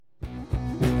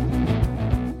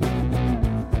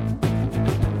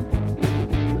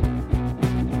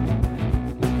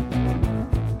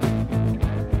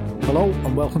Hello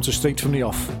and welcome to Straight From The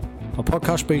Off, a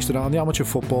podcast based around the amateur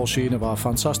football scene of our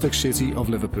fantastic city of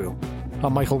Liverpool.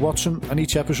 I'm Michael Watson, and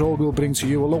each episode we'll bring to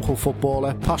you a local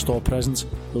footballer, past or present,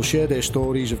 who'll share their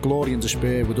stories of glory and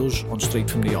despair with us on Straight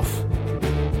From The Off.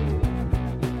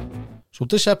 So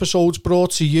this episode's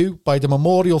brought to you by the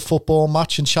Memorial Football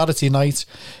Match and Charity Night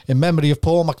in memory of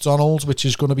Paul McDonald, which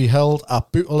is going to be held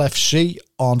at Bootle FC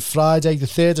on Friday the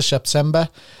 3rd of September.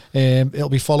 It'll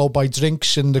be followed by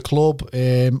drinks in the club,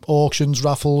 auctions,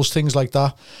 raffles, things like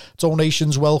that.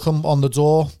 Donations welcome on the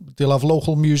door. They'll have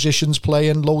local musicians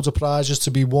playing, loads of prizes to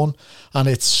be won, and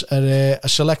it's a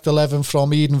select 11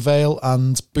 from Eden Vale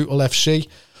and Bootle FC.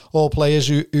 All players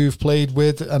who've played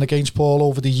with and against Paul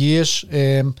over the years.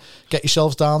 Get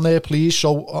yourselves down there, please.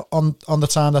 So on the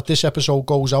time that this episode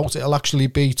goes out, it'll actually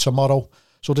be tomorrow.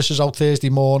 So this is out Thursday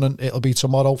morning. It'll be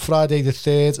tomorrow, Friday the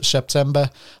 3rd September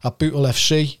at Bootle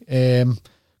FC.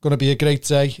 Going to be a great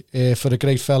day for a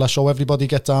great fella. So everybody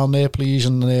get down there, please,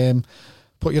 and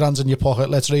put your hands in your pocket.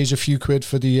 Let's raise a few quid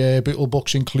for the Bootle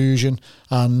Bucks inclusion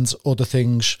and other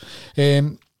things.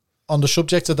 On the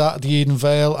subject of that, the Eden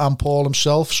Vale and Paul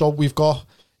himself. So we've got,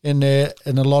 in a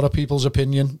lot of people's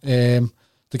opinion, the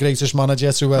greatest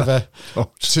manager to ever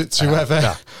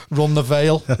run the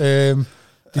Vale.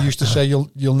 They used to say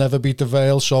you'll never beat the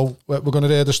Vale. So we're going to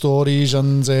hear the stories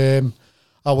and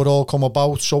how it all come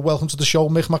about. So welcome to the show,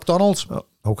 Mick McDonald. Oh,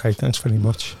 okay, thanks very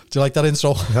much. Do you like that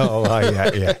intro?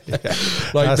 Yeah.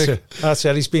 Right, that's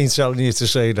it. He's been telling you to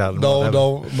say that.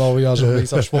 No, he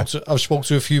hasn't. I've spoke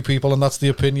to a few people, and that's the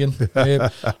opinion.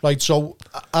 Right, so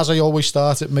as I always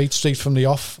start it, mate, straight from the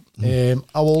off.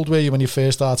 How old were you when you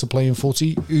first started playing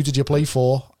footy? Who did you play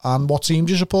for, and what team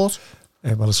do you support?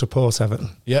 Well, I support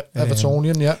Everton. Yeah,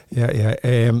 Evertonian, yeah.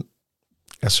 Yeah.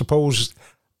 I suppose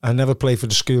I never played for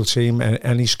the school team,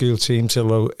 any school team,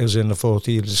 till I was in the 4th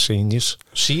year of the seniors.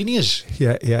 Seniors?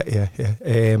 Yeah.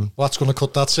 Well, that's going to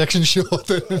cut that section short.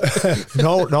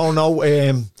 No.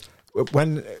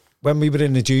 When we were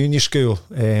in the junior school,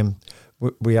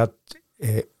 we had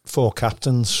 4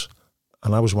 captains,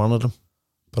 and I was one of them,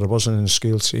 but I wasn't in the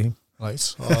school team.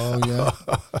 Right. Oh yeah.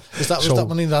 Was that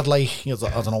when he had I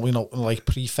don't know, like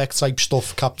prefect type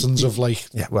stuff, captains of like?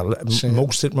 Yeah. Well,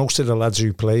 most of the lads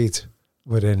who played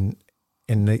were in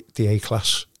the A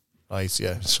class. Right.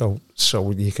 Yeah. So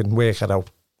you can work it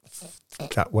out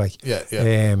that way. Yeah.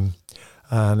 And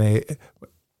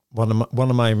one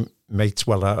of my mates,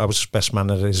 well, I was best man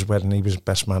at his wedding. He was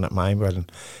best man at my wedding.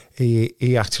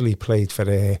 He actually played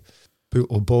for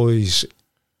Bootle Boys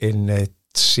in the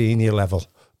senior level.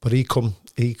 But he come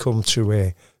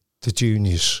to the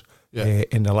juniors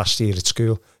in the last year at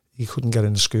school. He couldn't get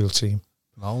in the school team.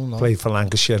 No. Played for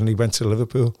Lancashire, and he went to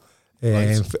Liverpool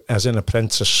as an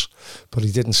apprentice. But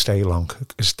he didn't stay long.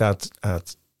 His dad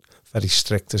had very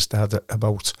strict. His dad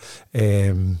about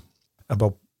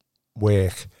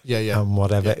work and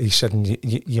whatever. Yeah. He said,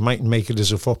 you might make it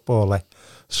as a footballer.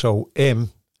 So him,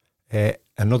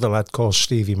 another lad called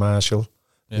Stevie Marshall,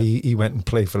 he went and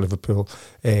played for Liverpool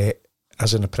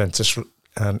as an apprentice,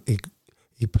 and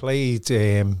he played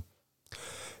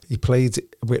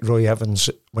with Roy Evans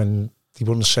when he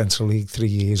won the Central League 3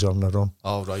 years on the run.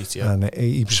 Oh right, yeah. And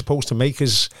he was supposed to make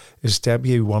his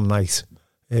debut one night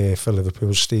for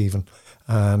Liverpool, Stephen,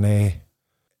 and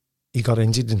he got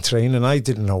injured in training. I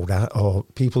didn't know that, or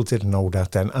people didn't know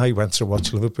that. Then I went to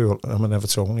watch Liverpool. I'm an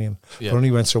Evertonian. I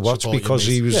only went to watch because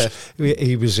he was,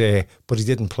 but he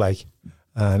didn't play,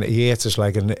 and he hurt his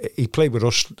leg, and he played with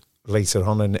us later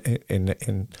on in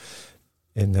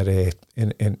the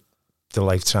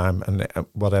lifetime and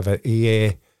whatever.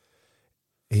 He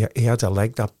had a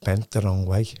leg that bent the wrong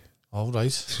way. Oh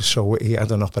right. So he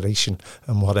had an operation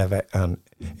and whatever, and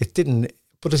it didn't.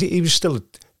 But he was still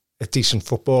a decent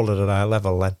footballer at our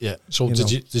level then. Yeah. So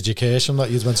did you curse him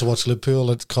that you went to watch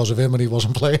Liverpool because of him and he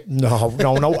wasn't playing? No.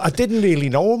 I didn't really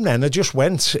know him then. I just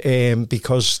went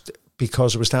because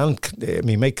it was down.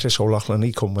 My mate Chris O'Loughlin,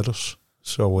 he come with us.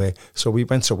 So we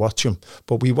went to watch them,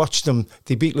 but we watched them.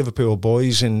 They beat Liverpool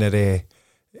Boys at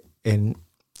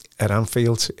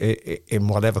Anfield in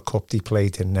whatever cup they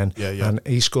played in then. Yeah. And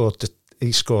he scored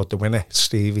the winner,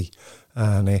 Stevie.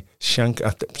 And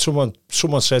someone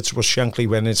said to us, Shankly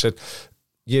went and said,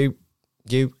 "You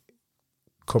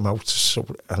come out." So,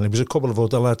 and there was a couple of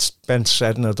other lads. Ben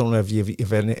Seddon, I don't know if you've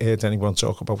heard anyone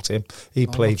talk about him. He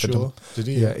played for them. Did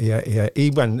he? Yeah.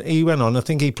 He went on. I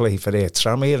think he played for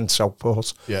Tram here in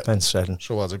Southport. Yeah. Ben Seddon.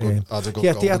 So had a good goal.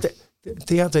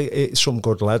 They had some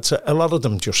good lads. A lot of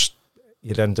them just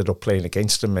you ended up playing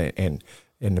against them in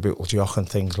the Bootle Jock and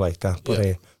things like that.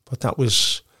 But that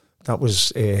was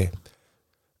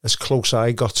as close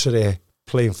I got to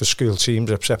playing for school teams,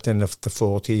 except in the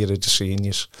fourth year of the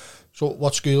seniors. So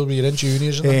what school were you in,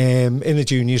 juniors? In the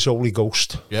juniors, Holy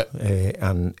Ghost. Yeah.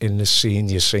 And in the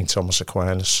seniors, St. Thomas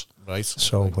Aquinas. Right.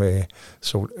 So,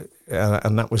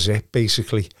 and that was it,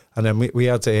 basically. And then we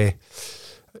had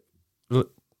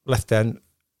left then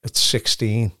at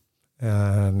 16,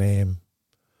 and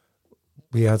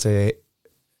we had a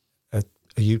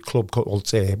youth club called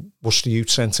Worcester Youth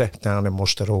Centre down in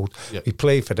Worcester Road. Yep. We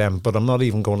played for them, but I'm not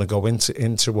even going to go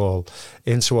into all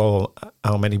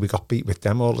how many we got beat with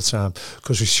them all the time,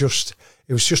 because it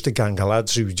was just a gang of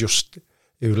lads who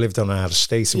lived on our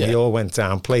estate, and we all went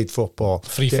down, played football.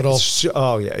 Free for all.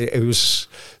 Oh yeah, it was,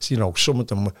 some of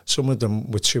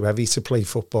them were too heavy to play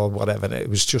football, whatever. And it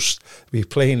was just, we were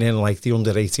playing in like the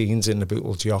under-18s in the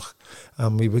Bootle Jock,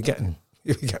 and we were getting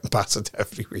battered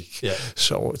every week. Yeah.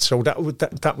 So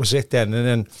that was it then. And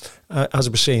then, as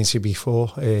I was saying to you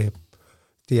before, they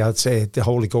had the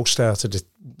Holy Ghost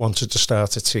wanted to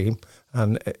start a team,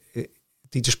 and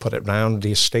they just put it round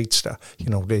the estates that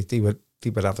they were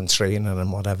having training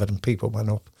and whatever, and people went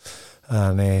up,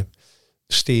 and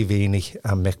Steve Heaney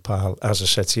and Mick Powell, as I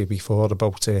said to you before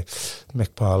about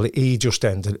Mick Powell, he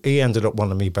ended up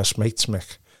one of my best mates,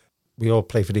 Mick. We all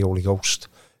play for the Holy Ghost,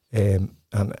 and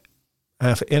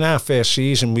in our first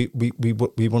season we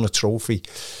won a trophy,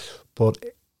 but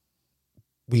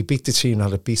we beat the team that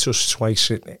had beat us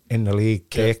twice in the league.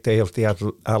 Kirkdale, they had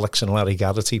Alex and Larry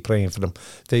Garrity playing for them.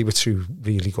 They were two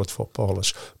really good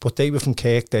footballers, but they were from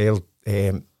Kirkdale,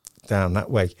 down that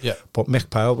way. Yeah. But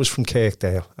Mick Powell was from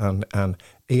Kirkdale, and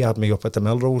he had me up at the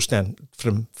Melrose then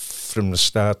from the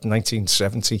start,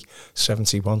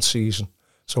 1970-71 season.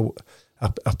 So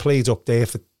I played up there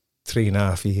for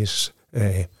 3.5 years.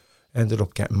 Ended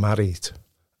up getting married,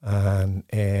 and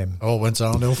went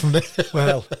downhill from there.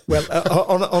 well,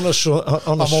 on a Sunday,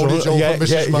 I'm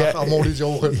only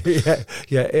joking.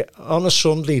 Yeah. On a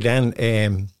Sunday then,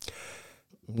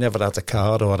 never had a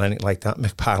car or anything like that.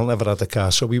 Mick Powell never had a car,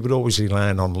 so we would always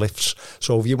rely on lifts.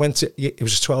 So if you went it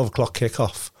was a 12 o'clock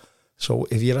kick-off. So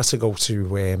if you had to go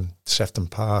to Sefton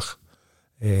Park,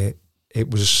 you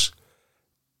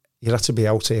had to be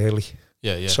out early.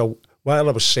 Yeah. So while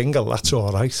I was single, that's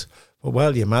all right. But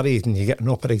while you're married and you're getting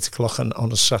up at 8 o'clock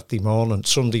on a Sunday morning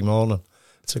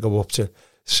to go up to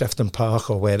Sefton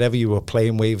Park or wherever you were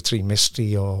playing, Wavertree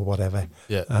Mystery or whatever.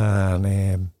 Yeah.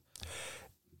 And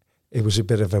it was a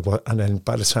bit of and then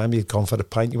by the time you'd gone for the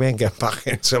pint, you weren't getting back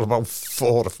until about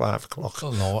 4 or 5 o'clock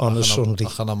on a Sunday. I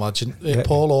can imagine.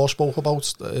 Paul Orr spoke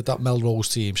about that Melrose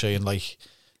team, saying like,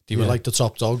 they were like the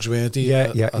top dogs, weren't they?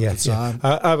 At the time.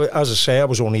 As I say, I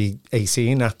was only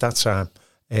 18 at that time.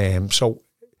 So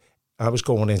I was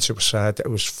going into a side that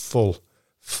was full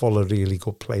of really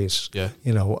good players. Yeah.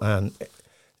 And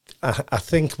I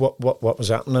think what was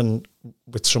happening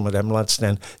with some of them lads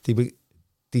then, they'd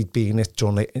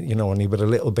done it, and they were a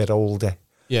little bit older.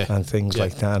 Yeah. And things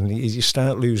like that. And you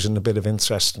start losing a bit of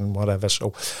interest and whatever.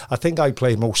 So I think I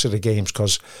played most of the games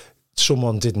because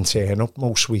someone didn't turn up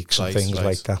most weeks and things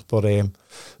like that. But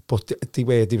there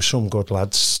were some good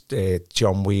lads,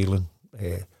 John Whelan,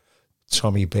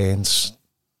 Tommy Burns,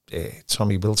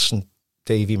 Tommy Wilson,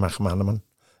 Davy McManaman,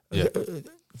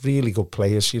 really good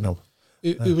players, Who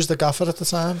was the gaffer at the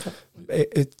time?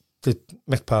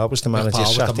 Mick Powell was the manager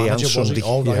Saturday and Sunday.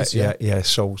 So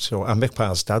and Mick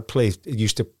Powell's dad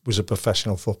was a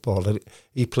professional footballer.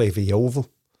 He played for Yeovil.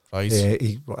 Right.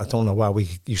 I don't know why we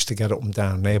used to get up and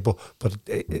down there, but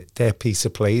there Peter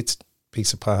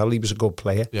Powell, he was a good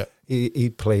player. Yeah. He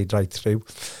played right through.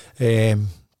 And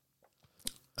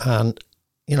I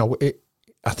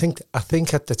think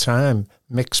at the time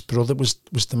Mick's brother was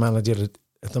the manager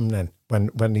at them then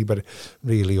when he were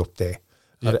really up there.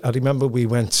 Yeah. I remember we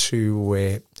went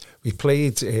to we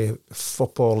played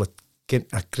football at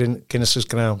Guinness's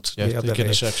ground. Yeah, the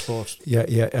Guinness Export.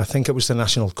 Yeah. I think it was the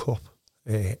National Cup.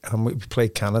 And we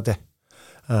played Canada,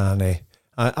 and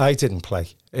I didn't play,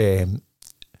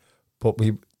 but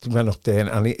we went up there,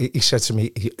 and he said to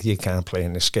me, "You can't play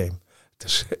in this game.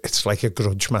 It's like a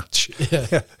grudge match."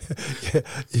 Yeah.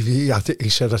 He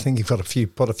said, "I think you've got to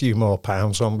put a few more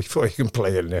pounds on before you can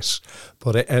play in this."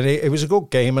 But it was a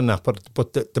good game and that.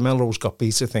 But the Melrose got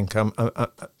beat. I think I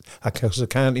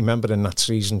can't remember in that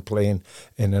season playing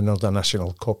in another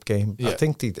National Cup game. Yeah. I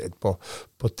think they did, but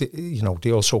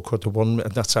they also could have won.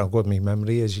 That's how good my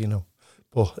memory is,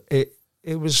 But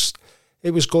it was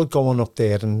good going up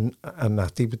there and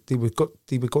that they were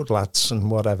good lads and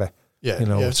whatever.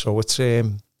 Yeah, So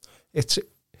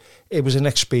it was an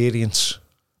experience.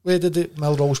 Where did the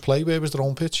Melrose play? Where was their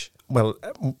own pitch? Well,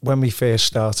 when we first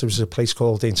started, it was a place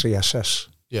called Aintree SS.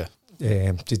 Yeah.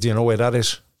 Did you know where that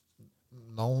is?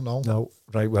 No.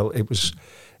 Right, well, it was,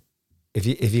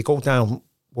 if you go down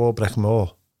Warbrecht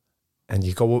Moor and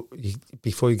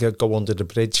before you go under the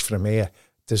bridge from here,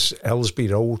 there's Ellesby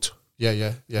Road.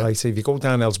 Yeah. Right, so if you go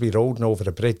down Ellesby Road and over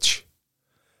the bridge,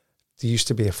 there used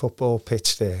to be a football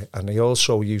pitch there, and they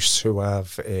also used to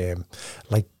have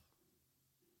like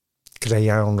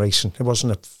greyhound racing. It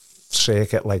wasn't a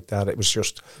circuit like that, it was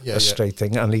just a straight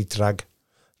thing, and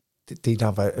they'd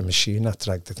have a machine that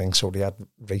dragged the thing, so they had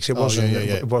race. It wasn't.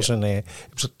 It wasn't. It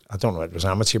was. I don't know. It was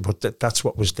amateur, but that's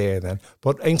what was there then.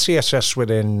 But NCSS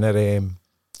were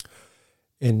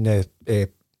in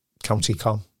County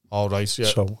Com. All right.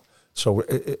 Yeah. So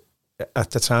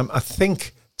at the time, I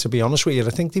think, to be honest with you,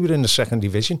 I think they were in the second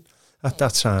division at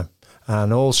that time,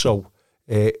 and also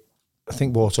I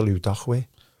think Waterloo Dock were.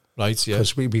 Right. Yeah.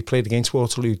 Because we played against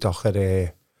Waterloo Dock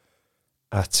at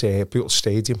Bootle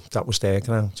Stadium. That was their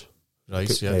ground. Right,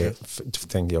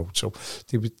 So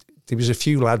there was a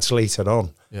few lads later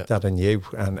on that I knew,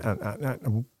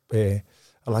 and a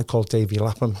lad called Davey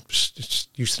Lapham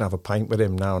used to have a pint with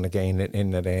him now and again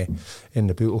in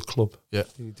the Bootle Club. Yeah.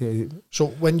 So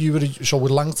when you were,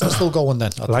 was Langton still going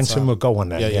then? Langton were going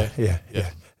then.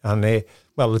 Yeah. And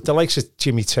well, the likes of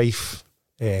Jimmy Tafe,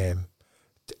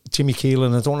 Jimmy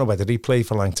Keelan, I don't know whether he played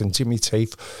for Langton. Jimmy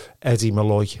Tafe, Eddie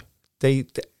Malloy, they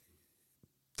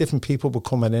different people were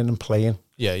coming in and playing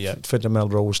for the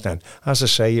Melrose then. As I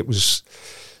say, it was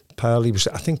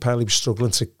I think Parley was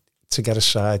struggling to get a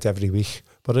side every week.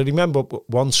 But I remember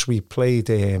once we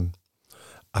played,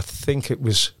 I think it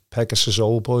was Pegasus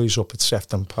Old Boys up at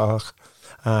Sefton Park,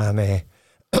 and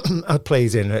I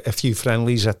played in a few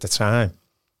friendlies at the time,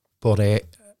 but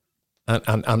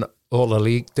and all the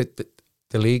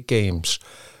league games.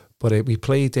 But we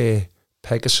played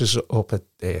Pegasus up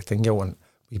at Thingo, and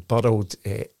we borrowed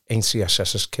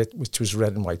NCSS's kit, which was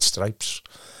red and white stripes.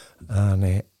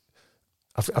 And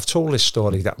I've told this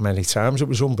story that many times. It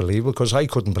was unbelievable because I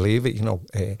couldn't believe it,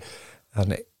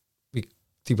 and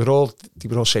they were all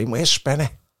saying, "Where's Spenner?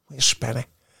 Where's Spenner?"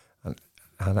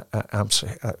 And I'm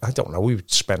saying, I don't know who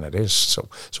Spenner is, so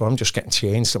I'm just getting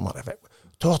changed and whatever.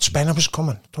 Thought Spenner was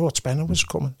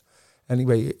coming.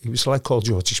 Anyway, he was like called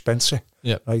Georgie Spencer.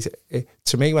 Yeah. Right.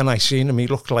 To me, when I seen him, he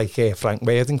looked like Frank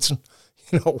Worthington.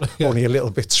 Only a little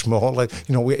bit smaller.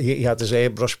 He had his hair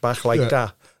brushed back like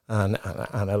that, and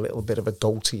a little bit of a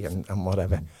goatee and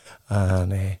whatever.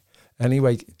 And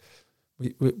anyway,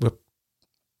 we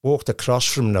walked across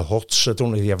from the huts. I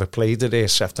don't know if you ever played at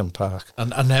Sefton Park.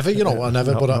 And I never,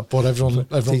 but everyone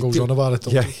goes on about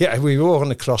it. Yeah, we were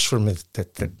walking across from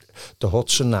the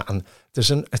huts and that, and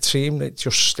there's a team that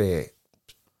just a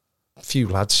few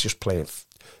lads just playing.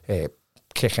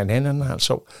 Kicking in and that,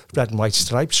 so red and white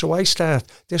stripes. So I start,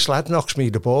 this lad knocks me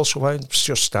the ball, so I was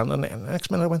just standing there, and the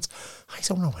next minute I went, I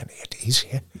don't know any of these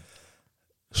here.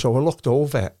 So I looked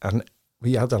over, and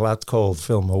we had a lad called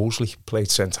Phil Mosley, played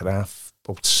centre half,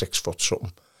 about 6 foot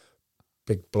something,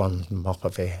 big blonde mop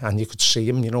of hair, and you could see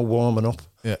him, warming up.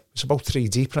 Yeah. It was about 3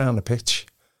 deep round the pitch,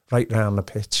 right round the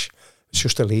pitch. It's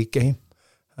just a league game.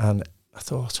 And I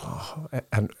thought,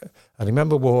 and I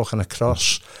remember walking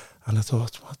across, and I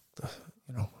thought,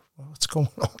 what's going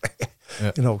on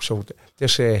here? Yeah. So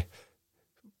this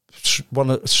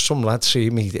some lad see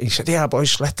me. He said, "Yeah,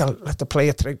 boys, let the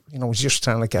player through." He's just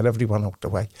trying to get everyone out the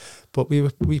way. But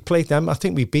we played them. I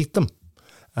think we beat them,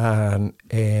 and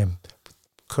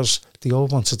because they all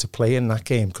wanted to play in that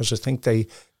game, because I think they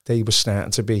were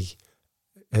starting to be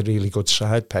a really good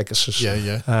side, Pegasus.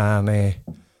 Yeah. And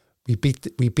we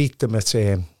beat them at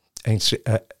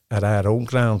our own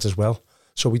ground as well.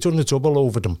 So we done a double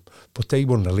over them, but they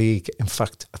won the league. In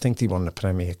fact, I think they won the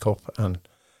Premier Cup and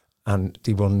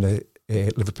they won the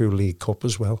Liverpool League Cup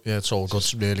as well. Yeah, it's all good,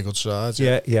 really good sides.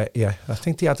 Yeah. I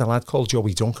think they had a lad called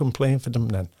Joey Duncan playing for them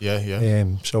then. Yeah.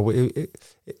 So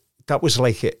that was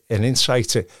like an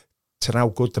insight to how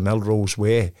good the Melrose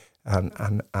were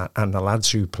and the lads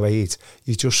who played.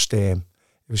 You just it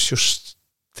was just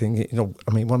thinking, one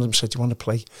of them said, "Do you want to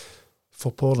play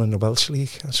football in the Welsh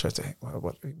League?" I said,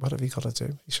 what have you got to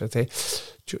do? He said,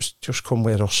 just come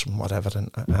with us and whatever,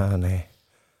 and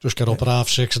just get up at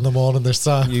 6:30 in the morning this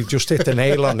time. You just hit the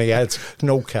nail on the head.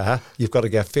 No car. You've got to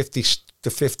get 50 to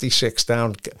 56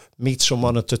 down, meet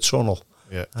someone at the tunnel,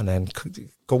 and then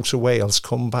go to Wales,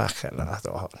 come back. And I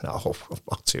thought, no, I'm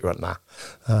not doing that.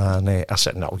 And I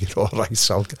said, no, you're all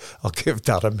right. I'll give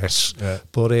that a miss. Yeah.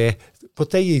 But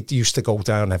they used to go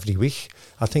down every week.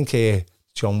 I think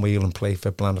John Whelan played for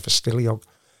Blanford Stiliog,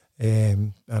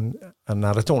 and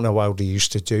that. I don't know how they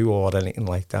used to do or anything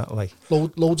like that. Like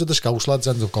loads of the Scouse lads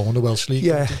end up going to Welsh League.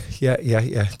 Yeah.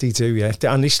 They do, yeah,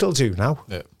 and they still do now.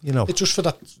 Yeah. You know, it's just for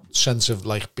that sense of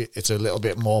like it's a little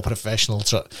bit more professional.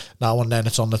 So now and then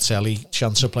it's on the telly,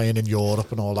 chance of playing in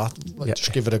Europe and all that. Like,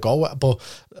 just give it a go. But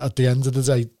at the end of the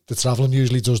day, the travelling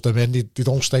usually does them in. They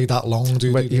don't stay that long,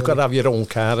 do they? You've got to have your own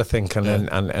car, I think,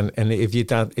 and if you're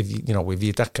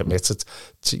that committed,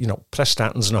 to,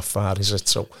 Prestatyn's not far, is it?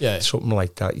 So something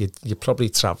like that, you probably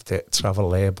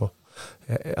travel there, but.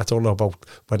 I don't know about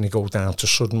when you go down to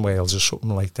Southern Wales or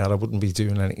something like that. I wouldn't be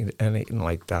doing anything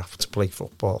like that to play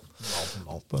football.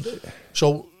 No. But,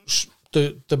 so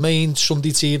the main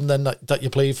Sunday team then that you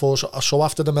played for. So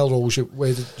after the Melrose,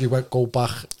 where did you go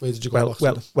back? Where did you go?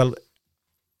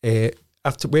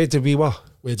 After where did we what?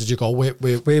 Where did you go? Where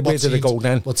did I go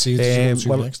then? What team did you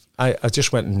go to next? I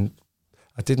just went and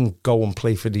I didn't go and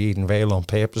play for the Eden Vale on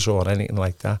purpose or anything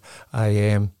like that.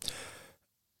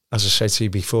 As I said to you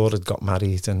before, I'd got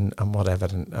married and whatever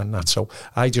and that. So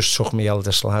I just took my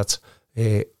eldest lad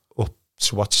up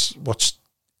to watch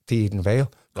the Eden Vale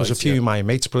because a few of my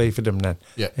mates played for them then.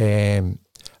 Yeah. And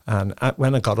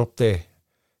when I got up there,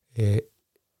 the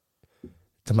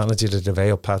manager of the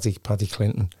Vale, Paddy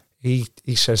Clinton, he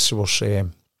says to us,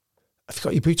 "Have you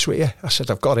got your boots with you?" I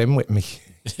said, "I've got him with me."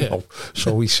 Yeah.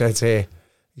 So he said,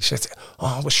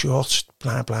 "Oh, we're short,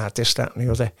 blah blah, this, that, and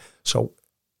the other." So.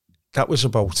 That was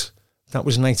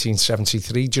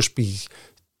 1973,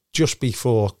 just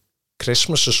before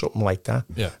Christmas or something like that.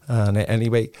 Yeah. And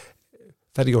anyway,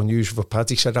 very unusual for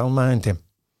Paddy. Said, "I'll mind him."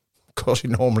 Of course, he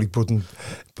normally wouldn't.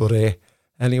 But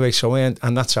anyway, so and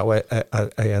that's how I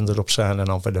ended up signing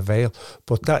on for the Vale.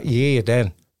 But that year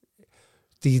then,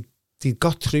 they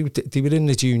got through. They were in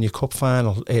the Junior Cup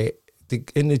final.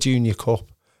 In the Junior Cup,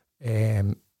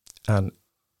 and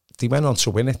they went on to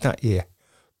win it that year.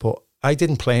 But I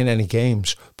didn't play in any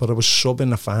games, but I was sub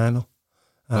in the final.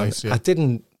 Nice, yeah. I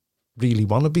didn't really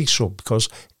want to be sub because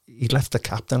he left the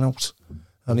captain out.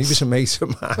 And he was a mate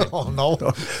of mine. Oh, no.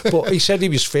 But he said he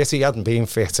was fit. He hadn't been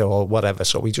fit or whatever,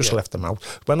 so he just left him out.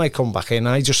 When I come back in,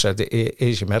 I just said,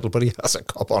 "Here's your medal," but he has a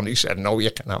cup on. He said, "No,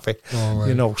 you can have it." Oh,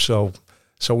 right. So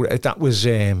that was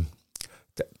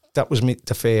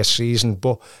the first season.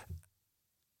 But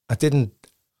I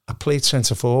played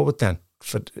centre forward then.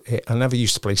 I never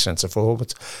used to play centre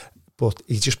forward, but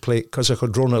he just played because I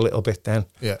could run a little bit then.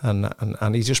 Yeah.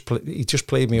 And he just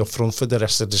played me up front for the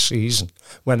rest of the season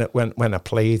when I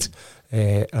played,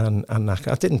 and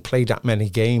I didn't play that many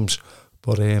games,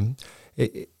 but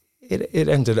it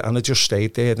ended, and I just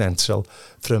stayed there then till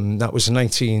that was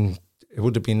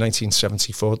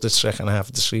 1974, the second half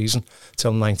of the season,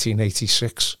 till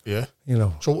 1986. Yeah.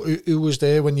 So who was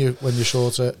there when you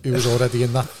sort of who was already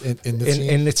in the team? In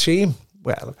the team?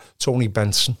 Well, Tony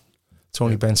Benson.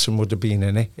 Tony Benson would have been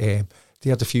in it. They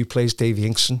had a few players, Dave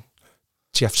Inkson,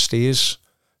 Jeff Steers,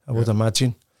 I would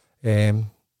imagine,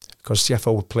 because Jeff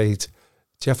O played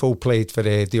for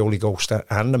the Holy Ghost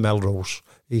and the Melrose.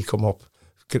 He come up,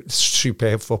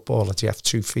 superb footballer. Jeff,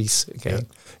 2 feet again.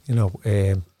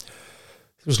 There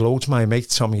was loads. My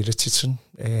mate Tommy Richardson,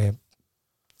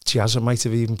 Jazza might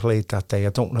have even played that day.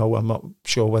 I don't know. I'm not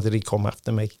sure whether he come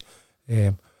after me.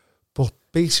 But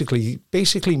basically,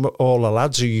 all the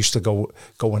lads who used to go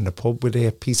in the pub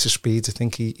with Peter Speed, I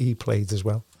think he played as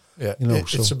well. Yeah,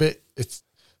 it's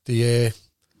the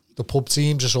pub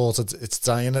teams are sort of it's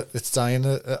dying a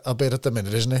bit at the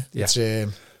minute, isn't it? Yeah. It's I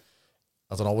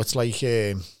don't know. It's like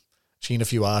seen a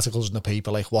few articles in the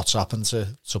paper like what's happened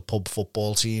to pub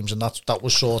football teams, and that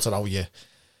was sort of how you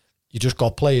just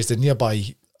got players, didn't you,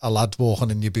 by a lad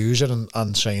walking in your boozer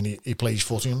and saying he plays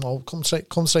footy. Oh, come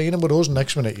sign him with us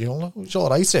next minute. He's all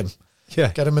right, him.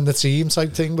 Yeah, get him in the team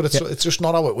type thing. But it's just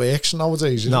not how it works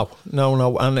nowadays. No.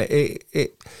 And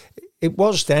it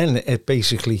was then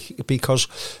basically because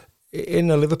in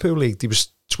the Liverpool League there was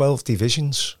 12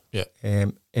 divisions. Yeah.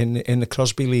 In the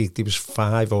Crosby League there was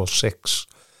 5 or 6,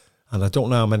 and I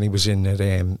don't know how many was in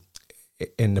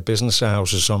the business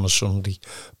houses on a Sunday,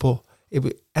 but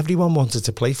everyone wanted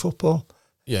to play football.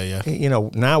 Yeah.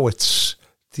 Now it's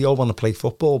they all want to play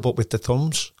football, but with the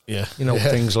thumbs. Yeah.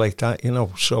 Things like that.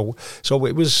 So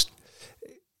it was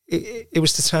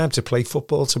the time to play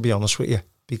football, to be honest with you,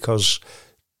 because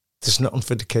there's nothing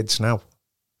for the kids now.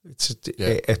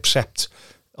 Except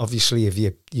obviously if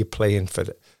you're playing for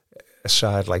a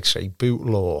side like say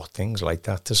Bootle or things like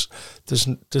that.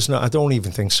 There's not. I don't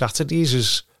even think Saturdays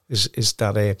is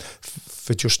that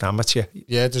for just amateur.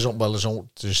 Yeah, there's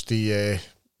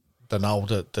the now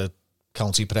the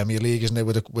County Premier League, isn't it?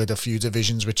 With a few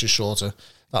divisions, which is sort of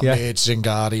that merged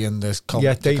Zingari and the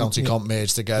County Comp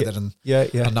merged together, and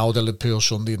now the Liverpool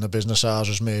Sunday and the Business Hours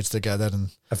was merged together. And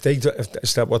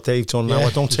is that what they've done now? I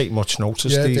don't take much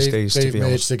notice these days. They've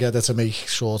merged together to make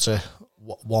sort of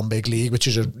one big league, which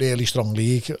is a really strong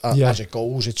league as it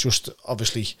goes. It's just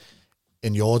obviously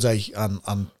in your day, and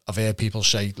I've heard people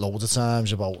say loads of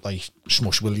times about like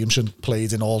Smush Williamson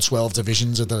played in all 12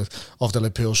 divisions of the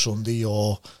Liverpool Sunday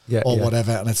or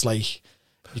whatever, and it's like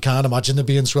you can't imagine there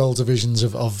being 12 divisions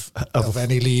of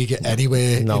any league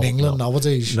anywhere in England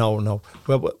nowadays. No.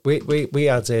 Well, we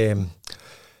had.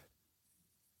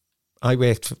 I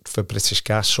worked for British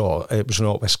Gas, or it was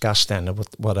North West Gas then, or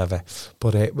whatever.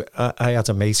 But I had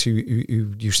a mate who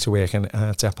used to work in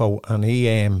a depot, and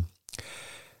he.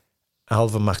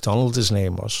 Alvin MacDonald, his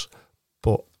name was,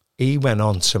 but he went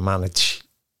on to manage.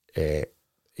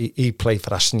 He played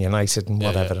for Aston United and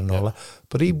whatever all that,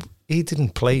 but he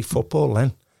didn't play football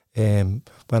then.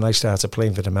 When I started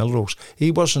playing for the Melrose,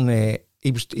 he wasn't.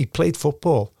 He played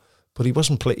football, but he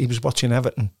wasn't play. He was watching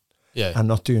Everton, and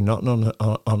not doing nothing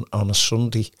on a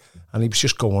Sunday, and he was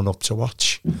just going up to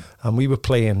watch. And we were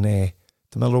playing. The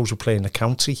Melrose were playing the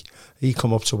county. He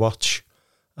come up to watch.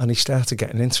 And he started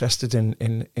getting interested in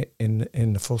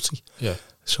the footy. Yeah.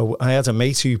 So I had a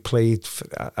mate who played,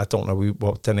 I don't know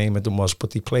what the name of them was,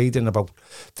 but he played in about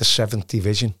the 7th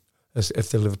division of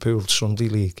the Liverpool Sunday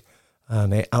League.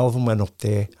 And Alvin went up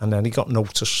there, and then he got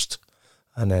noticed.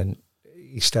 And then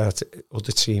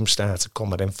other teams started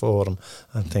coming in for him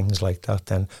and things like that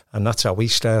then. And that's how he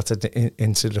started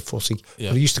into the footy. Yeah.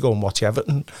 But he used to go and watch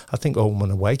Everton, I think home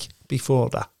and away before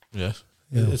that. Yeah.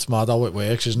 It's mad how it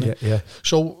works, isn't it? Yeah.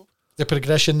 So the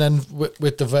progression then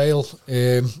with the Vale.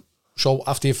 So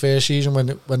after your first season,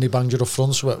 when they banged you up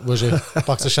front, was it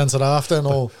back to centre half then,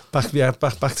 or back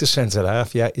to centre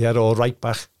half? Yeah, or right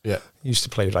back. Yeah, used to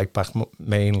play right back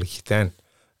mainly then,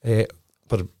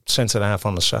 but centre half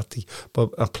on a Saturday.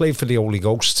 But I played for the Holy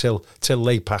Ghost till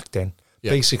late pack then.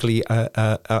 Yeah. Basically,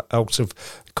 out of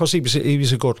because he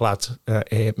was a good lad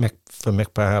for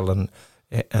McParl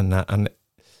and.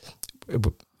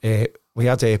 We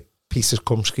had Peter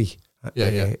Kumsky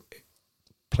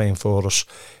playing for us.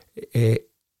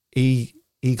 He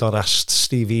got asked,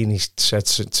 Steve Heaney said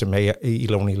to me,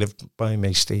 he'll only live by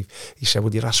me, Steve. He said,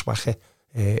 "Would you ask Wacker?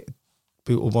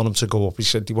 People want him to go up." He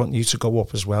said, "Do you want you to go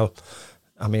up as well?"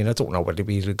 I mean, I don't know whether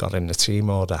he really got in the team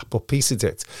or that, but Peter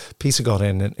did. Peter got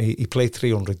in and he played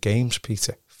 300 games,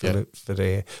 Peter,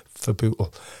 for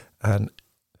Bootle. And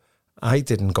I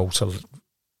didn't go till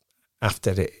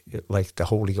after like the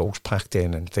Holy Ghost packed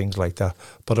in and things like that.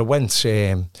 But I went,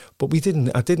 but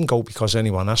I didn't go because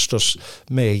anyone asked us.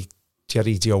 Me,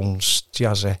 Jerry Jones,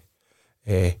 Jazzy,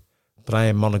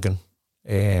 Brian Monaghan,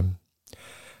 and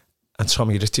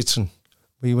Tommy Richardson.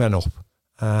 We went up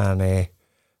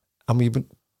and we were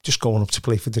just going up to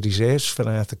play for the reserves for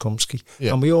Arthur Kumsky.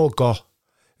 Yeah. And we all got,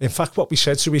 in fact, what we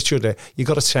said to each other, you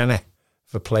got a tenner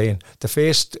for playing. The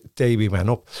first day we went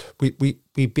up,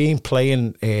 we'd been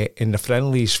playing in the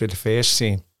friendlies for the first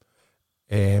team,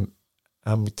 and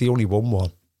they only won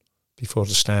one before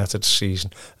the start of the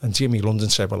season. And Jimmy London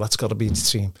said, "Well, that's got to be the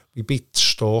team." We beat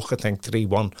Stoke, I think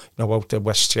 3-1, out the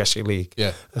West Cheshire League.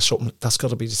 Yeah, something that's got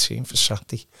to be the team for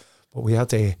Saturday. But we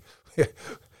had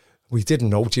we didn't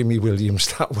know Jimmy Williams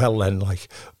that well then,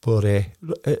 but a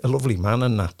lovely man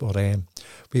and that.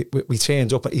 But we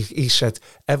turned up. He said,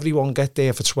 "Everyone get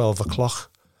there for 12 o'clock."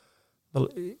 Well,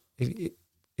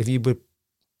 if you were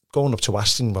going up to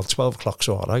Aston, well, 12 o'clock's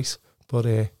all right. But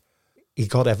he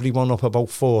got everyone up. About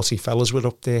 40 fellas were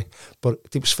up there. But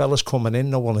there was fellas coming in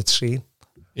no one had seen.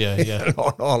 Yeah. And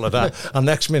all of that. And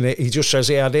next minute, he just says,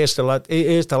 "Yeah, here's the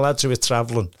lads who are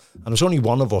travelling." And there's only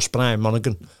one of us, Brian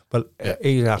Monaghan. But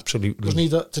he absolutely...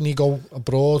 Didn't he go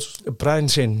abroad?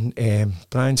 Brian's in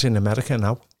America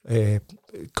now,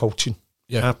 coaching.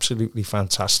 Yeah. Absolutely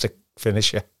fantastic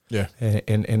finisher. Yeah.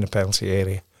 In the penalty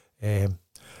area.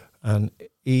 And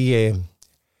he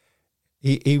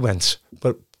went,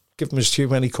 but give him his due.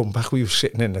 When he come back, we were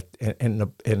sitting in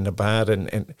the bar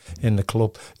in the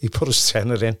club. He put his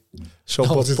tenner in. So,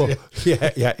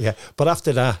 yeah. But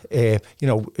after that,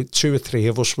 2 or 3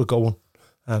 of us were going,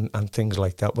 and things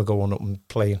like that. We're going up and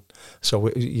playing. So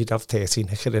you'd have 13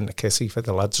 knicker in the kitty for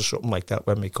the lads or something like that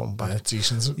when we come back. Yeah,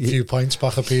 decent. A few pints,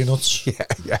 pack of peanuts.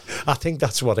 Yeah. I think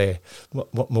that's what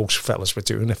most fellas were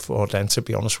doing it for then. To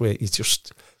be honest with you,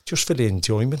 just for the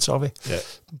enjoyment of it. Yeah.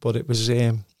 But it was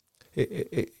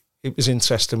it was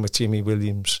interesting with Jimmy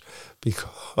Williams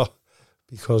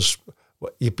because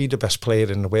you'd be the best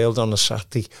player in the world on a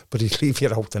Saturday, but he'd leave you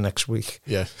out the next week.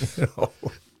 Yeah.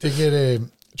 Did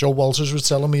Joe Walters was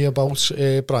telling me about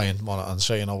Brian and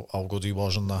saying how good he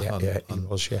was and that. He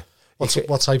was, yeah.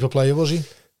 What type of player was he?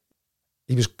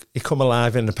 He come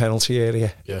alive in the penalty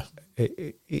area. Yeah.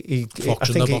 I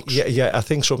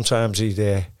think sometimes he'd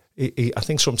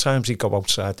go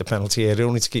outside the penalty area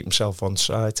only to keep himself on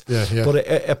side. Yeah. But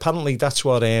apparently that's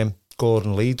what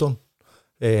Gordon Lee done.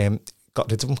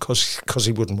 Got rid of him because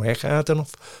he wouldn't work hard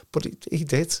enough. But he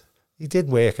did. He did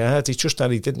work hard. It's just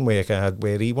that he didn't work hard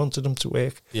where he wanted him to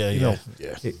work. Yeah.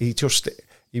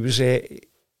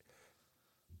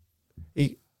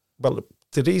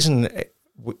 The reason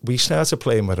we started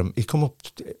playing with him, he come up.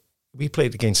 We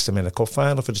played against him in a cup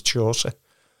final for the Chaucer.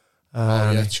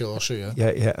 Chaucer, yeah.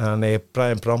 Yeah, and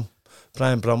Brian Brom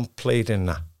played in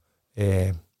that.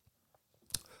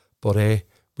 But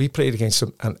we played against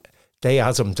him, and they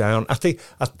had him down. I think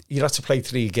you had to play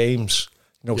 3 games,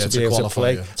 to be able to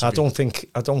play. I don't think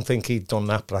he'd done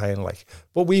that, Brian.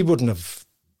 But we wouldn't have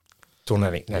done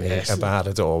anything about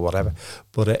it or whatever.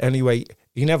 But anyway,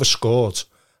 he never scored,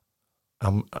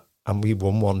 and we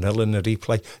won 1-0 in the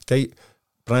replay.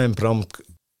 Brian Brom,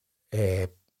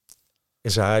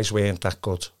 his eyes weren't that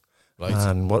good. Right.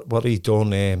 And what he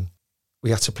done, we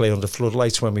had to play under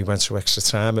floodlights when we went to extra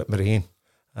time at Marine.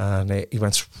 And he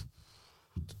went,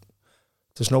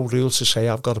 there's no rules to say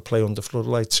I've got to play under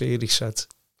floodlights here, he said.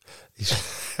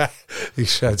 He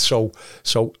said, so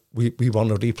we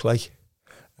won a replay.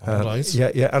 Right.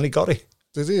 Yeah, and he got it.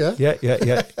 Did he, yeah?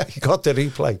 Yeah. He got the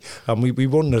replay. And we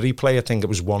won the replay, I think it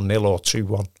was 1-0 or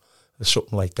 2-1, or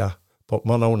something like that. But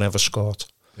Mono never scored.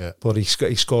 Yeah. But he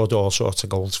scored all sorts of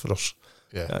goals for us.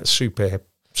 Yeah. Superb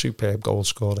goal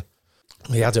scorer.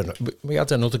 We had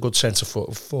another good centre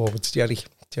forward, Jerry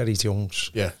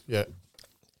Jones. Yeah.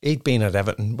 He'd been at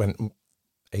Everton when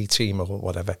 18 or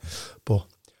whatever, but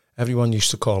everyone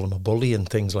used to call him a bully and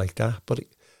things like that. But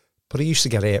he used to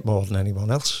get hurt more than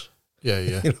anyone else.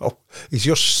 Yeah. He's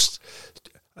just.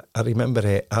 I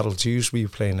remember Harold Hughes, we were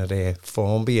playing at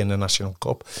Formby in the National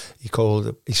Cup. He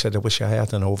said, I wish I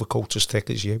had an overcoat as thick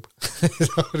as you. Is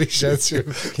that what he said to you?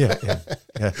 Yeah.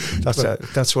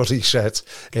 That's what he said.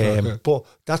 But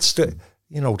that's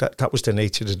that was the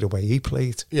nature of the way he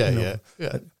played. Yeah.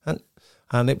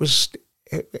 And it was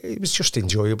just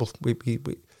enjoyable.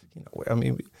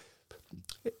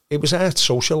 It was our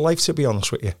social life, to be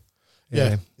honest with you.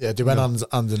 Yeah, they went hand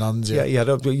in hand.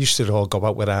 Yeah, we used to all go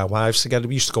out with our wives together.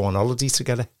 We used to go on holiday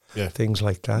together, things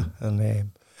like that.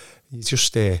 And you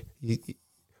just,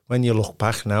 when you look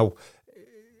back now,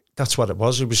 that's what it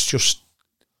was. It was just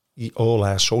all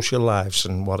our social lives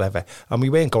and whatever. And we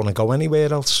weren't going to go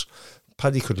anywhere else.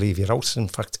 Paddy could leave you out. In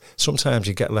fact, sometimes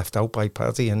you get left out by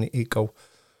Paddy and he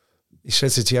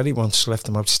said to Jerry once, left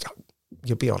him out,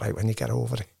 you'll be all right when you get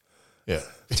over it. Yeah.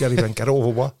 Jerry went, get over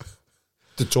what?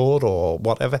 The door or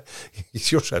whatever. He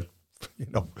just said,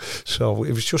 so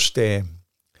it was just it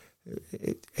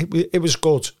was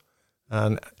good.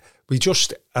 And we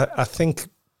just I think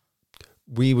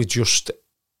we were just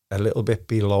a little bit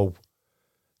below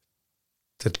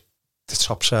the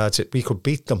top sides. We could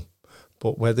beat them,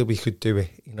 but whether we could do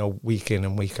it, week in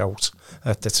and week out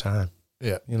at the time.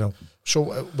 Yeah.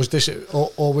 So was this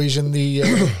always in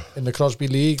the Crosby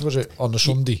League? Was it on the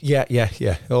Sunday? Yeah.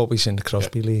 Always in the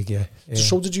Crosby League. Yeah.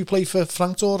 So did you play for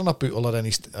Frank Doran at Bootle at any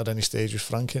stage with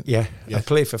Frank? Yeah. I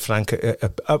played for Frank.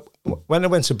 When I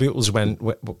went to Bootle's when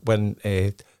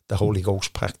the Holy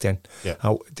Ghost packed in. Yeah.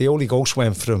 The Holy Ghost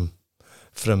went from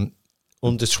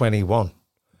under 21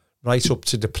 right up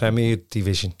to the Premier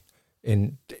Division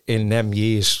in them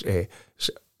years. I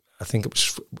think it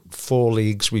was 4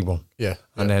 leagues we won. Yeah.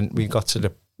 And then we got to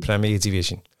the Premier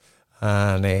Division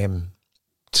and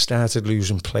started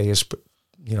losing players, but,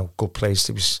 good players.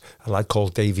 There was a lad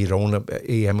called Davy Rona.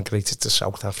 He emigrated to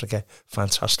South Africa.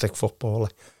 Fantastic footballer.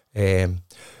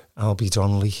 Albie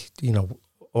Donnelly,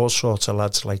 all sorts of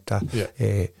lads like that. Yeah.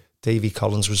 Davy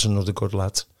Collins was another good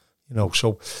lad.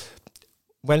 So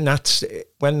when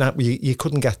you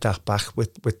couldn't get that back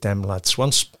with them lads.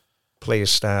 Once players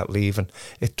start leaving,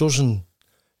 it's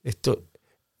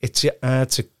hard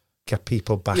to get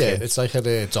people back in. It's like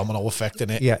a domino effect in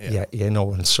it. Yeah,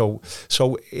 and so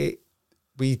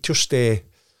we just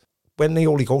when the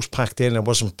Holy Ghost packed in, I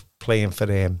wasn't playing for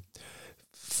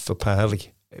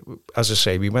Parley. As I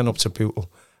say, we went up to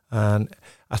Bootle, and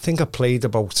I think I played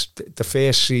about the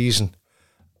first season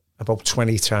about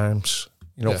 20 times,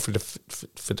 for the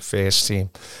first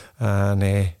team, and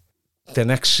the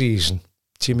next season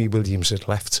Jimmy Williams had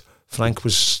left. Frank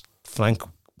was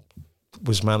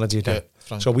manager then.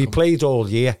 So we played all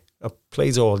year. I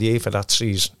played all year for that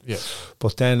season. Yeah.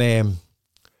 But then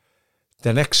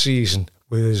the next season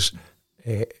was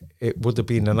it would have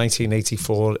been the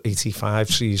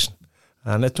 1984-85 season,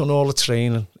 and I'd done all the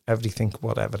training, everything,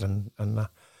 whatever, and that,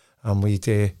 and we'd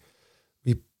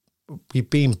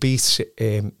been beat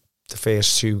the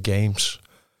first 2 games.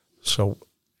 So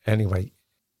anyway,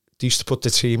 they used to put the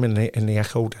team in the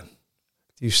Echo then.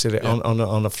 They used to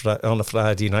on a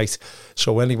Friday night.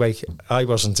 So anyway, I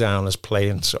wasn't down as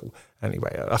playing. So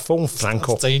anyway, I phoned Frank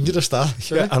up. Dangerous,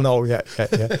 that. Yeah, I know. Yeah.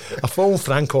 I phoned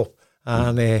Frank up,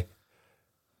 and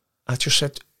I just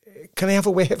said, "Can I have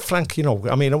a word, Frank?" You know,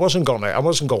 I mean, I wasn't going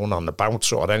on the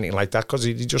bounce or anything like that, because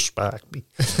he just sparked me.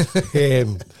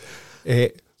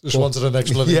 Just wanted an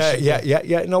explanation.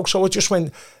 Yeah. No, so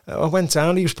I went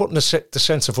down. He was putting the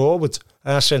centre forward,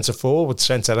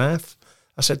 centre half.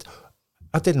 I said,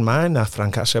 I didn't mind that,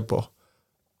 Frank. I said, but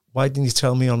why didn't you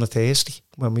tell me on a Thursday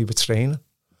when we were training?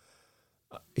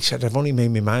 He said, I've only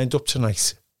made my mind up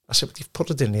tonight. I said, but you've put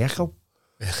it in the Echo.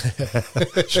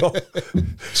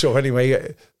 so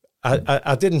anyway,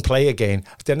 I didn't play again.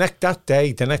 The next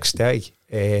day,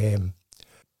 the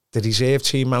reserve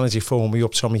team manager phoned me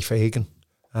up, Tommy Fagan,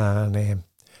 and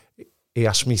he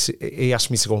asked me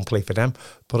to go and play for them,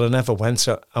 but I never went.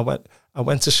 So I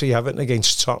went to see Everton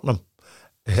against Tottenham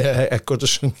at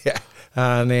Goodison,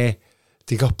 and they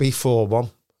got beat 4-1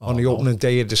 on the opening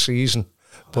day of the season.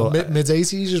 But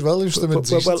mid-80s as well.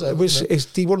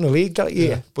 They won the league that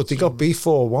year, but they got beat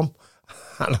 4-1.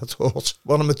 And I thought,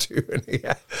 what am I doing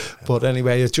here? But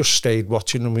anyway, I just stayed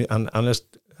watching them, and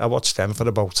I watched them for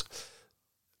about,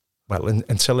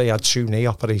 until they had 2 knee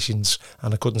operations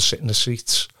and I couldn't sit in the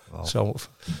seats. Wow. So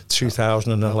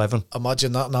 2011.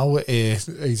 Imagine that now at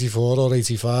 84 or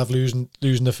 85, losing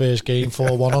the first game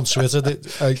 4-1 on Twitter.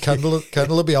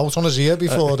 Kendall will be out on his ear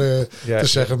before the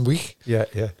second week. Yeah.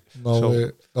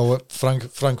 No,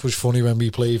 Frank was funny when we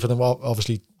played for them.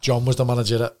 Obviously, John was the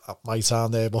manager at my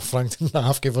time there, but Frank didn't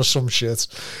half give us some shit.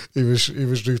 He was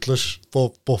ruthless,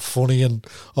 but funny, and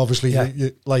obviously,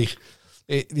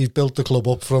 he built the club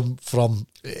up from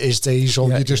his days. So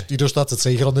you just had to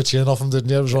take it on the chin off him, didn't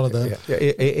you? It was one of them.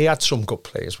 He had some good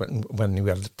players when he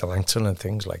had the Langton and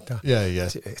things like that. Yeah.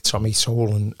 Tommy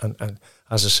Toll and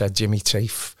as I said, Jimmy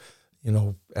Tafe,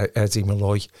 Eddie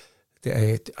Malloy.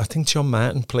 I think John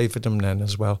Martin played for them then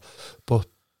as well. But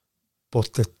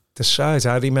the side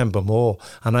I remember more,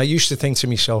 and I used to think to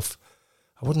myself,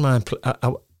 I wouldn't mind.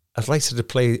 I'd like to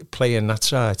play in that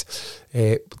side.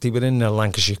 They were in the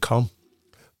Lancashire Com,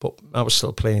 but I was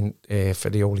still playing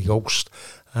for the Holy Ghost,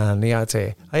 and I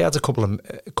had a couple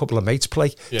of mates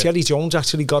play. Yeah. Jerry Jones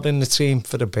actually got in the team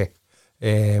for a bit,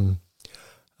 and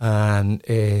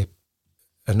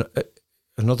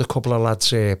another couple of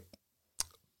lads,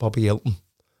 Bobby Hilton.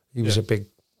 He was a big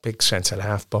centre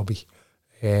half, Bobby,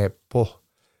 but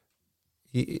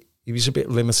he was a bit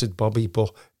limited, Bobby,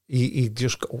 but he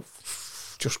just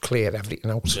cleared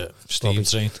everything out. Yeah, Steve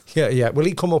Zane. Yeah. Well,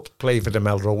 he come up to play for the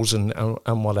Melrose and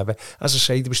whatever. As I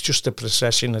say, there was just a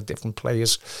procession of different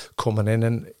players coming in,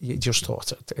 and you just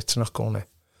thought it's not going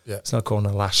to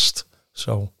last.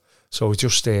 So I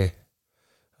just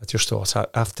thought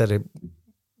after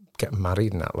getting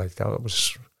married and that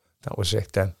was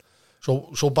it then.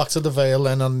 So back to the Vale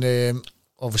then, and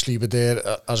obviously you were there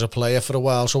as a player for a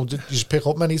while. So did you pick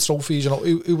up many trophies?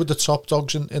 Who were the top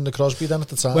dogs in the Crosby then at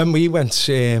the time? When we went,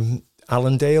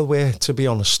 Allendale were, to be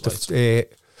honest. Right.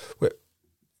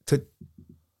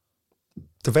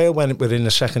 The Vale were in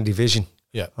the second division.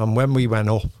 Yeah. And when we went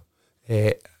up,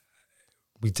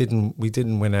 we didn't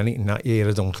win anything that year,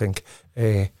 I don't think.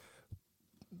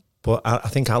 But I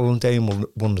think Allendale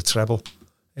won the treble.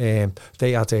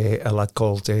 They had a lad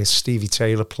called Stevie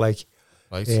Taylor play.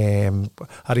 Right.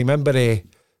 I remember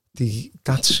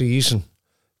that season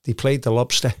they played the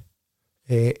Lobster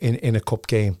in a cup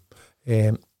game,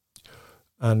 and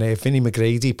Vinnie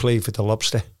McGrady played for the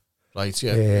Lobster. Right.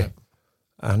 Yeah.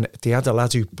 And they had a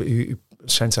lad who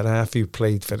centre half who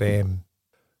played for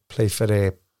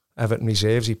Everton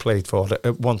Reserves. He played for it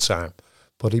at one time,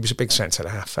 but he was a big centre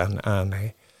half, and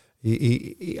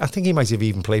he I think he might have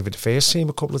even played with the first team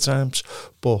a couple of times,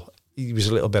 but he was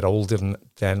a little bit older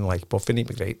then, but Vinnie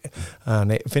McGrady.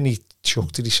 And Vinnie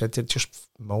chucked it. He said they're just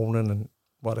moaning and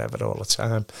whatever all the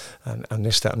time, and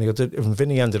this, that and the other. And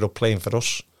Vinnie ended up playing for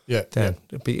us. Yeah. Then,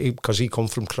 because he come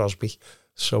from Crosby.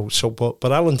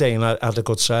 But Allendale had a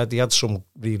good side. They had some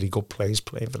really good players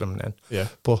playing for them then. Yeah.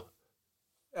 But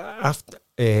after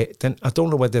then, I don't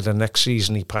know whether the next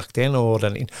season he packed in or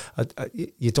anything.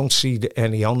 You don't see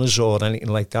any honours or anything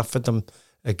like that for them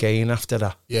again after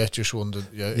that. Yeah, just wondered.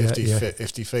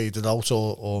 If they faded out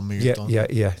or moved on.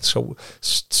 Yeah. So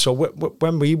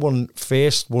when we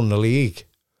first won the league,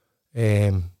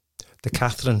 the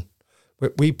Catherine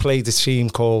we played a team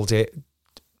called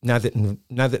Netherton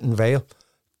Vale.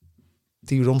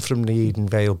 They run from the Eden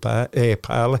Vale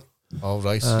Parlour. Oh,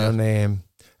 right. And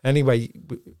anyway,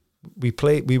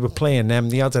 we were playing them.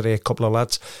 They had a couple of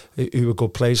lads who were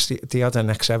good players. They had an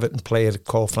ex-Everton player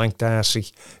called Frank Darcy.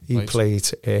 He played,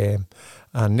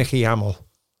 and Nicky Hamill.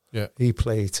 Yeah, he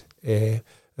played. A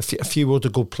few other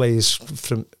good players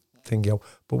from Thingo,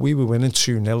 but we were winning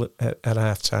 2-0 at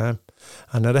half time.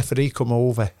 And the referee come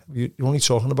over. We were only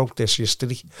talking about this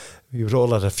yesterday. We were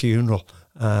all at a funeral,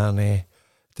 and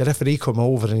the referee come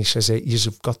over and he says,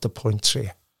 "You've got the points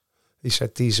here." He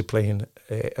said, "These are playing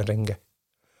a ringer."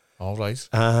 All right.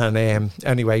 And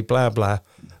anyway, blah blah.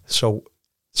 So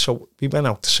we went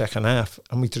out the second half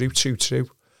and we drew 2-2.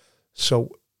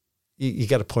 So you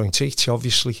get a point each,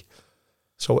 obviously.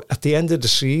 So at the end of the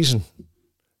season,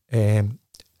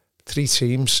 3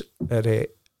 teams are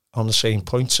on the same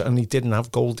points, and he didn't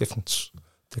have goal difference,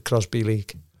 the Crosby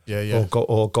League. Yeah.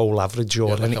 Or goal average or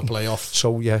like anything. a playoff.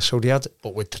 So they had...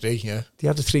 But with 3, yeah. They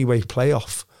had a 3-way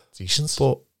playoff. Decent.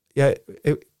 But, yeah,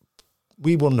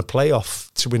 we won the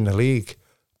playoff to win the league,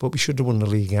 but we should have won the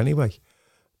league anyway,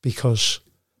 because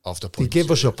of the they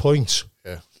give us a point.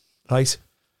 Yeah. Right?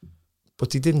 But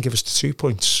they didn't give us the 2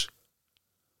 points.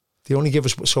 They only give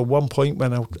us... So 1 point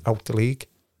went out the league.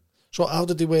 So how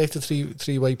did they work the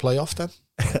three-way playoff then?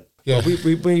 Yeah,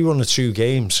 well, we won the 2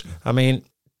 games. I mean,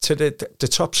 to the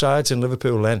top sides in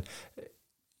Liverpool then,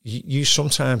 you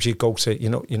sometimes you go to, you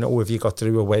know if you got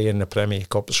through away in the Premier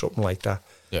Cup or something like that.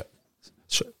 Yeah.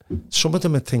 So some of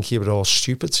them would think you were all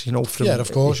stupid, from... Yeah, of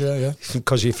course, yeah.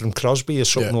 Because you're from Crosby or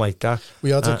something like that. We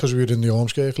had it because we were in the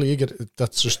Ormskirk League.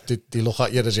 That's just, they look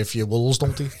at you as if you're Wolves,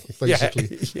 don't they?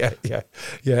 Basically. Yeah.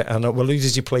 And well, who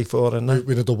did you play for in that?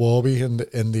 We did the Warby in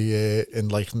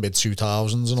like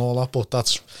mid-2000s and all that, but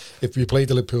that's, if we played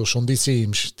the Liverpool Sunday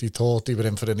teams, they thought they were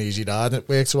in for an easy ride, and it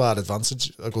worked to our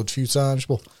advantage a good few times,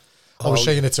 but... I was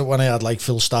saying it when I had like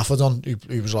Phil Stafford on,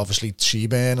 he was obviously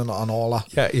Seaburn and all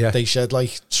that. Yeah. They said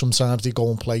like sometimes they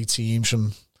go and play teams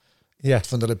from the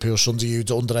Liverpool Sunday, you'd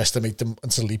underestimate them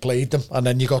until they played them, and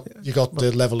then you got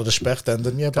the level of respect then,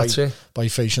 didn't you? By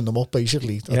facing them up,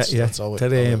 basically. That's how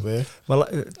it worked. Well,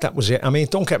 that was it. I mean,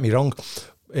 don't get me wrong.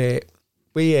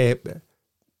 We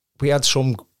had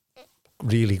some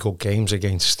really good games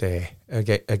against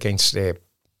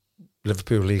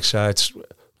Liverpool League sides.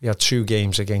 We had 2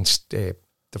 games against the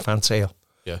Fantail.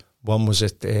 Yeah. One was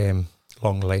at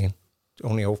Long Lane,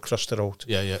 only across the road.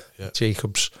 Yeah.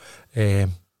 Jacobs.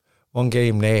 One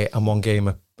game there and one game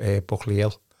at Buckley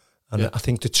Hill. And I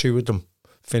think the 2 of them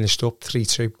finished up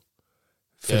 3-2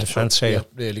 for the Fantail. Yeah,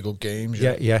 really good games.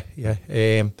 Yeah.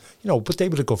 But they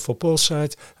were a good football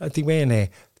side. They weren't...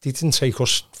 They didn't take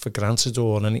us for granted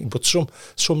or anything, but some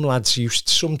lads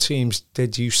some teams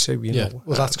did used to, you know.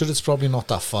 Well, that's because it's probably not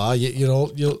that far.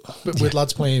 With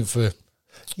lads playing for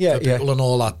Beatle and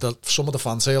all that, some of the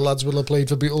Fantail lads will have played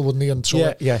for Beatle, wouldn't they? And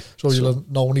so, so you'll have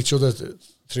known each other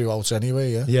throughout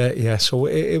anyway. Yeah. So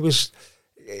it was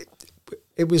good.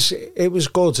 There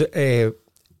was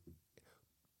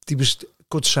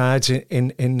good sides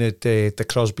in the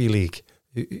Crosby League.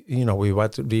 We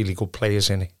had really good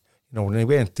players in it. And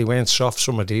they weren't soft,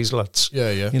 some of these lads.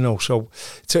 Yeah. So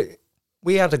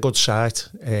we had a good side.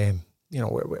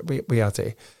 We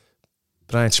had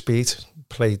Brian Speed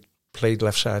played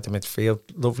left side of midfield,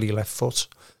 lovely left foot,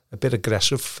 a bit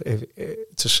aggressive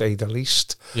to say the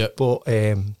least. Yeah. But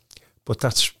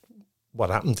that's what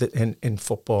happened in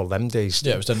football them days.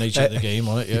 Yeah, it was the nature of the game,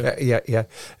 wasn't it? Yeah.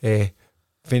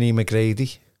 Vinnie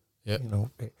McGrady. Yeah.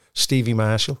 Stevie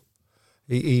Marshall.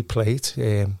 He played.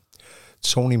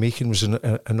 Tony Meakin was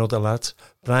another lad.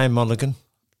 Brian Monaghan,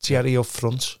 Jerry up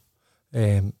front,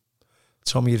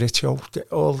 Tommy Richo,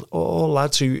 all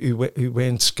lads who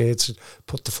weren't scared to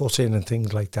put the foot in and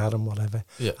things like that and whatever.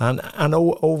 Yeah. And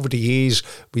over the years,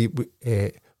 we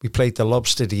played the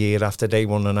Lobster the year after they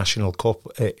won the National Cup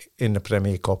in the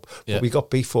Premier Cup. But we got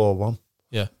beat 4-1.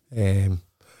 Yeah.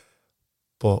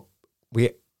 But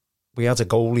we had a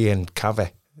goalie in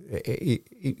Cave. I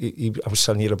was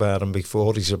telling you about him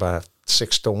before. He's about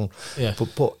 6 stone,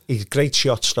 but he's a great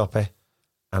shot stopper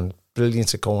and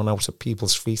brilliant at going out at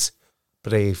people's feet.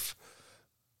 Brave,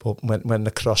 but when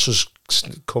the crosses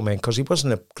come in, because he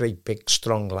wasn't a great big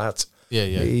strong lad.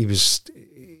 He was.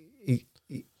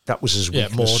 That was his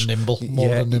weakness.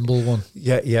 More nimble one.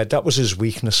 Yeah, that was his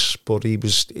weakness. But he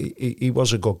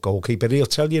was a good goalkeeper. He'll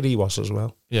tell you he was as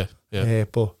well. Yeah.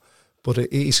 But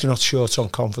he's not short on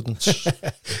confidence.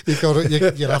 You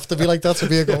have to be like that to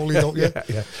be a goalie, don't you?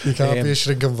 Yeah. You can't be a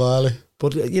shrinking valley.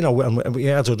 But we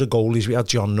had other goalies. We had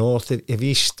John North. If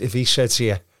he said to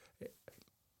you,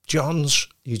 Johns,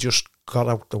 you just got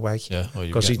out the way. Yeah,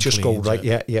 because he'd just go right,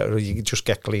 or you could just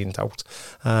get cleaned out.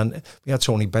 And we had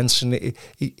Tony Benson.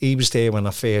 He was there when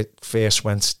I first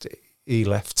went. He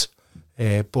left,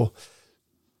 but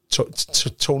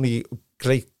Tony,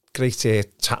 great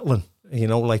tackling. You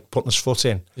know, like putting his foot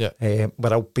in,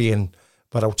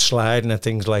 without sliding and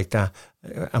things like that.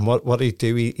 And what he'd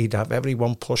do, he'd have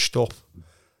everyone pushed up,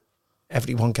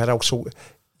 everyone get out. So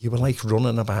you were like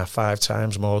running about 5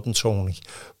 times more than Tony.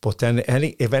 But then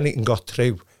if anything got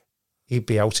through, he'd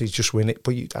be out, he'd just win it.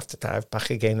 But you'd have to dive back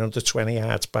again under 20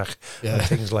 yards back and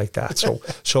things like that. So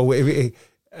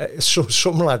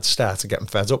some lads started getting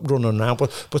fed up running now.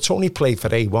 But Tony played for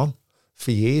A1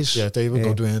 for years. Yeah, they were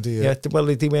good, weren't they? Yeah, well,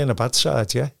 they weren't a bad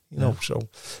side, you know. So,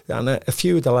 and a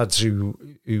few of the lads who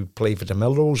played for the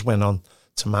Melrose went on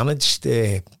to manage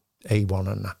the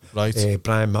A1 and that. Right.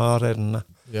 Brian Mara and that.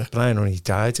 Yeah. Brian only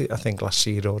died, I think, last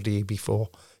year or the year before.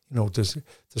 You know, there's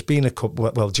been a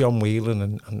couple. Well, John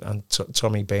Whelan and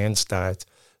Tommy Burns died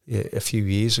a few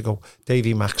years ago.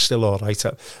 Davy Mack's still all right.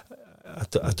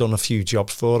 I've done a few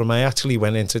jobs for him. I actually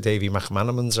went into Davy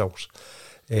McManaman's house.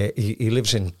 He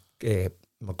lives in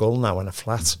Maghull now in a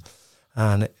flat,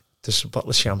 and there's a bottle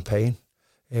of champagne.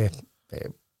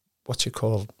 What's it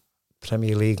called?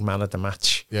 Premier League Man of the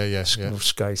Match. Yeah.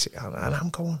 Guys, and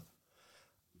I'm going.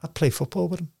 I play football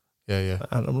with him. Yeah.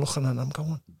 And I'm looking and I'm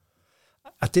going.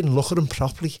 I didn't look at him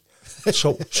properly.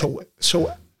 So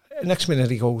next minute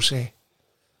he goes,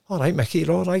 "All right, Mickey,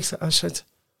 you're all right." I said,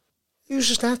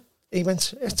 "Who's that?" He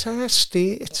went, "It's our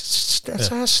Stevens,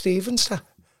 that."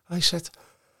 I said,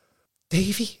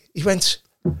 "Davy." He went,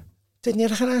 "Didn't you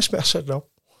recognise me?" I said, "No."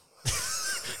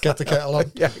 Get the kettle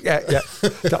on. Yeah.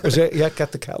 That was it. Yeah,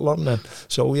 get the kettle on then.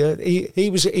 So yeah,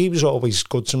 he was always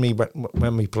good to me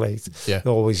when we played. Yeah.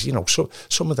 Always, you know. So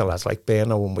some of the lads like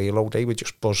Berno and Wheelo, they were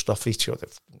just buzzed off each other,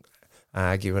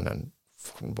 arguing and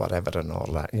whatever and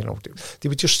all that. You know, they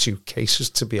were just two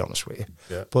cases, to be honest with you.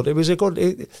 Yeah. But it was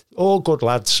all good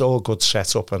lads, all good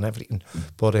setup and everything.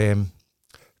 But there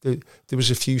was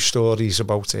a few stories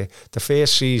about the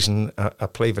first season I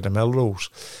played for the Melrose.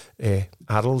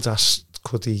 Harold asked,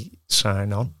 could he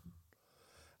sign on?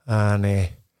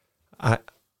 And I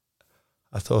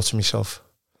thought to myself,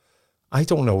 I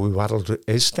don't know who Harold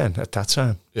is then at that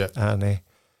time. Yeah. And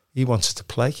he wanted to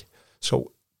play.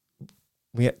 So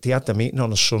they had the meeting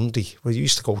on a Sunday. We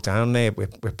used to go down there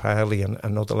with Parley and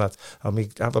another lad, and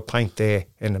we'd have a pint there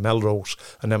in the Melrose,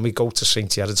 and then we go to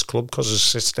St. Jared's Club because his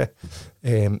sister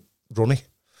run it,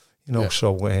 you know.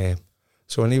 Yeah.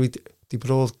 So anyway, they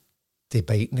were all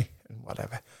debating it and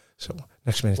whatever. So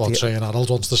next minute, saying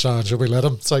Harold wants to sign, should we let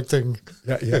him? Type thing.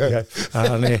 Yeah.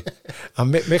 And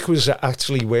Mick was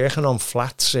actually working on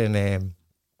flats in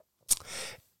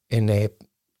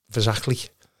Verzackley,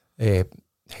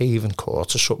 Haven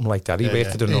Court or something like that. He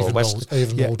worked at the Northwest.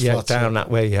 Flats, down that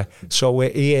way. Yeah. So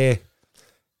he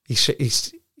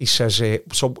says,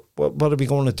 so what are we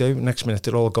going to do? Next minute,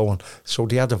 they're all going. So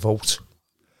they had a vote.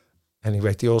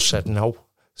 Anyway, they all said no.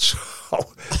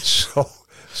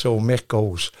 So Mick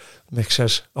goes. Mick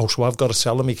says, so I've got to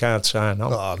tell him he can't sign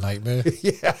on. Oh, nightmare.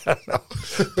 Yeah, I know.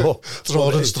 But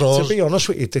to be honest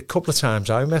with you, the couple of times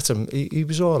I met him, he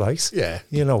was all right. Yeah.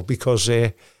 You know, because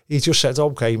he just said,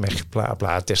 okay, Mick, blah,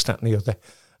 blah, this, that and the other.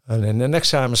 And then the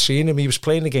next time I seen him, he was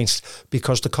playing against,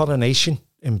 because the Coronation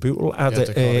in Bootle had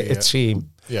a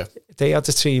team. Yeah. They had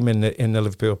a team in the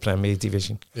Liverpool Premier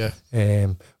Division. Yeah.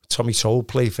 Tommy Toll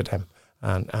played for them,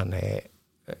 and a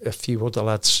few other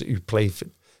lads who played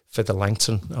for the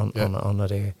Langton on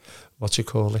what you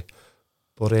call it.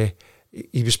 But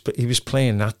he was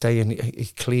playing that day, and he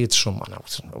cleared someone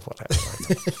out or whatever.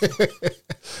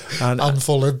 and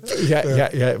Fulham.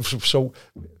 Yeah. So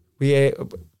we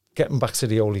getting back to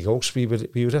the Holy Ghost, we were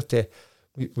at the.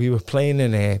 We were playing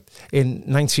in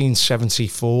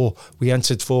 1974. We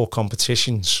entered 4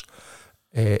 competitions,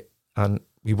 and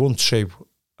we won 2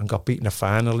 and got beaten a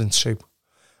final in 2.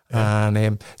 Yeah.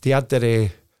 And they had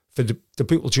for the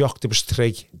Bootle Jock there was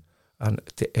 3, and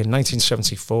in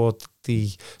 1974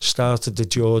 they started the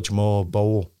George Moore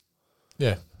Bowl.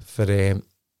 Yeah. For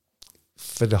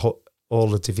all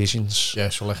the divisions. Yeah,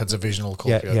 so like a divisional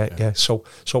cup. Yeah. So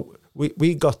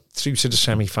we got through to the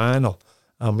semi-final.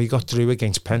 And we got through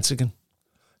against Pentagon.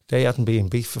 They hadn't been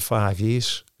beat for 5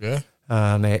 years. Yeah.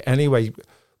 And anyway,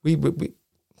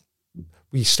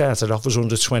 we started off as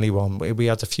under 21. We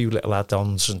had a few little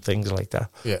add-ons and things like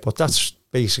that. Yeah. But it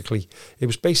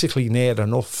was basically near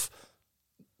enough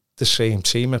the same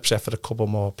team, except for a couple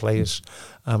more players.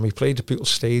 And we played at Bootle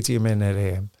Stadium in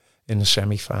the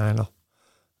semi-final.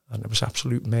 And it was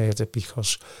absolute murder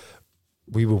because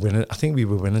we were winning. I think we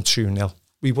were winning 2-0.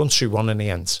 We won 2-1 in the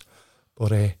end.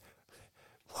 But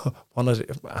one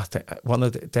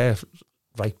of their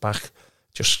right back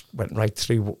just went right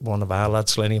through one of our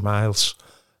lads, Lenny Miles,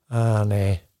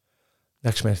 and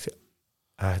next minute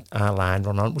our line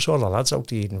run on. It was all the lads out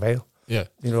the Edenvale. Yeah,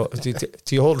 you know,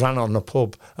 they all ran on the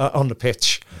pub on the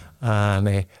pitch, and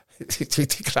they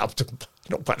grabbed them.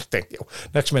 No bad thing. You know.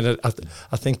 Next minute,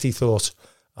 I think they thought,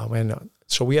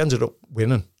 so we ended up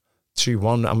winning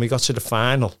 2-1, and we got to the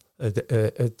final.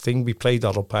 A thing we played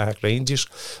Arrow Park Rangers,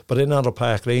 but in Arrow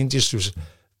Park Rangers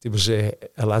there was a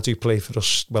lad who played for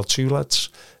us. Well, two lads,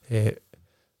 Mick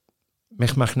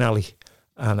McNally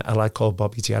and a lad called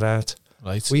Bobby Gerrard.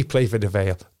 Right. We played for the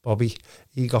Vale. Bobby,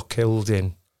 he got killed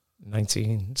in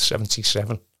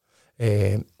 1977.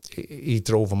 He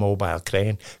drove a mobile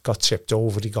crane, got tipped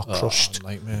over, he got crushed.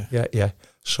 Nightmare. Yeah.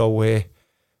 So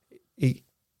he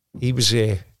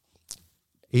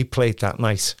played that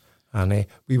night, and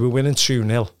we were winning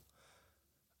 2-0.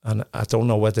 And I don't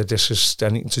know whether this has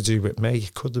anything to do with me.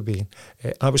 It could have been.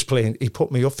 I was playing. He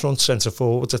put me up front, centre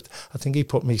forward. I think he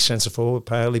put me centre forward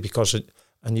partly because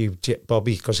I knew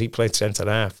Bobby because he played centre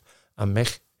half, and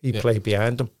Mick he played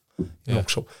behind him. You know,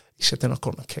 so he said they're not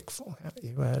going to kick for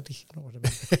you, Eddie. You know what I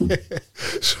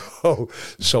mean?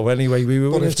 so anyway, we were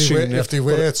winning 2-0. If they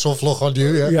were, tough luck on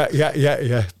you.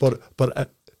 Yeah. But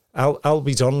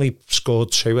Albie Donnelly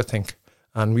scored 2, I think,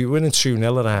 and we were winning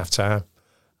 2-0 at half time,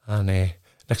 and.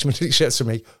 Next minute he said to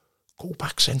me, go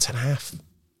back centre half.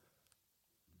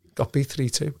 Got beat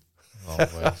 3-2.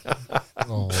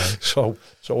 No way. So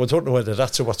I don't know whether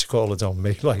that's what you call it on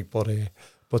me, like,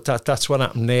 but that's what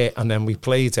happened there. And then we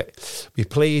played it. We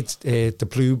played the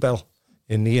Bluebell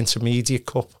in the Intermediate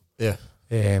Cup. Yeah.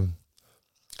 And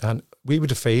we were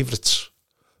the favourites,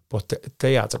 but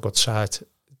they had a good side.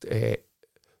 They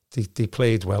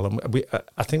played well, and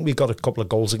I think we got a couple of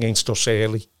goals against us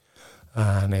early.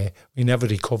 And we never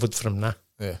recovered from that.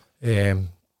 Yeah.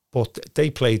 But they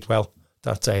played well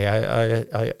that day.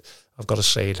 I've got to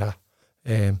say that.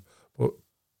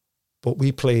 But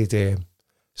we played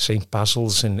St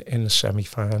Basil's in the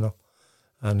semi-final,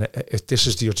 and this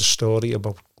is the other story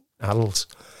about Harold.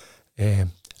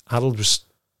 Harold was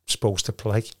supposed to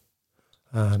play,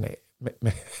 and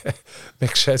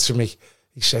Mick said to me,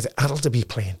 he said, Harold will be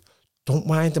playing. Don't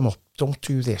wind them up. Don't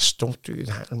do this. Don't do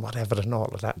that, and whatever, and all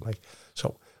of that. Like,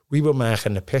 so we were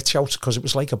marking the pitch out because it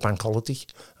was like a bank holiday,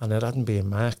 and it hadn't been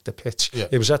marked. The pitch. Yeah.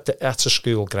 It was at the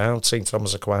school ground, St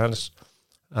Thomas Aquinas,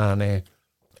 and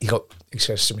he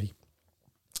says to me.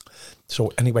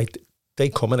 So anyway, they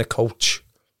come in a coach,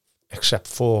 except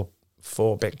four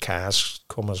big cars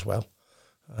come as well,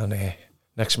 and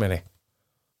next minute,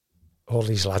 all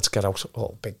these lads get out,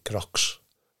 all big crocs.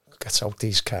 Gets out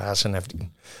these cars and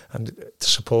everything, and the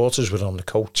supporters were on the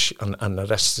coach and the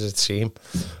rest of the team.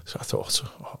 So I thought,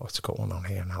 what's going on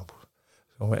here now?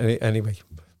 So anyway,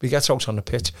 we get out on the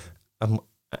pitch, and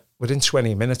within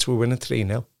 20 minutes we were winning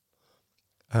 3-0,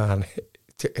 and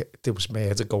there was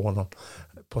murder going on,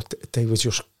 but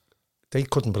they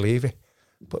couldn't believe it.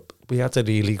 But we had a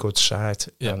really good side,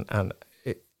 and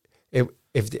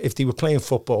if they were playing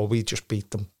football, we just beat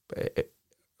them.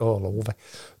 All over,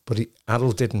 but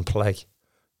Harold didn't play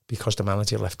because the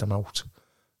manager left him out.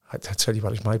 I tell you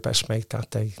what, he's my best mate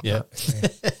that day. Yeah.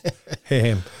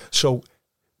 So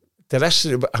the rest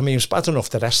of them, I mean, it's bad enough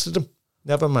the rest of them.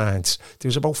 Never mind. There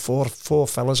was about four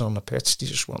fellas on the pitch. They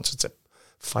just wanted to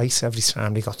fight every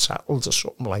time they got tackled or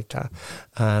something like that.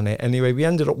 And anyway, we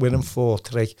ended up winning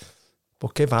 4-3.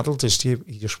 But give Harold his due.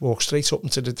 He just walked straight up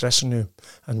into the dressing room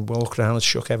and walked around and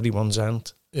shook everyone's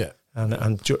hand. Yeah.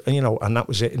 And you know, and that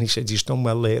was it. And he said, "You've done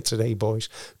well there today, boys."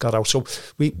 Got out. So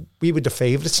we were the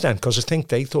favourites then, because I think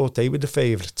they thought they were the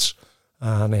favourites.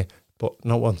 And but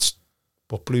no one's.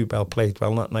 But Bluebell played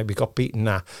well that night. We got beaten.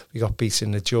 We got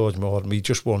beaten the George Moore, and we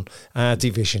just won our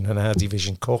division and our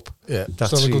division cup. Yeah,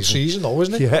 still a good season, though,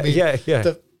 isn't it? Yeah, I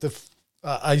mean,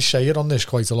 I say it on this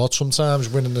quite a lot sometimes.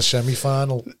 Winning the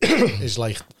semi-final is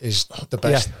the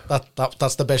best. Yeah.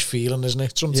 That's the best feeling, isn't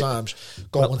it? Sometimes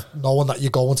knowing that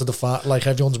you're going to the final, like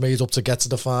everyone's made up to get to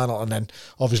the final, and then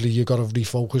obviously you got to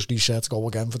refocus, reset, go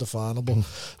again for the final.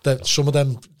 But some of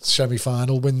them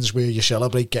semi-final wins where you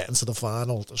celebrate getting to the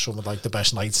final, some of like the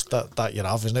best nights that you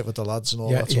have, isn't it, with the lads and all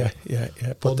that.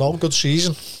 Yeah. But no, good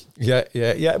season. Yeah.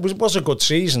 It was a good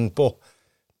season, but.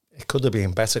 It could have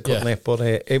been better, couldn't it? But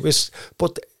it was.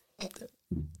 But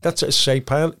that's what I say.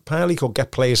 Piley could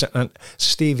get players, and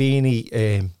Steve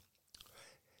Heaney,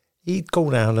 he'd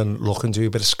go down and look and do a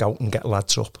bit of scouting, get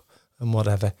lads up and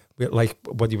whatever. Like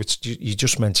what you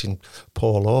just mentioned,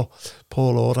 Paul Orr.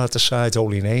 Paul Orr had the side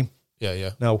only name.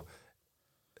 Yeah. Now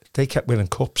they kept winning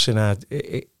cups in our.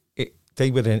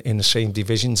 they were in the same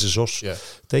divisions as us. Yeah.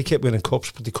 They kept winning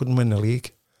cups, but they couldn't win the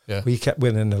league. Yeah. We kept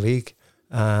winning the league.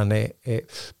 And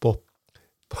but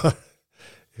it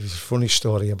was a funny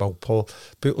story about Paul.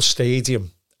 Bootle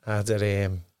Stadium had a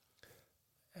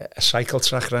cycle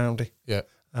track around it. Yeah.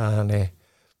 And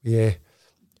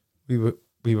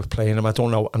we were playing them. I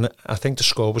don't know, and I think the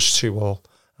score was 2-2.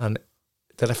 And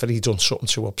the referee done something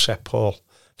to upset Paul.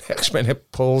 Next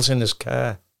minute, Paul's in his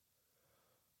car,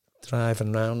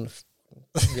 driving round,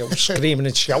 screaming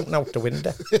and shouting out the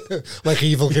window, like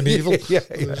Evil Knievel. yeah.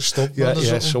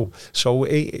 So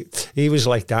he was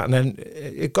like that, and then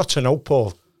it got to know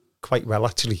Paul quite well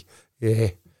actually.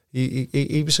 Yeah,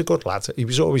 he was a good lad. He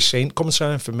was always saying, "Come and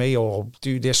sign for me," or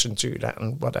 "Do this and do that,"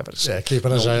 and whatever. Yeah,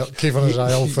 keeping his eye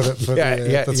out for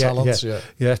the talents.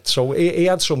 Yeah. So he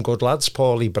had some good lads.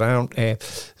 Paulie Brown,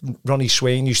 Ronnie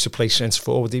Swain used to play centre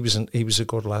forward. He was a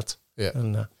good lad. Yeah,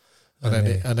 and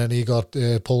then he got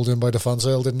pulled in by the fan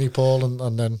sale, didn't he, Paul?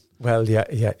 And then yeah.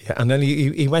 And then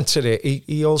he went to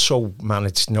he also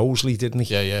managed Knowsley, didn't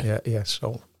he? Yeah.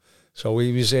 So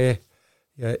he was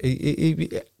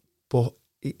but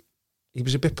he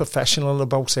was a bit professional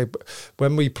about it.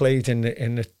 When we played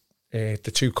in the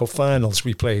 2 cup finals,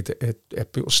 we played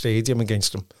at Bootle Stadium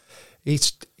against them. He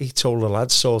told the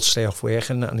lads to stay off work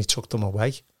and he took them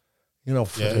away.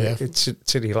 To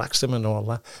relax them and all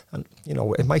that. And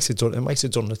it might have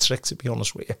done the trick, to be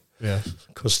honest with you. Yeah,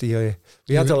 because we had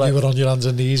you were on your hands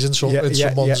and knees in someone's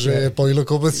boiler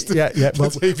cupboard. Yeah.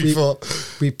 Well,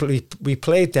 we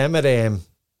played them at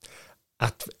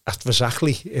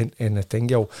Versackley in the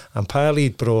thing, and Parley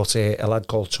brought a lad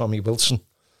called Tommy Wilson.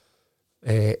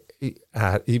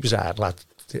 He was our lad,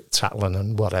 tackling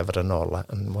and whatever and all that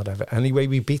and whatever. Anyway,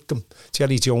 we beat them.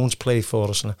 Jerry Jones played for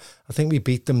us, and I think we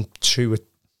beat them 2-1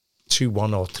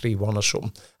 or 3-1 or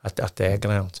something at their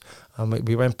ground. And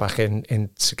we went back in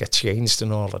to get changed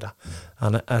and all of that.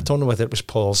 And I don't know whether it was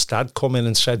Paul's dad come in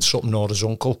and said something, or his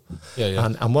uncle.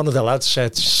 Yeah. And one of the lads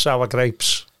said, "Sour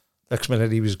grapes." Next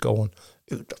minute he was going,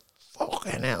 "Who the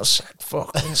fucking hell said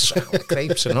fucking sour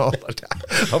grapes?" and all of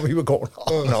that. And we were going,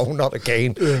 "Oh no, not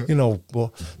again." Yeah.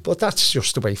 But that's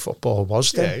just the way football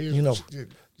was then. You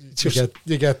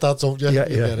get that, don't you? Yeah.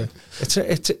 Get it.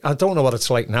 I don't know what it's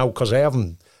like now, because I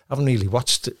haven't really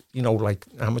watched like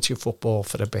amateur football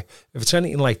for a bit. If it's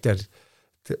anything like that,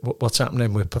 what's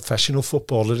happening with professional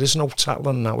football, there is no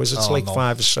tackling now, is it? It's like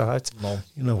 5-a-side.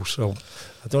 No. So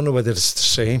I don't know whether it's the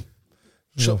same.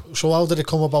 So how did it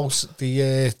come about,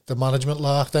 the management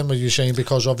lark then? Were you saying,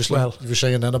 because obviously you were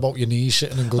saying then about your knees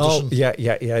sitting in Goodison? Oh,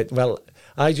 yeah. Well,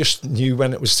 I just knew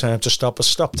when it was time to stop. I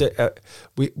stopped it.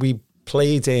 We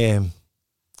played the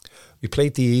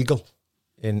Eagle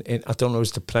in I don't know, it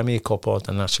was the Premier Cup or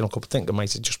the National Cup. I think it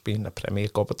might have just been the Premier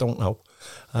Cup, I don't know.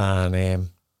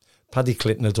 And Paddy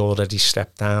Clinton had already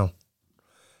stepped down.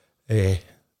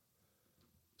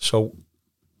 So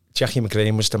Jackie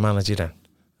McGrane was the manager then.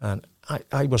 And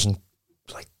I wasn't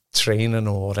like training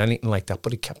or anything like that,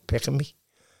 but he kept picking me,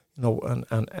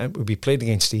 and we played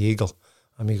against the Eagle,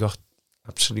 and we got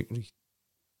absolutely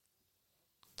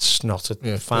snotted,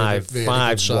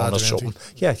 5-1 or something.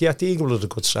 Yeah, the Eagle was a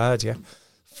good side,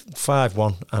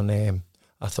 5-1, and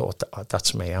I thought,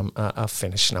 that's me, I've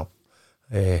finished now.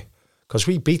 Because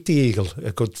we beat the Eagle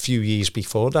a good few years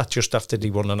before that, just after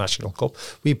they won the National Cup.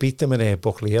 We beat them in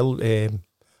Buckley Hill.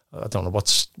 I don't know what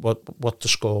the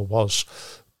score was,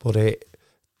 but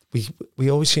we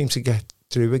always seem to get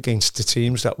through against the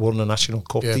teams that won the National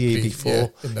Cup the year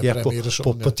before.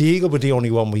 But the Eagle were the only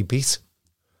one we beat.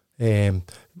 The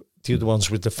other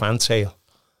ones with the fantail,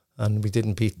 and we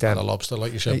didn't beat them. And a lobster,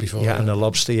 like you said before. Yeah, and a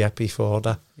lobster, before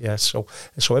that. Yeah, so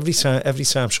every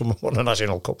time someone won a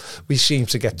National Cup, we seem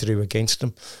to get through against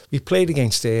them. We played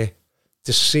against the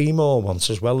Seymour once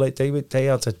as well. They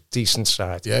had a decent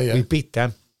side. Yeah. We beat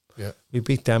them. Yeah, we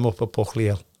beat them up at Buckley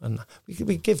Hill, and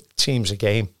we give teams a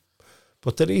game.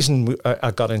 But the reason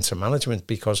I got into management,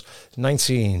 because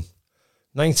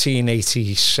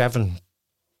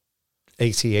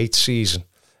 1987-88 season,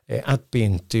 I'd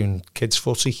been doing kids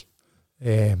footy,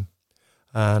 and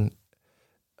my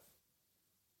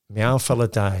old fella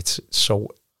died, so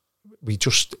we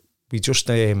just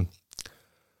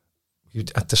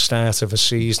at the start of a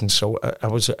season, so I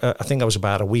think I was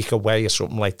about a week away or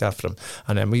something like that from,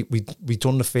 and then we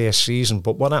done the first season.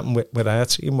 But what happened with our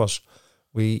team was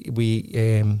the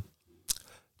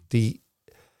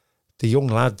young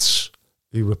lads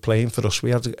who were playing for us,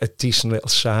 we had a decent little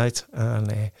side,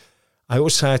 and I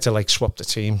always tried to like swap the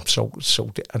team, so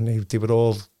and they were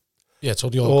all so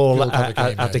all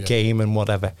at the game and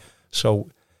whatever. So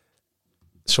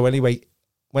anyway,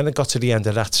 when it got to the end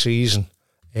of that season,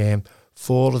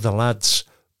 4 of the lads,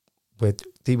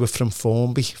 they were from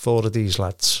Formby, 4 of these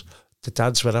lads. The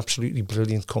dads were absolutely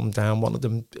brilliant, come down. One of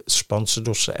them sponsored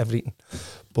us, everything.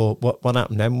 But what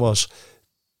happened then was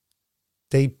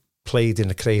they played in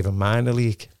the Craven Minor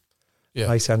League. Yeah.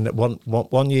 Right, and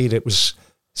one year it was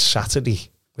Saturday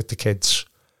with the kids,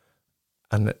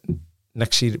 and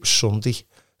next year it was Sunday.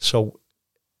 So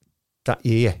that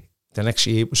year, the next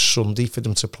year it was Sunday for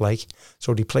them to play.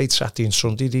 So they played Saturday and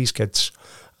Sunday, these kids.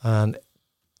 And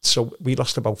so we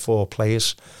lost about 4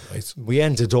 players. Right. We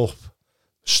ended up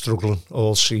struggling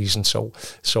all season. So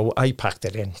I packed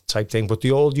it in type thing. But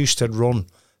they all used to run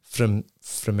from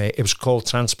it was called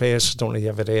Transpairs. I don't know if you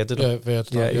ever heard of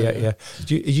it. Yeah.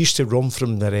 It used to run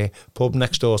from the pub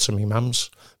next door to my mum's.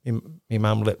 My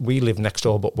mum, we lived next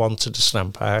door but one to the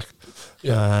Stamp Park.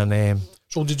 Yeah. And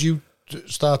so did you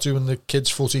start doing the kids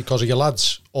footy because of your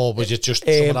lads, or was it just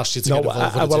someone asked you to get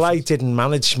involved with it? Well, I didn't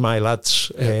manage my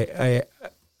lads. Yeah.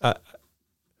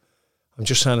 I'm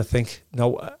just trying to think.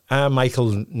 No,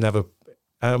 Michael never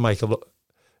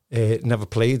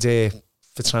played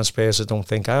for Transpairs, I don't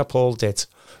think. Paul did,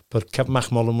 but Kevin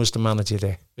McMullen was the manager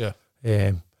there.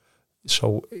 Yeah.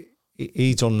 So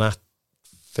he done that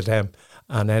for them,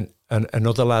 and then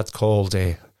another lad called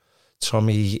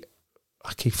Tommy.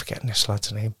 I keep forgetting this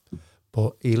lad's name,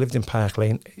 but he lived in Park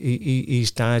Lane.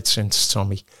 He's died since,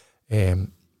 Tommy,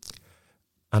 and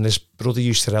his brother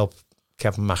used to help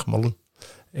Kevin McMullen.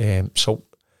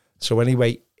 So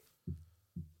anyway,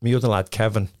 my other lad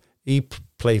Kevin, he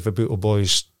played for Bootle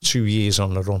Boys 2 years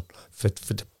on the run for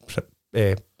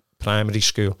the primary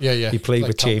school. Yeah. He played like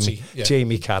with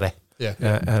Jamie Carey.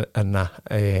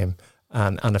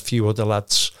 And a few other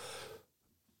lads.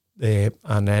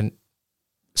 And then,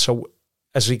 so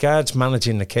as regards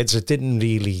managing the kids, I didn't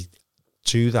really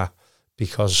do that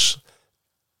because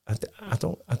I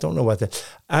don't know whether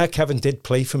Kevin did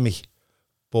play for me,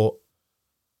 but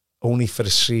only for a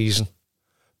season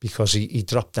because he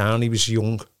dropped down. He was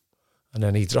young, and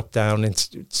then he dropped down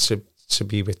to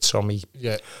be with Tommy.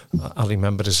 Yeah, I'll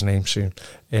remember his name soon.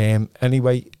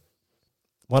 Anyway,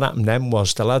 what happened then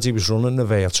was the lad he was running the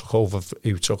Vale took over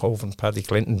from Paddy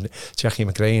Clinton, Jackie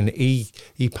McGrain.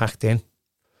 He packed in.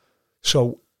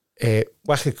 So Peter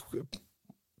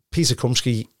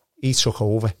Kumsky, he took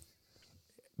over.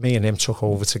 Me and him took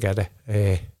over together,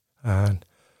 and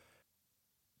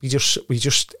we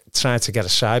just tried to get a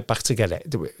side back together.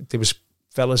 There was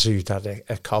fellas who had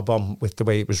a cob on with the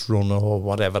way it was run or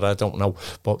whatever, I don't know.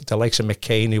 But the likes of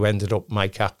McCain, who ended up my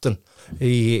captain,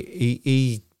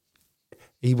 he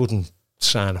wouldn't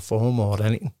sign a form or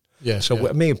anything. Yeah. So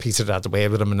me and Peter had a way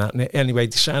with him and that. And anyway,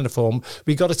 they signed a form.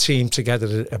 We got a team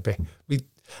together a bit.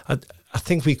 I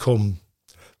think we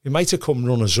might have come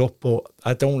runners up, but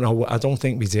I don't know. I don't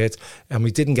think we did. And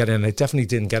we didn't get in. I definitely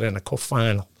didn't get in a cup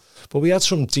final. But we had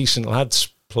some decent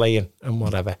lads playing and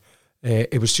whatever.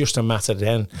 It was just a matter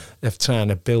then of trying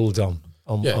to build on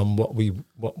what we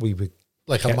were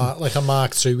like getting. a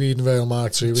Mark II, Edenvale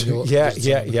Mark II. Yeah.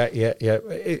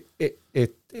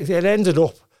 It ended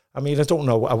up. I mean, I don't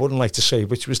know. I wouldn't like to say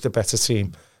which was the better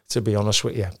team, to be honest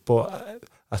with you. But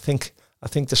I think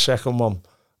the second one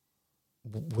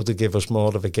would have given us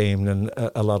more of a game than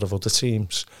a lot of other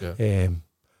teams. Yeah.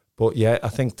 But yeah, I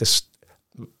think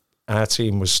our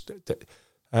team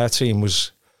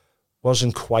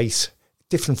wasn't quite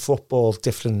different football,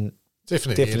 different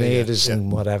eras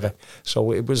and whatever.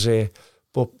 So it was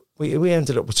but we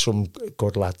ended up with some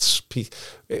good lads.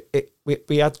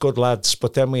 We had good lads,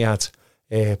 but then we had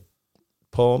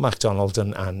Paul MacDonald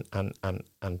and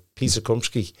Peter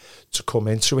Kumsky to come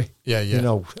into it. Yeah. You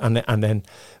know, and then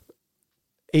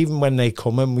even when they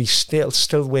come in, we still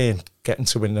weren't getting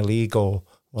to win the league or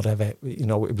whatever. You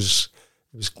know, it was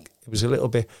a little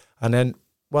bit. And then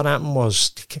what happened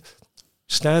was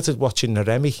started watching the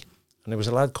Remy, and there was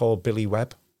a lad called Billy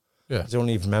Webb. Yeah. I don't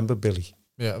even remember Billy.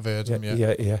 Yeah, I've heard him,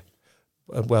 Yeah.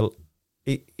 Well,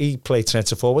 he played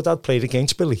centre forward. I'd played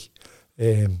against Billy.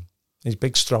 He's a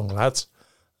big, strong lad.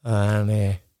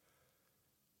 And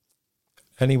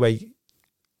anyway,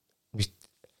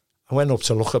 I went up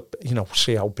to look at,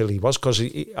 see how Billy was, because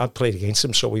I'd played against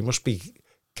him, so he must be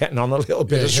getting on a little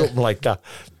bit or something like that.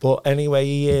 But anyway,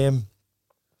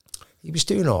 he was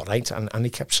doing all right, and he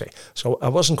kept saying, so I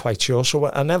wasn't quite sure,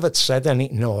 so I never said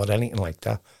anything or anything like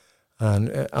that.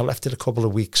 And I left it a couple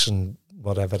of weeks and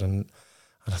whatever, and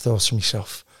I thought to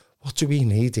myself, what do we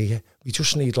need here? We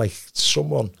just need like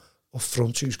someone up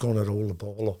front who's going to roll the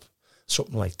ball up,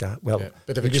 something like that. Well,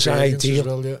 bit of it was experience ideal. As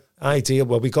well, yeah. Ideal.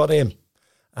 Well, we got him,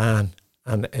 and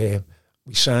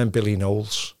we signed Billy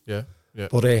Knowles. Yeah.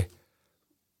 But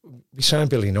we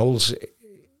signed Billy Knowles.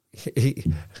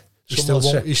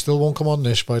 He still won't come on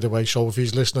this, by the way. So if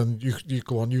he's listening, you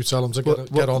go on. You tell him to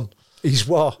get on. He's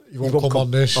what? He won't come on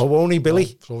this. Oh, won't he,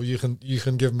 Billy? So you can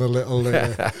give him a little.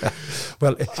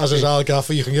 Well, as his our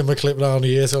gaffer, you can give him a clip round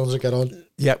the ear, tell him to get on.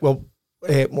 Yeah. Well,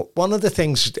 one of the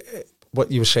things, what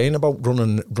you were saying about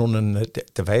running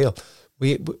the Vale,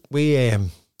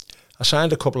 I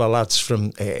signed a couple of lads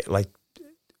from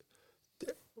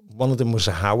one of them was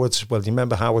a Howard. Well, you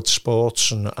remember Howard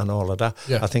Sports and all of that?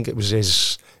 Yeah. I think it was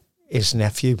his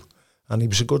nephew, and he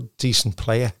was a good, decent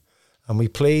player. And we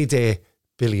played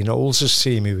Billy Knowles'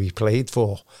 team, who he played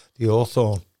for, the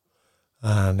Hawthorn.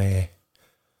 And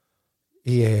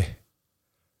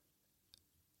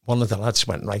one of the lads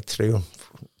went right through him,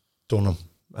 done him.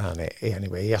 And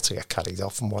anyway, he had to get carried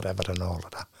off and whatever and all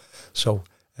of that. So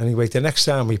anyway, the next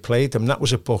time we played them, that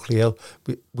was at Buckley Hill.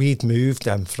 We'd moved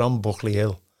them from Buckley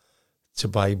Hill to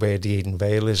by where the Eden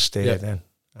Vale is there then.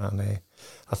 And I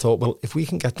thought, well, if we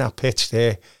can get that pitch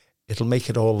there, it'll make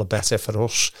it all the better for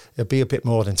us. It'll be a bit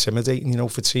more intimidating,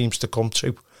 for teams to come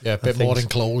to. Yeah, a bit more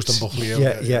enclosed than Buckley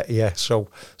Hill. Yeah. So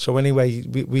anyway,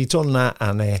 we done that,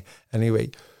 and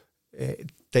anyway,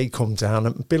 they come down,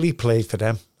 and Billy played for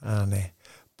them, and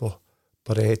but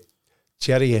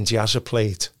Jerry and Jazza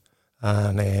played,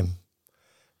 and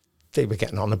they were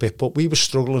getting on a bit, but we were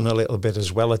struggling a little bit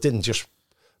as well. I didn't just,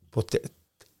 but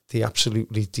they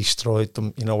absolutely destroyed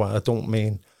them. I don't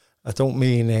mean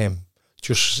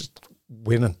just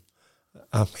winning.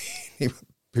 I mean, he was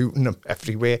booting them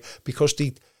everywhere because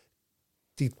they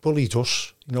bullied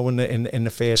us. In the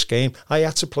first game, I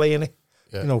had to play in it.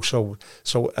 Yeah. So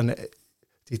and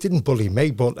they didn't bully me,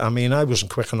 but I mean, I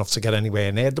wasn't quick enough to get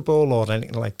anywhere near the ball or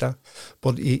anything like that.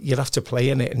 But you'd have to play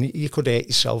in it, and you could hurt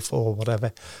yourself or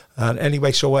whatever. And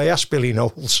anyway, so I asked Billy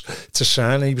Knowles to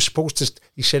sign. He was supposed to.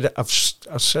 He said, "I've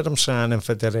said I'm signing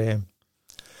for the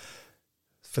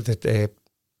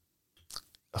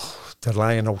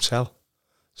Lion Hotel."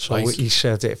 So nice. He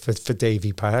said it for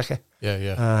Davy Parker.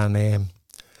 Yeah. And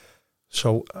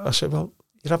so I said, "Well,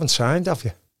 you haven't signed, have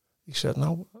you?" He said,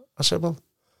 "No." I said, "Well,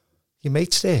 your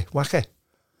mate's there, Wacker." I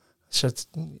said,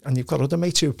 "And you've got other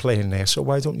mates who are playing there, so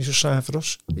why don't you just sign for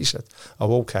us?" He said,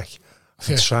 "Oh, okay."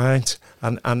 I signed.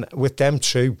 And with them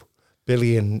two,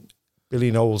 Billy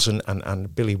Knowles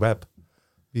and Billy Webb,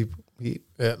 we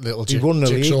won the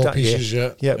league that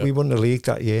year. Yeah, we won the league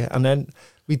that year. And then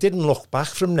we didn't look back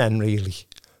from then, really,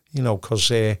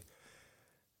 because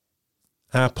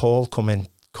our Paul come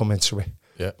into it.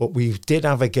 Yeah. But we did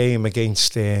have a game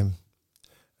against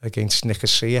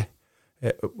Nicosia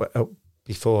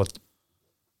before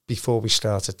we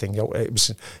started thinking. It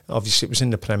was obviously it was in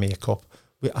the Premier Cup.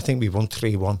 I think we won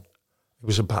 3-1. It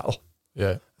was a battle.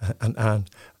 Yeah. And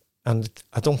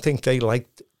I don't think they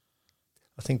liked.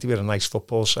 I think they were a nice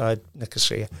football side,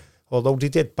 Nicosia. Although they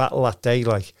did battle that day,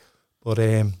 but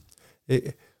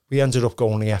we ended up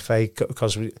going to the FA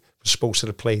because we were supposed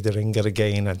to play the Ringer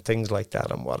again and things like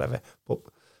that and whatever.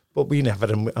 But we never,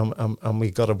 and we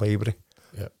got away with it.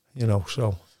 Yeah.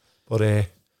 So, but it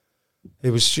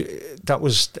was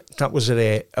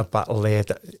a battle there,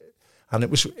 and it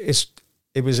was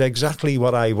exactly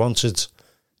what I wanted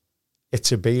it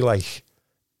to be like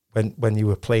when you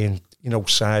were playing,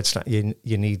 sides that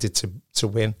you needed to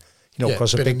win,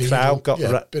 because a big crowd got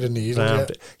bit of needle,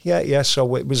 round. Yeah.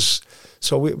 So it was,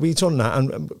 we done that,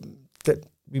 and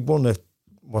we won and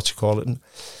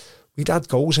we'd had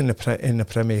goals in the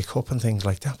Premier Cup and things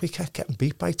like that. We kept getting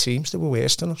beat by teams that were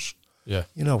worse than us. Yeah.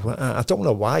 I don't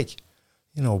know why,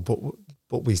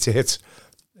 but we did,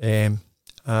 and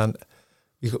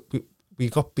we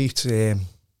got beat. I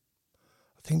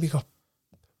think we got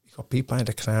beat by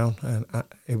the Crown, and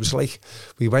it was like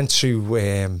we went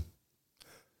to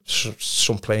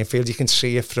some playing field. You can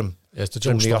see it from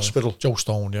the hospital. Joe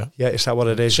Stone, yeah. Yeah, is that what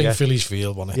it is? St. Philly's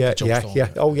Field, wasn't it?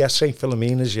 Yeah. Oh, yeah, St.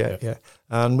 Philomena's, yeah.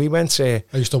 And we went to...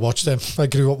 I used to watch them. I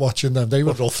grew up watching them. They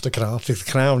were rough, the Crown. The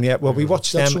Crown, yeah. Well, we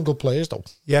watched them. Some good players, though.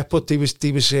 Yeah, but he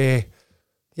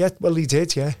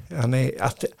did, yeah. And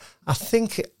I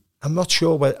think... I'm not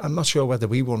sure whether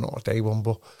we won or they won,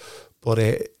 but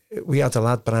we had a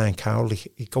lad, Brian Cowley.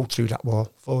 He'd go through that wall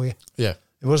for you. Yeah.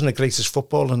 He wasn't the greatest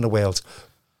footballer in the world,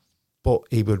 but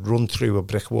he would run through a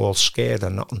brick wall scared or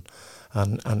nothing.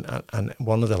 And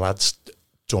one of the lads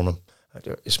done him.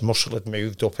 His muscle had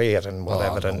moved up here and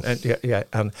whatever.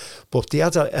 But they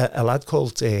had a lad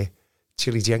called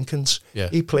Chili Jenkins. Yeah.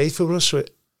 He played for us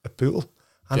at Bootle,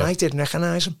 and I didn't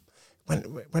recognise him.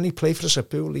 When he played for us at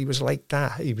Bootle, he was like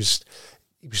that. He was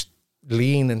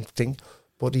lean and thing.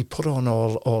 but he put on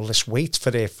all this weight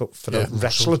for the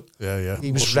wrestling.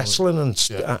 He was wrestling and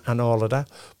all of that.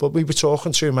 But we were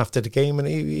talking to him after the game, and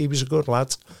he was a good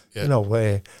lad, you know.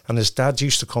 And his dad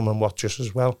used to come and watch us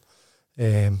as well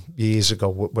years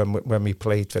ago when we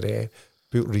played for the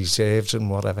Boot Reserves and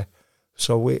whatever.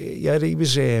 So he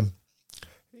was there,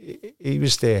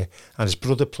 and his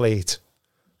brother played.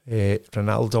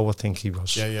 Ronaldo, I think he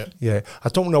was. Yeah. I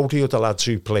don't know the other lads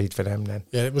who played for them then.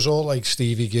 Yeah, it was all like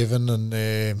Stevie Given and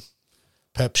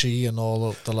Pepsi and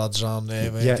all the lads around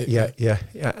there. Yeah.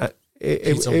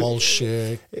 Peter Walsh.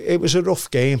 It was a rough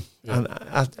game, and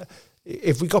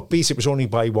if we got beat, it was only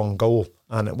by one goal,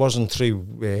 and it wasn't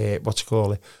through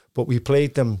but we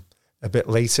played them a bit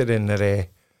later in the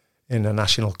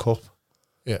National Cup.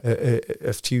 Yeah,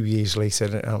 a few years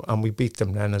later, and we beat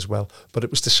them then as well. But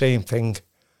it was the same thing.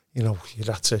 You know, you'd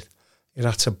had to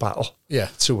battle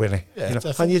to win it. Yeah, you know?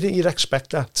 And you'd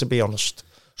expect that, to be honest.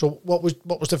 So what was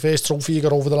the first trophy you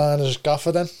got over the line as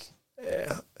gaffer then?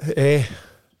 I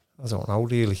don't know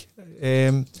really.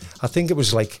 I think it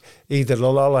was like either the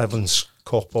Lol Evans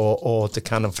Cup or the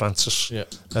Canon Francis. Yeah.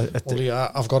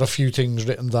 I've got a few things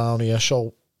written down here.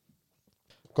 So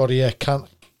got here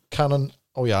Canon.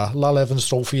 Oh yeah, Lol Evans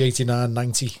Trophy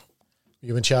 89-90. Were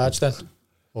you in charge then,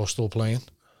 or still playing?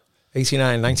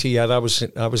 89-90, yeah, I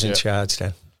was in charge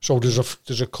then. So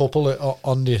there's a couple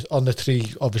on the three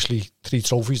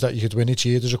trophies that you could win each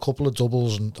year. There's a couple of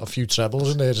doubles and a few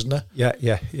trebles in there, isn't there? Yeah.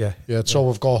 So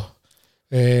we've got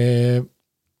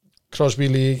Crosby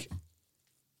League,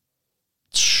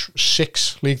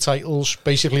 6 league titles,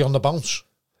 basically on the bounce.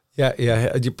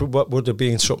 Yeah. What would there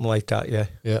be in something like that? Yeah.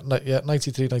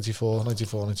 93, 94,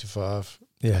 94, 95.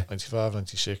 Yeah. 95,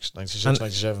 96, 96,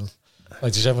 97.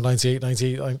 97, 98,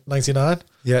 98, 99.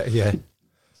 Yeah.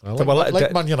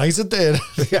 Like Man United there.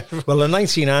 Yeah. Well, the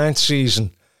 99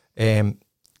 season,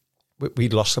 we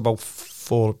lost about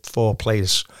four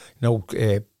players. You know,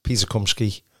 Peter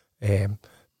Kumsky,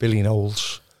 Billy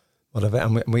Knowles, whatever.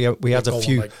 And we had a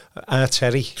few. Like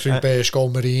Terry. True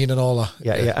Marine and all that.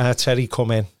 Yeah. Terry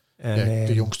come in. And,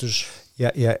 the youngsters.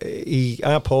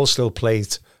 Yeah. Paul still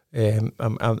played. And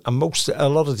a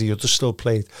lot of the others still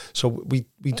played, so we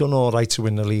done all right to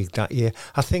win the league that year.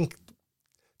 I think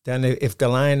then if the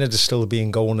line had still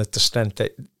been going at the strength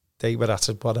that they were at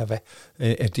whatever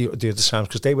at the other side,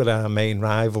 because they were our main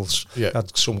rivals.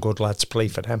 Had some good lads play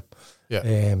for them.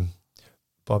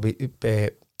 Bobby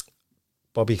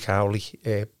Cowley.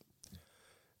 There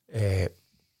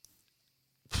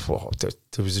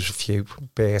was a few.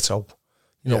 Berto,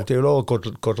 you know, they were all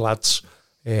good lads.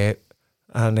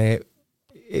 And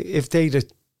if they'd have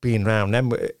been round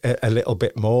them a little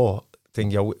bit more, then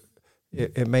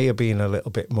it may have been a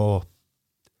little bit more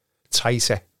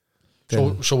tighter.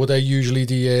 So were they usually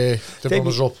the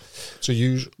runners up to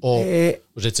use, or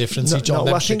was it different? No,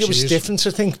 I think it was different.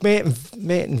 I think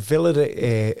Merton Villa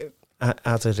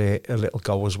had a little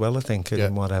go as well. I think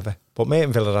and whatever, but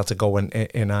Merton Villa had to go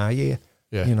in our year.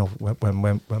 Yeah. You know,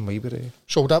 when we were there.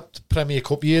 So that Premier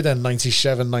Cup year then,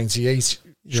 97, 98.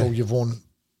 So you've won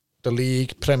the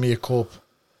league, Premier Cup,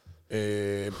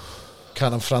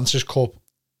 Canon Francis Cup.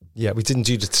 Yeah, we didn't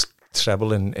do the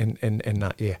treble in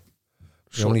that year.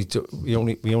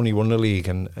 We only won the league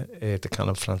and the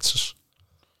Canon Francis.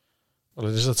 Well,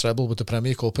 it is a treble with the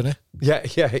Premier Cup, innit?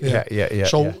 Yeah.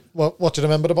 So what do you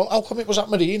remember about? How come it was at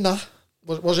Marine?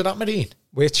 Was it at Marine?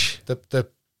 Which the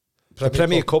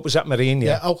Premier Cup was at Marine.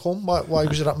 Yeah. How come? Why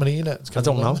was it at Marine? I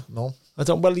don't know. No. I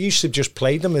don't. Well, you used to just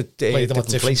play them at different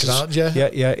places. Grounds,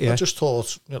 yeah. I just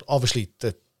thought, obviously,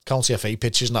 the County FA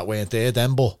pitches and that weren't there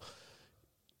then, but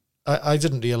I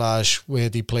didn't realise where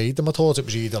they played them. I thought it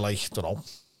was either like, I don't know,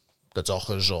 the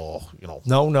Dockers or, you know.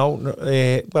 No.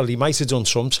 Well, he might have done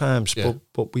sometimes,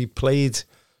 but we played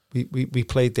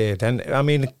there then. I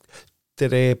mean,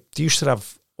 they used to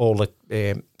have all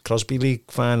the Crosby League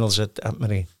finals at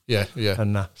Marine. Yeah.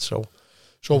 And that, so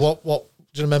what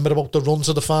do you remember about the run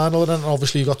to the final? And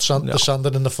obviously you got the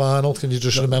Sandon in the final. Can you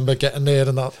just remember getting there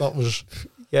and that was...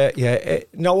 Yeah.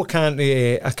 No, I can't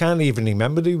even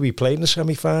remember who we played in the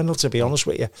semi-final, to be honest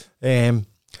with you.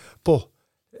 But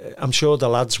I'm sure the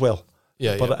lads will.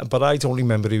 But I don't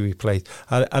remember who we played.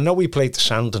 I know we played the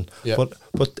Sandon, but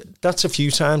that's a few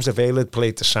times the Vale had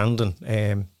played the Sandon.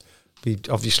 We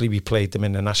played them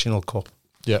in the National Cup.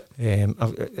 Yeah.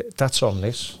 That's on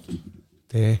this.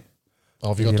 There. Oh,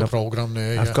 have you got the programme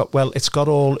there? It's got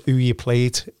all who you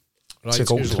played to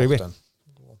go through it. Then.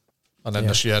 And then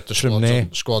the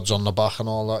squads on the back and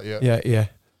all that, Yeah.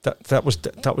 That was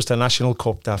the National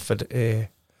Cup that for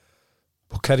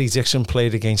but Kerry Dixon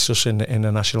played against us in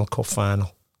the National Cup final.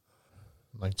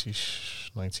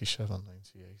 97,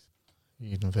 98.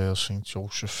 Edenvale, St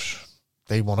Joseph's.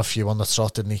 They won a few on the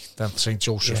trot, didn't they? Then St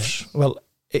Joseph's. Yeah. Well,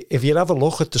 if you have a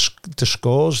look at the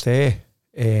scores there,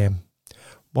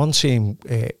 one team,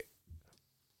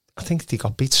 I think they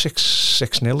got beat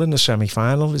 6-0 in the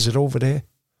semi-final. Is it over there?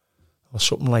 Or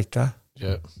something like that.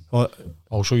 Yeah.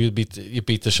 So you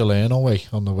beat the Salerno way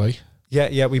on the way.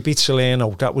 Yeah, we beat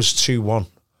Salerno. That was 2-1.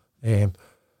 And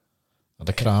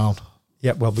the Crown.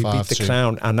 Yeah, well, we beat the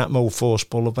Crown and that Mo Force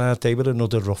Boulevard. They were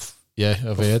another rough. Yeah,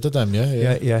 I've heard of them,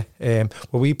 yeah.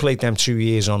 Well, we played them 2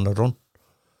 years on the run.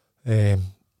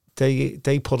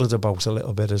 They put it about a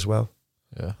little bit as well.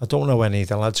 Yeah. I don't know any of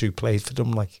the lads who played for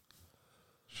them, like.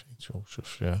 St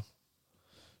Joseph's, yeah.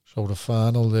 So the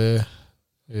final there,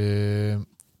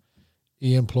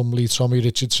 Ian Plumley, Tommy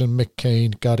Richardson, Mick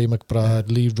Kane, Gary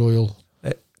McBride, Lee Royal.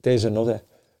 There's another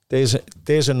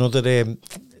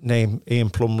name, Ian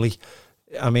Plumley.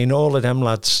 I mean, all of them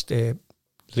lads,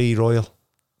 Lee Royal,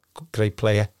 great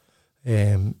player,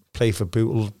 play for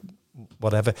Bootle,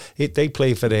 whatever. They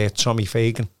play for Tommy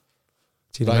Fagan.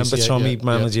 Do you remember Tommy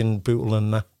managing Bootle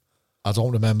and that? I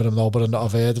don't remember him though, but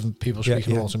I've heard of people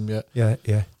speaking about him. Yeah.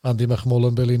 Andy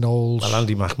McMullen, Billy Knowles. Well,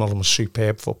 Andy McMullen was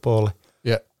superb footballer.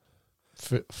 Yeah.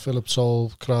 Philip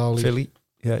Toll, Crowley. Philly,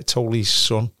 Tolley's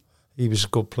son. He was a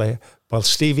good player. Well,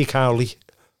 Stevie Cowley,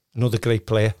 another great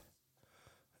player.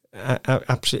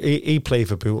 Absolutely, he played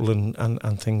for Bootle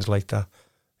and things like that.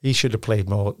 He should have played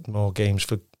more games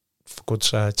for good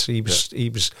sides. He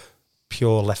was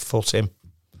pure left foot, him.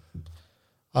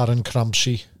 Aaron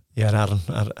Crampsey. Yeah, Aaron.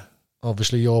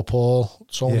 Obviously, your Paul,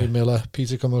 Tony Miller,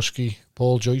 Peter Kamuski,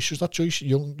 Paul Joyce. Was that Joyce?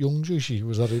 Young Joyce?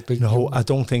 Was that it? No, I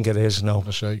don't think it is, no.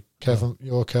 I say Kevin,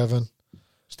 your Kevin,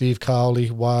 Steve Cowley,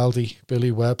 Wildy,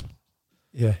 Billy Webb,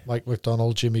 Mike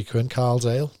McDonald, Jimmy Quinn, Carl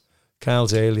Dale.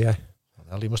 Yeah.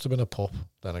 Well, he must have been a pup.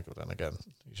 Then again,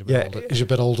 he's a bit older. He's a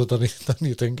bit older than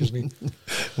you think, isn't he?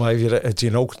 Why do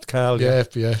you know Carl? Yeah,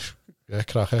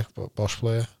 cracker, boss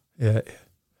player. Yeah.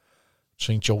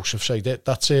 St Joseph's.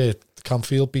 That's it.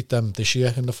 Campfield beat them this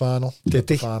year in the final. Did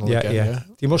they? Yeah.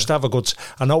 They must have a good.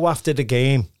 I know after the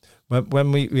game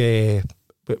when we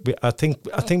I think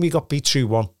we got beat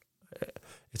 2-1.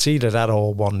 It's either that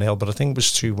or 1-0, but I think it was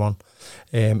 2-1.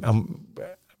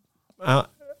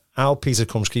 Al Peter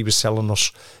Kumsky was telling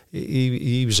us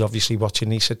he was obviously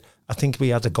watching. He said, "I think we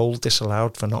had a goal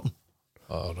disallowed for nothing."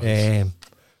 Oh, right.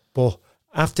 But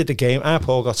after the game, our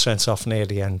Paul got sent off near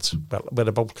the end. Well, with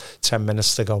about 10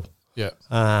 minutes to go. Yeah,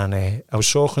 and I was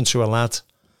talking to a lad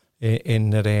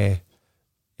in the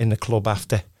club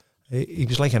after. He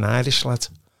was like an Irish lad,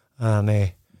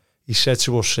 and he said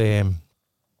to us, he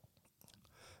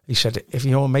said, "If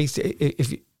you know, mate,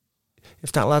 if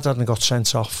that lad hadn't got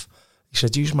sent off," he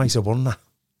said, "you might have won that."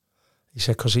 He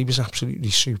said, "Because he was absolutely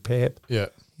superb." Yeah,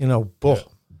 but.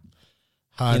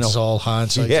 It's all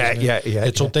hindsight. Yeah.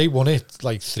 They won it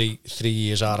like three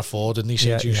years out of 4, didn't he?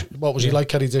 What was he like,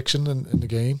 Kerry Dixon, in the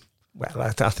game? Well,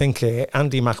 I think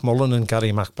Andy McMullen and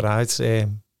Gary McBride,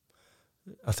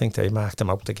 I think they marked him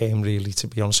out the game, really, to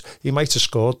be honest. He might have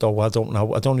scored, though. I don't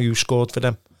know. I don't know who scored for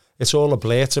them. It's all a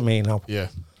blur to me now. Yeah.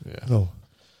 No.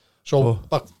 So,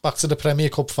 back to the Premier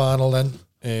Cup final then.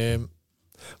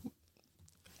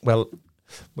 Well,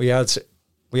 we had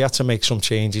to make some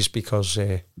changes because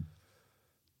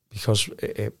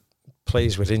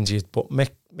players were injured. But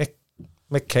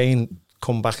Mick Kane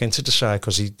come back into the side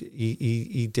because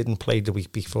he didn't play the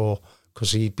week before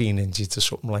because he'd been injured or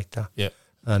something like that. Yeah.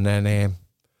 And then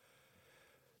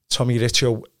Tommy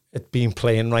Richo had been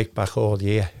playing right back all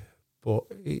year, but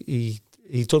he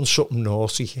done something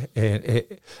naughty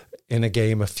in a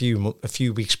game a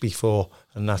few weeks before,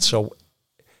 and that's so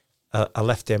I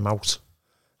left him out.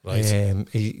 Right.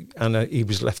 He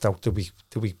was left out the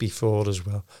week before as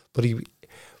well. But he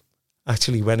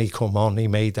actually, when he come on, he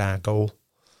made our goal.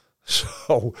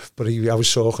 So, but I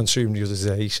was talking to him the other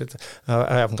day. He said,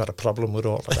 "I haven't got a problem with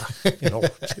all of that."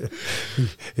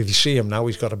 If you see him now,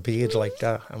 he's got a beard like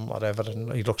that and whatever,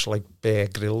 and he looks like Bear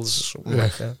Grylls or something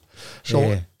like that.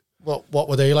 So, what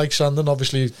were they like, Sandon?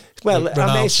 Obviously, well,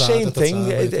 I mean, same thing.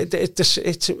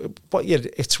 It's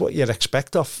what you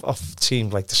expect of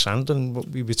teams like the Sandon. What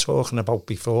we were talking about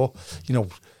before.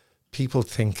 People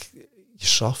think you're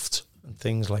soft and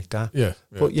things like that. Yeah.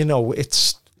 But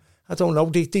it's. I don't know.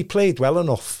 They played well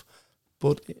enough,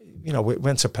 but it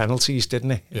went to penalties,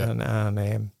 didn't it? Yeah.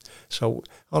 And so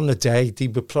on the day, they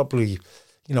were probably,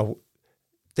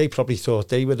 they probably thought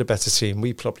they were the better team.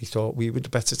 We probably thought we were the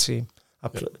better team.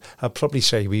 I'd probably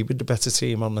say we were the better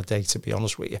team on the day, to be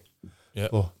honest with you. Yeah.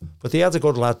 But they had a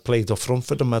good lad played up front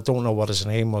for them. I don't know what his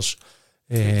name was.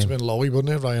 It's been Lowy, wouldn't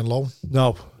it? Ryan Lowe.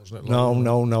 No, Wasn't it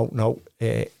Lowe?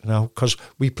 no, because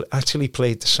we actually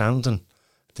played the Sandon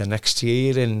the next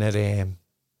year in the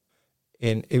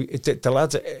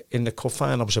lad in the cup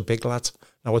final was a big lad.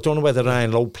 Now I don't know whether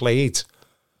Ryan Lowe played,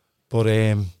 but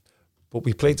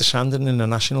we played the Sandon in the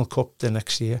National Cup the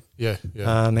next year. Yeah.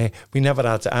 And we never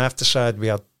had after side. We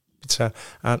had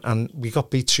and we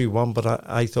got beat 2-1, but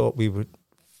I thought we were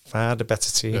far the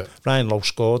better team. Yeah. Ryan Lowe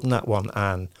scored in that one,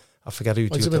 and I forget who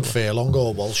did it. Might have been Fairlong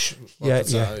or Walsh. Yeah.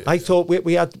 I thought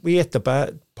we hit the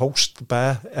bar, post, the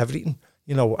bar, everything,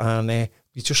 and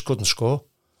we just couldn't score.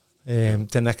 And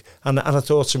I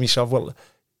thought to myself, well,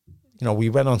 we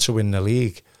went on to win the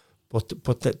league, but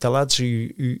the lads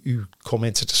who come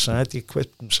into the side, they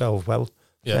equipped themselves well.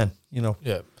 Yeah. Then,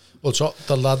 Yeah. Well, so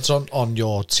the lads on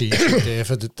your team there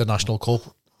for the National Cup,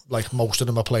 like most of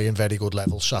them are playing very good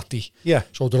level Saturday. Yeah.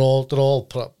 So they're all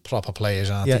proper players,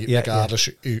 aren't they? Regardless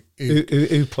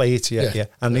who play it, yeah.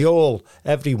 And they all,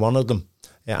 every one of them.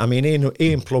 Yeah, I mean,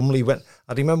 Ian Plumley went.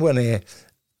 I remember when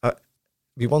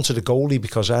we wanted a goalie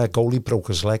because our goalie broke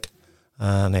his leg,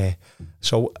 and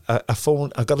so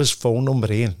I got his phone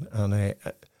number in, and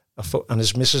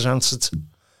his missus answered,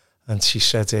 and she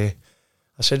said,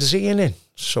 I said, is Ian in?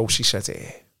 So she said,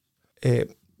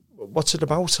 what's it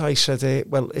about? I said,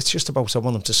 well, it's just about I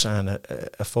want him to sign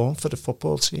a form for the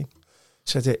football team. He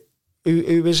said,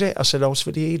 who is it? I said, it's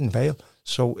for the Eden Vale.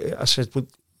 So I said,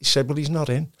 he said, well, he's not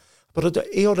in. But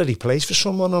he already plays for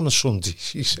someone on a Sunday,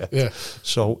 she said. Yeah.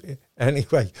 So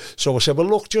anyway, so I said, well,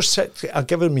 look, I'll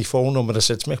give him my phone number. I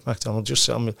said, it's Mick McDonald, just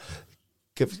tell me,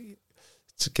 give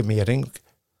me a ring.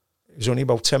 It was only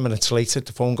about 10 minutes later,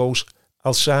 the phone goes,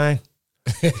 I'll sign.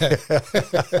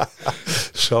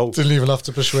 So didn't even have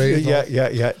to persuade.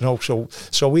 Yeah. No, so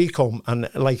we come and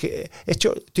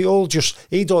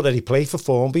he'd already played for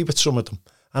Formby with some of them,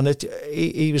 and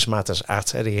he was mad as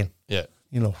at Ian. Yeah,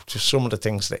 just some of the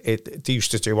things that they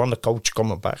used to do on the coach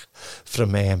coming back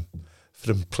from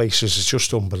places is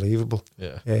just unbelievable.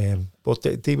 Yeah, but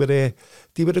they were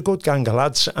a good gang of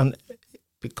lads, and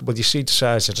but you see the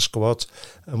size of the squad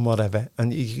and whatever,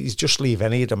 and you just leave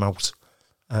any of them out.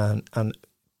 And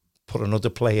put another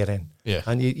player in,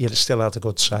 and you still had a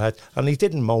good side, and he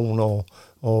didn't moan or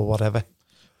whatever.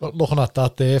 But looking at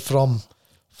that there from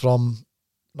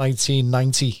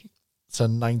 1990 to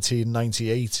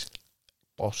 1998,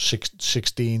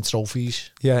 16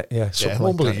 trophies. Yeah,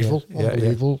 unbelievable, like that,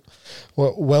 unbelievable.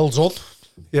 Well done.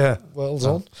 Yeah, well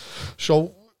done.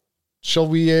 So. Shall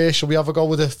we have a go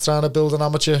with it, trying to build an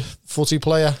amateur footy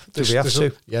player? Do we have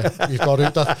to? Yeah, you've got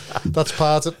to. That's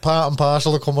part and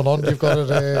parcel of coming on. You've got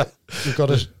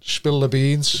to spill the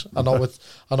beans. I know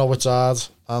it's hard,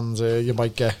 and you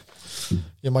might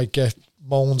get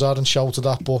moaned at and shouted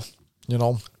at, but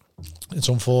it's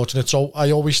unfortunate. So I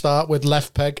always start with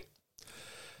left peg.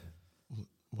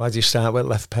 Why do you start with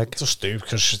left peg? Just do,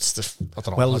 because it's I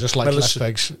don't know. Well, I just like left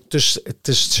pegs.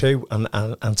 There's two,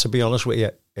 and to be honest with you,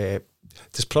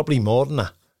 there's probably more than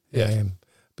that.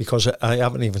 Because I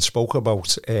haven't even spoke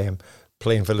about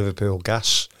playing for Liverpool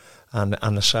Gas and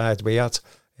the side we had.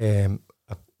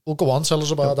 Well, go on, tell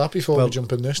us about that before we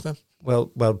jump in this then. Well,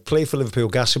 play for Liverpool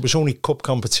Gas. It was only cup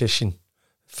competition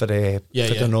for the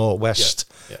North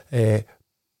West.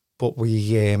 But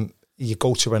you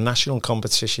go to a national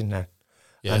competition now.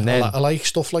 Yeah, and then, I like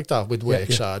stuff like that with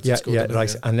work side. Yeah,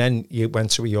 right. And then you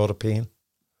went to a European.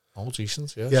 Oh,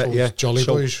 decent, Jolly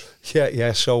boys.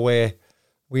 Yeah. So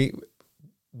the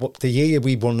year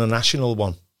we won the national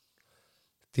one,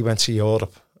 they went to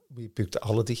Europe. We booked a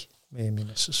holiday, me and my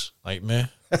missus. Nightmare.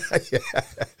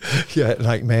 yeah,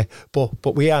 nightmare.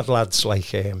 But we had lads like,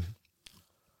 who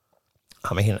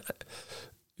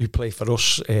play for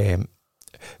us. The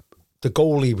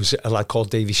goalie was a lad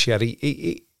called Davy Sherry.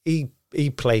 He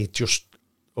played just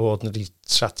ordinary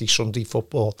Saturday, Sunday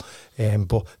football.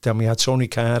 But then we had Tony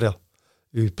Carroll,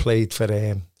 who played for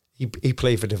he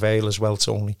played for the Vale as well,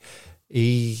 Tony.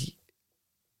 He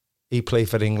played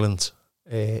for England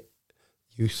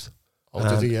youth.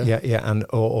 Oh, did he? Yeah, and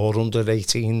or under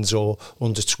 18s or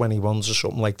under 21s or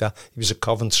something like that. He was at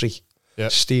Coventry. Yeah.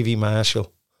 Stevie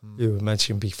Marshall, who I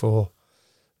mentioned before.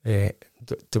 There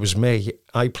was me.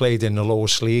 I played in the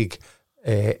lowest league,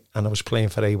 and I was playing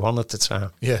for A1 at the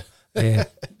time. Yeah.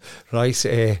 Right.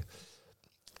 A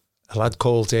lad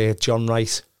called John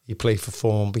Wright. He played for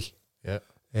Formby. Yeah.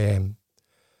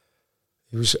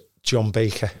 He was John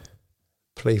Baker.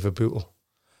 Played for Bootle.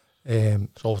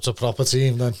 So it's a proper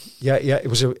team then. Yeah. It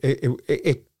was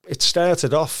it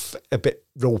started off a bit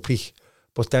ropey,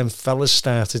 but then fellas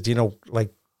started,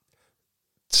 like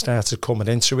started coming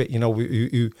into it,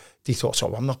 they thought,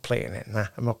 I'm not playing in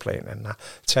that.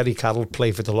 Terry Carroll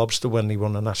played for the Lobster when he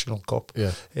won the National Cup.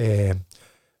 Yeah.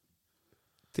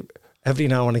 Every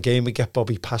now and again we get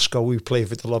Bobby Pascoe, who played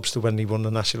for the Lobster when he won the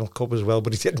National Cup as well,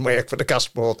 but he didn't work for the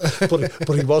Gasport.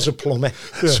 but he was a plumber.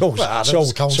 Yeah. So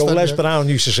Les yeah. Brown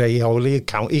used to say,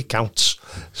 he counts.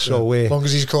 So as long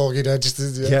as he's corgi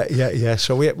registered. Yeah.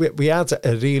 So we had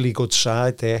a really good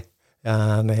side there,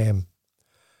 and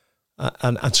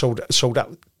so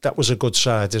that was a good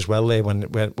side as well there when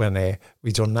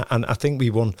we done that. And I think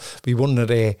we won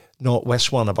the North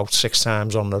West one about 6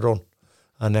 times on the run,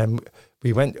 and then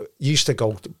we used to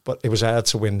go, but it was hard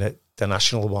to win the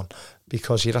national one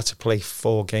because you'd had to play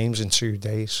 4 games in 2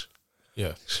 days.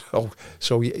 Yeah.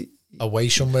 So away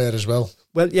somewhere as well.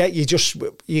 Well, yeah, you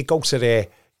go to there.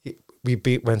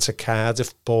 Went to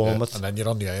Cardiff, Bournemouth, and then you're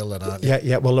on the Isle, then, aren't you?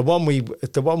 Yeah. Well,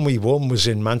 the one we won was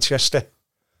in Manchester.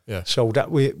 Yeah. So that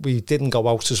we didn't go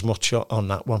out as much on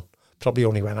that one. Probably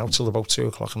only went out till about 2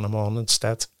 o'clock in the morning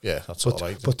instead. Yeah, that's all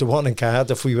right. But the one in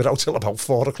Cardiff, we were out till about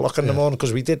 4 o'clock in the morning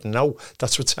because we didn't know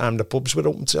that's what time the pubs were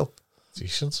open till.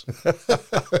 Decent.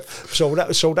 So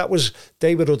that was,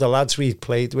 they were other lads we'd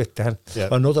played with then. Yeah.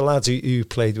 Another lad who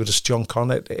played with us, John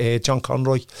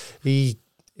Conroy. He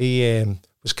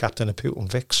was captain of Putin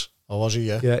Vicks. Oh, was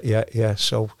he? Yeah. Yeah.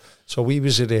 So he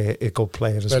was a good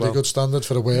player as well. Very good standard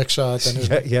for a work side then,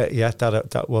 isn't it? Yeah.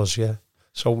 That was, yeah.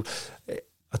 So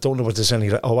I don't know if there's any.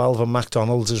 Alvin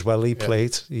MacDonald as well. He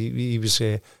played. He was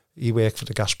he worked for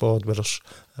the gas board with us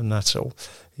and that. So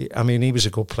he was a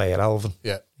good player, Alvin.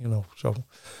 Yeah.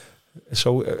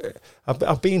 So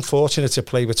I've been fortunate to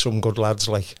play with some good lads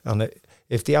and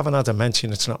if they haven't had a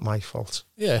mention, it's not my fault.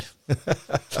 Yeah.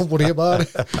 Don't worry about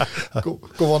it.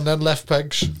 Go on then, left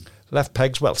pegs. Left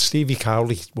pegs. Well, Stevie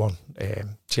Cowley won.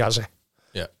 Jazzy.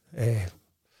 Yeah.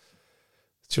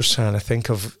 Just trying to think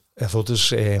of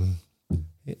others.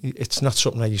 It's not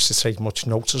something I used to take much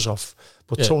notice of.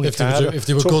 But yeah, Tony Carroll, if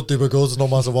they were good, they were good, no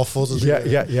matter what foot.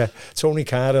 Yeah. Tony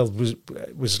Carroll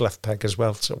was left peg as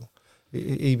well, so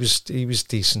he was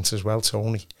decent as well,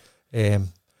 Tony.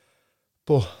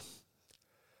 But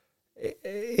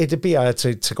it'd be hard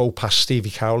to go past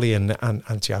Stevie Cowley and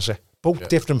Jazzy. Both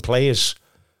different players.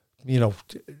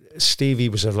 Stevie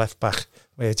was a left back,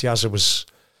 where Jazzy was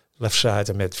left side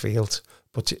of midfield.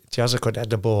 But Jazzy could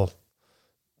head the ball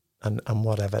and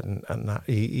whatever, and that.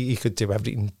 He could do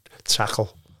everything,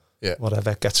 tackle,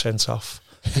 whatever, get sent off.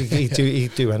 He'd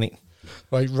do anything.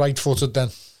 Right-footed then?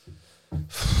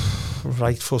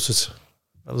 Right-footed.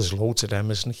 Well, there's loads of them,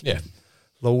 isn't he? Yeah.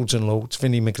 Loads and loads.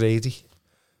 Vinnie McGrady.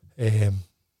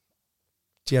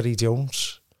 Jerry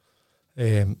Jones.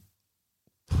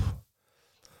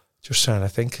 Just trying to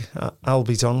think.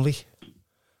 Albie Donnelly.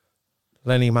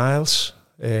 Lenny Miles.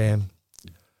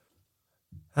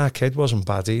 Our kid wasn't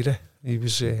bad either. He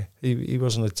was he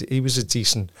was a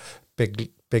decent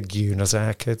big unit.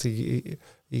 Our kid,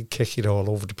 he'd kick it all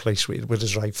over the place with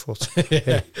his right foot.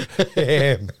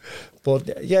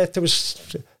 But yeah,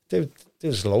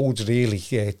 there's loads really.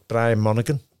 Yeah, Brian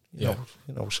Monaghan. You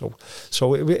know. So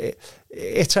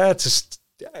it's hard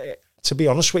to be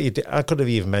honest with you. I could have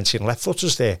even mentioned left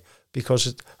footers there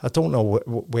because I don't know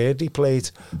where they played,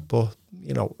 but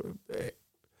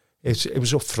it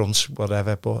was up front,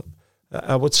 whatever, but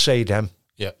I would say them.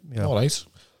 Yeah. All right.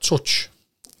 Touch.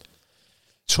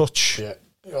 Yeah.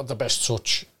 You got the best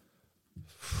touch.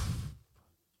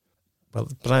 Well,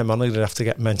 Brian Monaghan would have to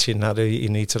get mentioned that you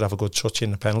need to have a good touch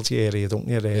in the penalty area, don't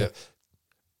you?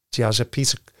 Jazzy,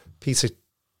 Peter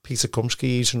Kumsky,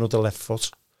 he's another left foot.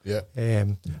 Yeah.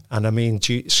 And I mean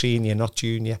senior, not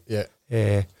junior. Yeah.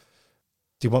 Do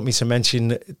you want me to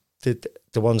mention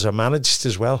the ones I managed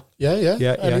as well? Yeah.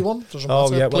 Anyone? Doesn't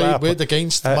matter. Played with,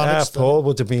 against, managed. Paul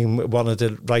would have been one of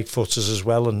the right footers as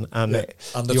well, and the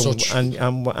touch. And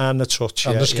the touch.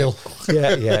 And the skill.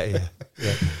 Yeah.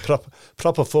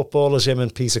 Proper footballers, him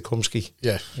and Peter Kumsky.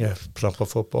 Yeah. Yeah, proper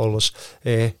footballers.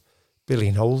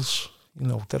 Billy Knowles,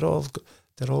 they're all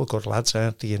good lads,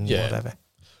 aren't they? And whatever.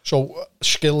 So,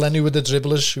 skill then, who were the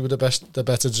dribblers? Who were the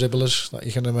better dribblers that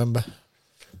you can remember?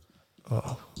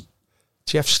 Oh,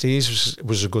 Jeff Steers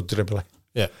was a good dribbler.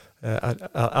 Yeah.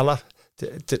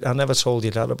 I never told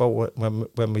you that about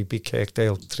when we beat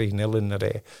Kirkdale 3-0 in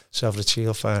the Selfridge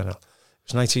Shield final. It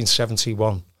was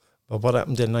 1971. But what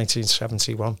happened in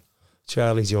 1971?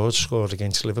 Charlie George scored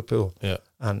against Liverpool. Yeah.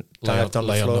 And dived on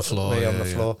the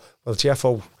floor. Well,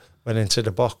 Jeffo went into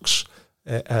the box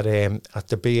at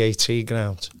the BAT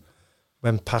ground,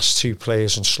 went past 2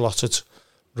 players and slotted,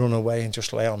 run away and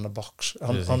just lay on the box,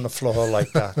 on the floor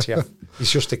like that. Yeah,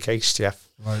 he's just a case, Jeff.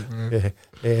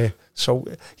 Right. So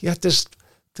yeah, there's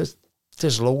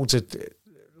there's loads of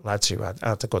lads who had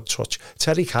a good touch.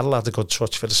 Terry Carroll had a good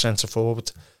touch for the centre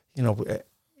forward. You know,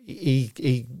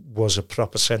 he was a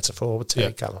proper centre forward.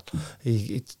 Terry Carroll.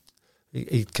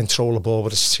 He'd control the ball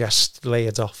with his chest, lay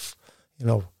it off. You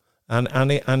know,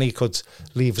 and he could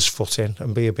leave his foot in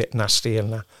and be a bit nasty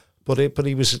and that. But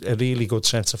he was a really good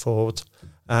centre forward,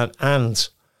 and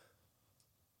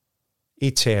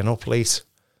he'd turn up late.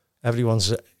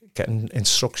 Everyone's getting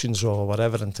instructions or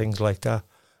whatever and things like that.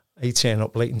 He'd turn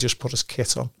up late and just put his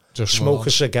kit on, just smoke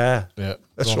a cigar, or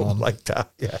something like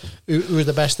that. Yeah. Who were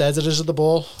the best headers of the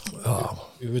ball? Oh,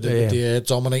 who were the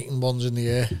dominating ones in the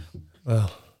air?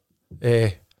 Well,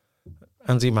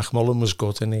 Andy McMullen was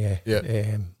good in the air.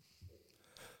 Yeah.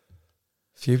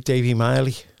 Few Davy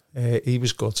Miley. He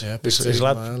was good. Yeah, his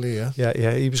lad. Miley,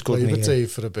 yeah, he was good. Played with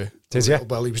Dave for a bit. Did you?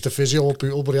 Well, he was the physio at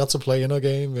Bootle, but he had to play in a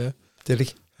game. Yeah. Did he?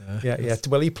 Yeah.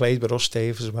 Well, he played with us,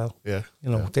 Dave, as well. Yeah.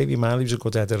 You know, Davy Miley was a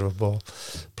good header of a ball.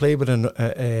 Played with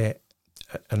another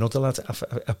lad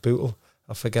at Bootle.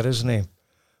 I forget his name,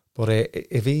 but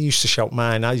if he used to shout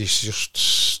mine, I used to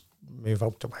just move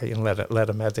out the way and let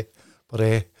him head it. But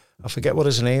I forget what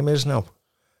his name is now.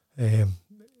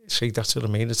 See, that's what I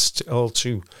mean. It's all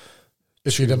too.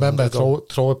 If you remember,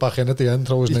 throw it back in at the end,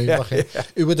 throw his name back in. Yeah.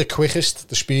 Who were the quickest,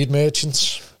 the speed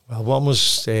merchants? Well, one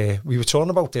was, we were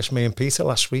talking about this, me and Peter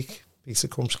last week, Peter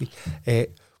Kumsky.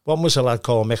 One was a lad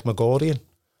called Mick McGordian.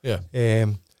 Yeah.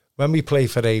 When we played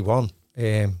for A1,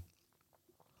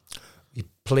 we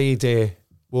played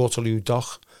Waterloo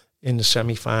Dock in the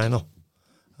semi-final.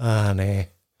 And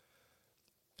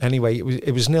anyway,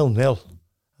 it was 0-0.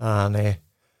 And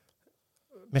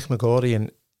Mick McGordian,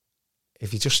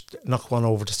 if you just knock one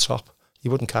over the top, you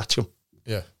wouldn't catch him.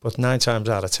 Yeah. But 9 times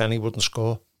out of 10, he wouldn't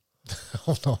score.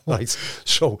 Oh, no. Right.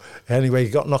 So, anyway, he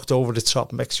got knocked over the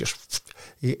top. Mick's just...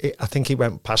 I think he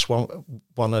went past one of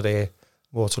the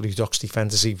Waterloo Docks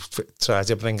defenders. He tried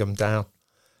to bring him down.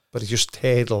 But he just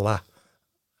hurdled that.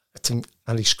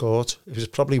 And he scored. It was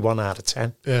probably 1 out of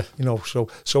 10. Yeah. You know,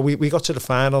 so we got to the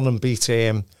final and beat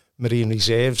Marine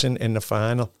Reserves in the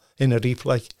final, in a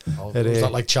replay. Oh, was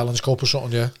that like Challenge Cup or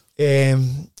something, yeah?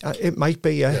 It might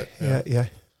be, yeah.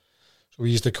 So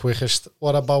he's the quickest.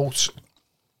 What about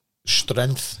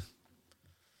strength?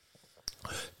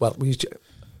 Well, do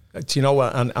you know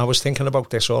what? And I was thinking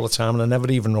about this all the time, and I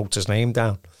never even wrote his name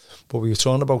down. But we were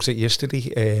talking about it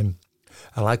yesterday.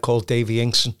 A lad called Davy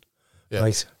Inkson,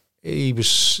 right? He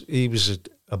was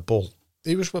a bull.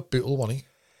 He was with Bootle, wasn't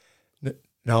he?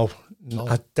 No,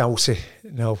 I doubt it.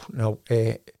 No.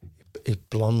 A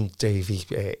blonde Davy.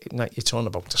 You're talking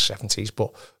about the 70s,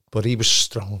 but he was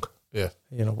strong. Yeah.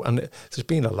 You know, and there's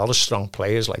been a lot of strong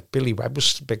players, like Billy Webb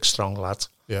was a big, strong lad.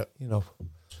 Yeah. You know,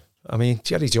 I mean,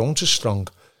 Jerry Jones is strong,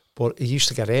 but he used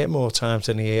to get hurt more times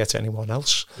than he hurt anyone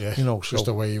else. Yeah. You know, just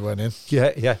the way he went in.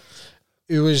 Yeah.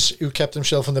 Who kept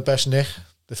himself in the best nick,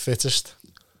 the fittest,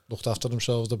 looked after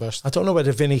themselves the best? I don't know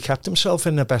whether Vinny kept himself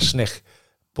in the best nick,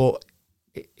 but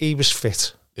he was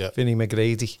fit. Yeah. Vinny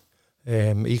McGrady.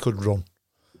 He could run.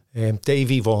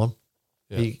 Davey Vaughan.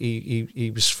 Yeah.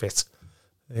 He was fit.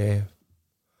 I'd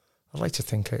like to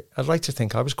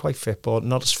think I was quite fit, but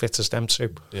not as fit as them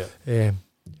two. Yeah.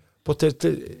 But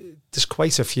there's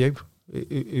quite a few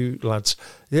lads.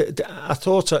 I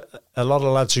thought a lot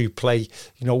of lads who play,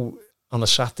 you know, on a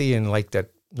Saturday in like the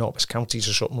North Counties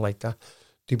or something like that,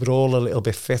 they were all a little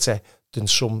bit fitter than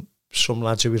some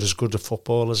lads who were as good at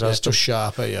footballers as them. Just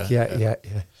sharper, Yeah.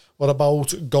 What about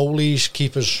goalies,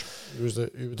 keepers? Who were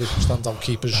the standout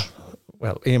keepers?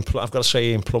 Well, I've got to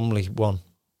say Ian Plumley won.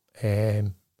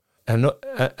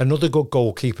 Another good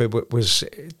goalkeeper was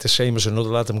the same as another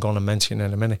lad I'm going to mention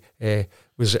in a minute.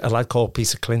 Was a lad called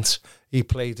Peter Clint. He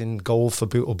played in goal for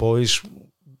Bootle Boys.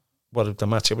 What the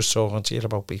match I was talking to you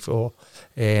about before.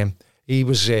 He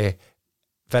was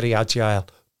very agile,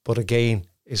 but again,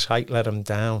 his height let him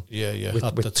down. Yeah.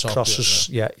 With the top, crosses,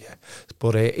 yeah.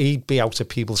 But he'd be out of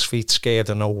people's feet, scared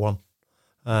of no one,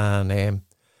 and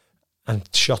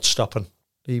shot stopping.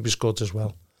 He was good as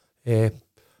well. The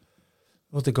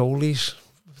goalies,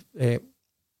 we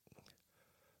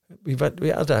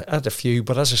had a few,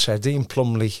 but as I said, Ian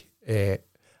Plumley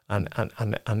and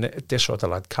this other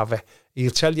lad Cavey,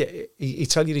 he'll tell you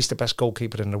he's the best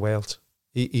goalkeeper in the world.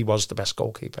 He was the best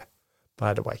goalkeeper,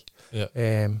 by the way.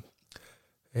 Yeah.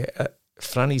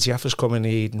 Franny Jeffers come in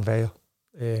Eden Vale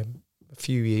a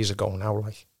few years ago now,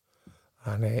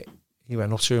 and he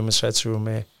went up to him and said to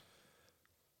him,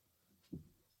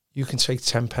 "You can take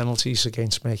 10 penalties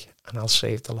against me, and I'll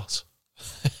save the lot."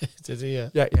 Did he?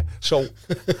 Yeah. So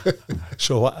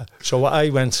I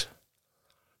went,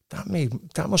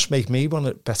 that must make me one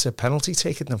a better penalty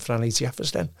taker than Franny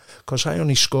Jeffers then, because I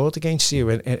only scored against you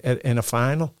in a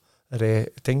final at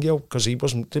Dingio, because he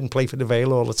didn't play for the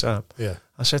Vale all the time. Yeah.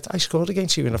 I said, I scored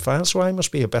against you in a final, so I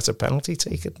must be a better penalty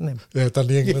taker than him. Yeah, than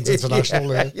the England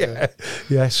international.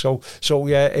 Yeah. So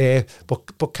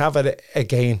but Cavett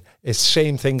again, it's the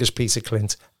same thing as Peter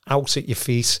Clint, out at your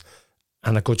feet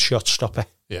and a good shot stopper.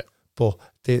 Yeah. But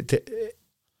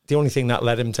the only thing that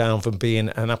let him down from being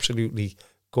an absolutely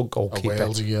good goalkeeper,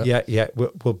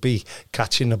 will be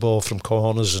catching the ball from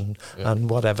corners and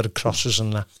whatever, crosses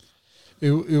and that.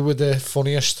 Who were the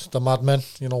funniest, the madmen,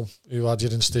 who had you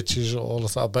in stitches, all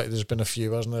of that? I bet there's been a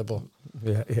few, hasn't there? But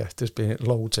yeah, there's been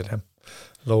loads of them.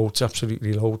 Loads,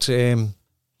 absolutely loads. I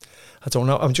don't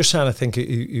know, I'm just trying to think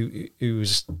who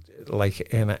was like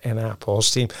in our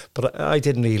Paul's team, but I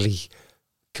didn't really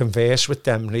converse with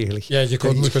them really. Yeah, you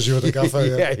couldn't because you were the gaffer.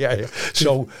 Yeah.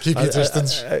 So keep your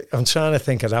distance. I'm trying to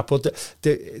think of that, but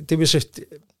there was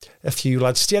a few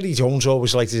lads. Jerry Jones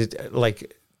always liked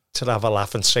to have a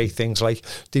laugh and say things like,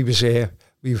 there was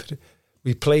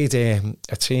we played a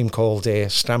team called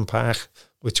Stamp Park,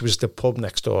 which was the pub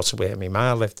next door to where my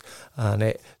ma lived, and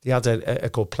they had a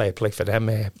good player play for them,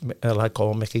 a lad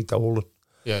called Mickey Dolan.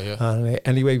 Yeah. And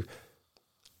anyway,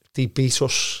 they beat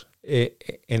us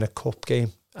in a cup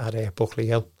game at Buckley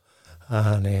Hill,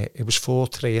 and it was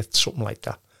 4-3, something like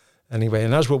that. Anyway,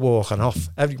 and as we're walking off,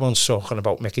 everyone's talking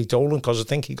about Mickey Dolan because I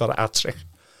think he got a hat-trick.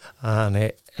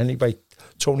 And anyway,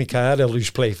 Tony Cardell, who's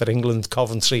played for England,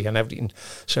 Coventry and everything,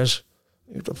 says,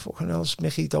 who the fucking hell's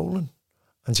Mickey Dolan?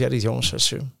 And Jerry Jones says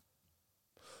to him,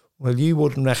 well, you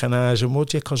wouldn't recognise him,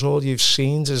 would you? Because all you've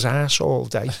seen is his ass all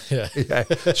day. Yeah,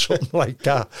 something like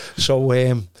that. So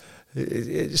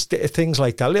it's things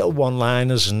like that, little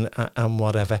one-liners and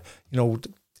whatever.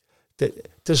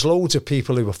 There's loads of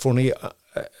people who were funny at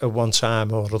one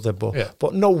time or other,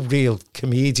 but no real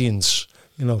comedians,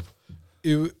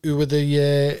 Who were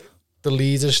the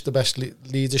leaders, the best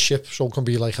leadership? So it can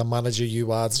be like a manager you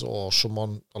had, or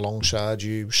someone alongside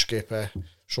you, skipper,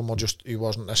 someone just who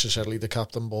wasn't necessarily the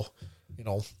captain, but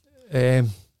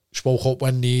spoke up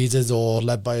when needed or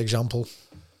led by example.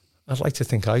 I'd like to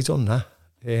think I done that.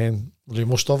 Well, you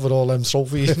must have it all them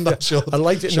trophies in that short. I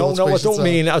like it. No,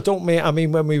 I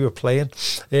mean when we were playing.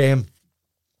 There'd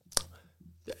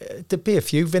be a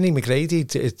few. Vinnie McGrady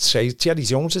would say, Jerry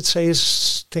Jones would say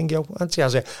his thing. I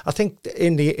think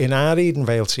in our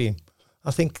Edenvale team,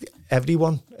 I think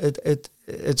everyone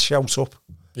would shout up.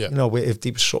 Yeah. If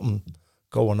there was something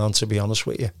going on. To be honest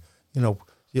with you,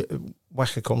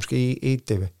 Wachowski, he'd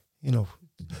do it.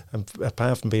 And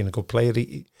apart from being a good player,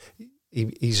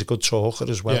 he's a good talker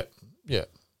as well. Yeah.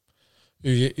 Who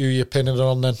you pinning it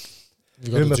on then?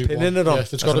 Who am I pinning it on? Yeah,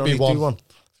 it's got to be one.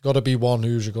 It's got to be one.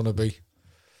 Who's it going to be?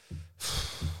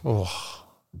 Oh,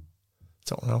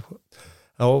 don't know.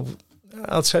 Oh,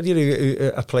 I'll tell you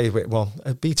who I played with one.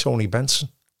 It'd be Tony Benson.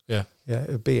 Yeah,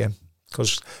 it'd be him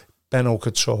because Benno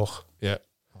could talk. Yeah,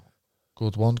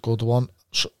 good one.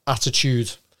 So,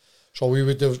 attitude. So we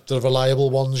were the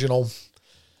reliable ones, Oh,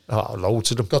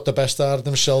 loads of them. Got the best out of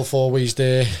himself, always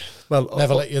there. Well,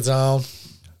 never let you down.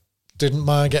 Didn't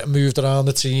mind getting moved around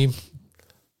the team.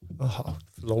 Oh,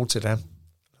 loads of them.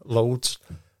 Loads.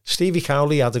 Stevie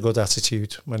Cowley had a good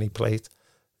attitude when he played.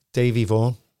 Davey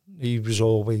Vaughan, he was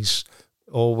always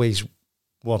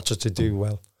wanted to do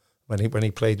well when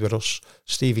he played with us.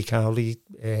 Stevie Cowley,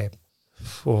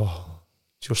 for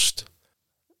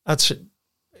attitude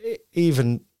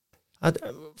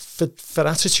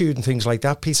and things like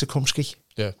that. Peter Kumsky,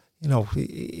 yeah,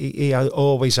 he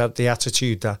always had the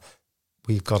attitude that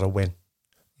we've got to win.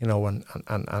 And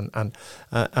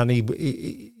he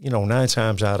 9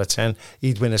 times out of 10,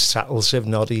 he'd win his tackles. If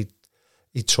not, he'd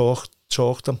talk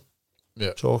them.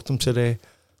 Yeah. Talk them to the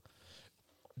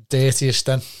dirtiest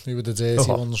then. Who were the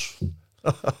dirty ones?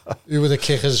 Who were the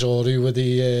kickers, or who were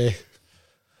the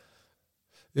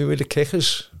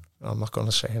kickers? I'm not going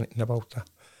to say anything about that.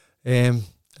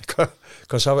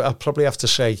 Because I probably have to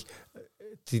say,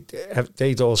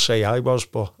 they'd all say I was,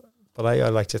 but I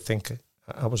like to think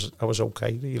I was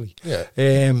okay, really. Yeah.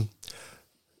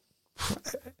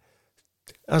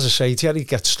 As I say, Jerry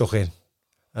gets stuck in,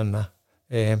 and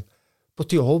but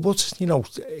the all but,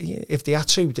 if they had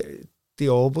to, the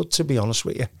all but, to be honest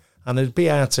with you, and it'd be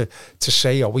hard to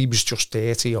say, he was just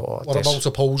dirty or. What about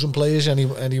opposing players?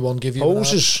 Anyone give you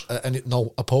opposers?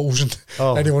 Opposing.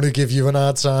 Oh. Anyone who give you an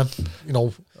hard time?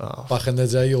 Back in the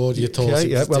day, or you thought?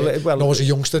 Yeah. Well, as a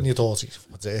youngster, and you thought he's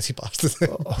a dirty bastard.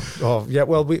 Yeah.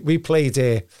 Well, we played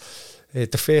the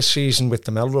first season with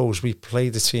the Melrose. We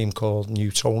played a team called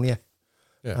Newtonia,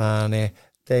 and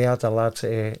they had a lad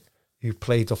who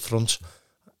played up front.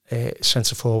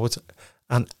 centre forward.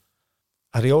 And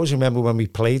I always remember when we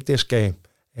played this game,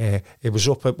 it was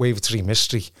up at Wavertree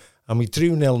Mystery, and we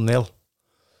drew 0-0.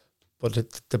 But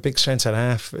the big centre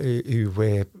half who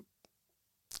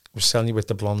was telling you with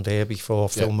the blonde hair before,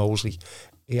 Phil Mosley,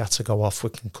 he had to go off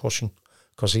with concussion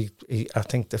because he I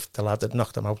think the lad had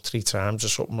knocked him out 3 times or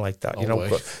something like that, you know.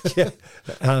 But, yeah,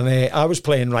 and I was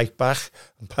playing right back,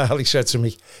 and Parley said to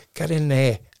me, "Get in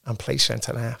there and play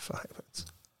centre half."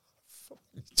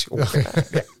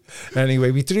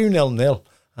 Anyway, we drew 0-0,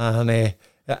 and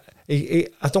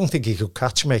I don't think he could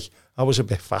catch me. I was a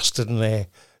bit faster than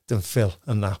Phil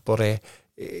and that, but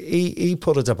he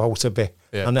put it about a bit,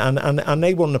 and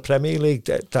they won the Premier League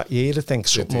that year, I think,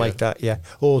 something like that,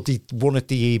 or they won it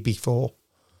the year before.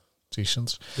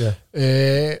 Decent.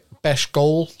 Best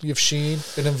goal you've seen,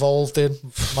 been involved in,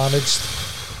 managed,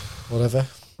 whatever?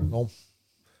 No.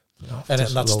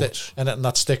 Anything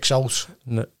that sticks out?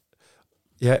 No.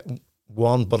 Yeah,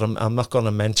 one, but I'm not going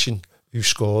to mention who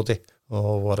scored it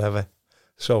or whatever.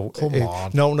 So come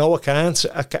on. No, I can't.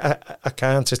 I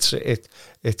can't.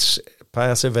 It's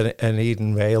part of an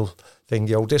Eden Vale thing.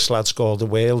 This lad scored a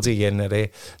worldie in the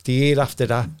year after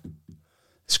that.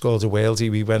 Scored a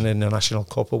worldie. We went in the National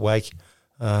Cup away,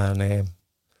 and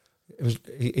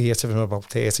he hit him about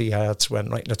 30 yards.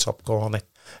 Went right in the top corner.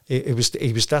 He was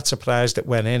that surprised it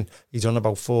went in. He done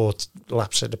about 4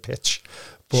 laps of the pitch.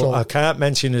 But so, I can't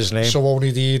mention his name. So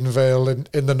only the Eden Vale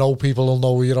in the know people will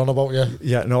know who you're on about, yeah?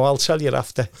 Yeah, no, I'll tell you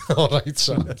after. All right,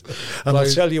 so. And I'll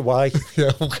tell you why.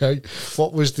 Yeah, okay.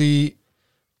 What was the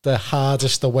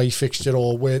hardest away fixture,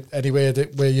 or anywhere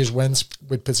where you went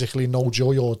with particularly no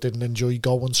joy or didn't enjoy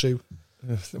going to?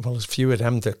 Well, there's a few of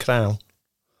them. The Crown.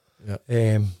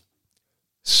 Yeah.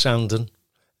 Sandon.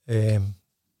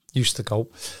 Used to go.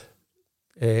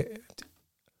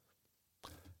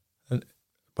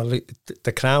 Well,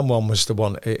 the Crown one was the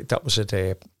one that was at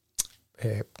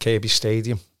Kirby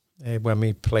Stadium when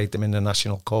we played them in the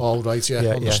National Cup. Oh right, yeah.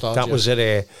 That was at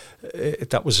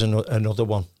that was another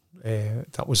one.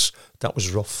 That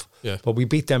was rough. Yeah. But we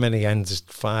beat them in the end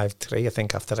 5-3, I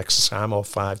think, after extra time, or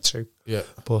 5-2. Yeah.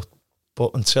 But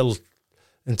until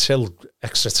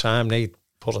extra time, they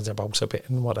put it about a bit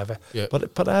and whatever. Yeah.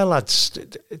 But our lads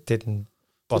didn't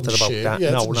bother about that.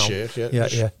 Yeah, no.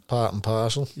 Yeah. Part and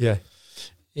parcel. Yeah.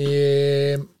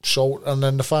 So, and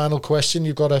then the final question,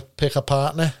 you've got to pick a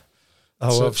partner.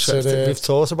 We've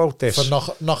thought about this.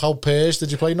 For knockout pairs,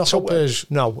 did you play knockout pairs?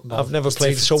 No, I've never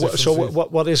played. So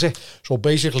what is it? So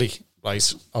basically,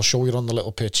 right, I'll show you on the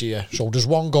little pitch here. So there's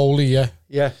one goalie,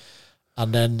 yeah,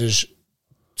 and then there's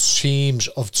teams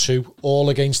of 2, all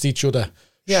against each other,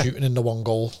 shooting in the one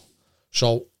goal.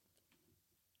 So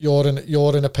you're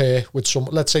in a pair with some.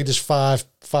 Let's say there's five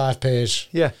pairs.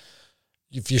 Yeah.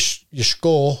 If you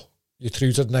score, you're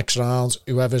through to the next round.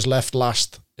 Whoever's left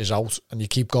last is out, and you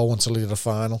keep going till the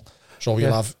final. So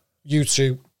you'll have you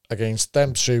 2 against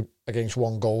them 2 against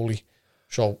one goalie.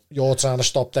 So you're trying to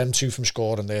stop them 2 from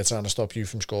scoring, they're trying to stop you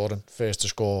from scoring. First to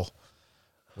score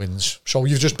wins. So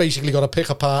you've just basically got to pick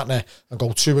a partner and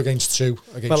go 2 against 2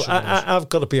 against. Well, I've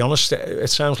got to be honest. It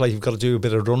sounds like you've got to do a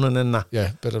bit of running in that. Yeah,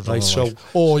 a bit of running. So,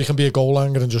 or you can be a goal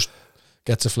hanger and just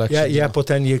get deflection. Yeah, but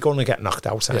then you're going to get knocked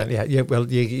out. Yeah. Well,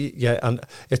 and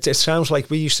it sounds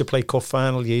like we used to play cup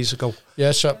final years ago.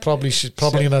 Yeah, so probably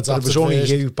an adapted. It was only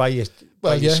you by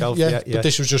yourself. Yeah. But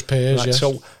this was just pairs. Right, yeah.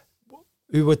 So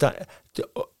who would that?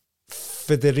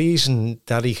 For the reason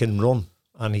that he can run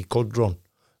and he could run,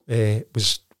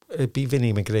 it'd be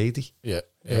Vinnie McGrady. Yeah.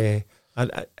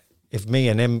 And if me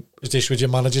and him... Is this with your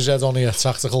manager's head on here,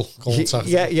 tactical?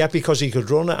 Yeah, because he could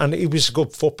run it, and he was a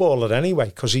good footballer anyway,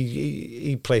 because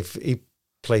he played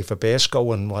for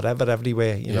Bearsco and whatever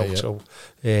everywhere, you know. Yeah. So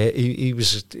he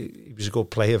was a good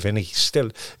player, Vinny.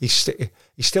 He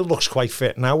still looks quite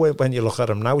fit now. When you look at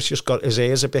him now, he's just got his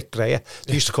hair's a bit greyer.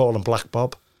 They used to call him Black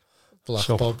Bob.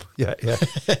 Bob. Yeah.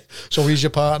 So he's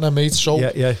your partner, mate. So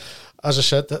yeah. As I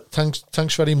said,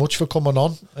 thanks very much for coming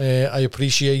on. I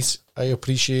appreciate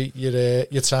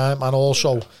your time, and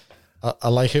also I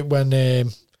like it when I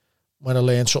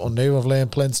learn something new. I've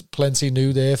learned plenty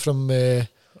new there from the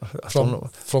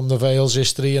Vales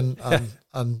history and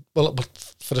well,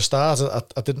 for the start,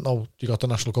 I didn't know you got the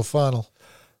National Cup final.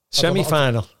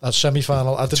 Semi-final.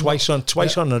 Semi-final. I didn't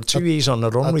twice on 2 years on the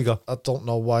run we got. I don't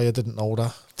know why I didn't know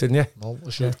that. Didn't you? No, for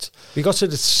sure. We got to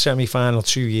the semi-final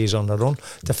 2 years on the run.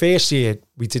 The first year,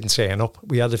 we didn't turn up.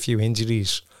 We had a few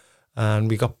injuries and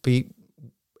we got beat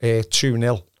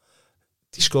 2-0.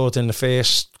 They scored in the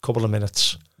first couple of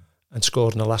minutes and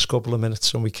scored in the last couple of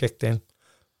minutes, and we kicked in.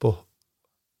 But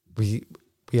we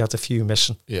had a few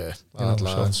missing. Yeah, hard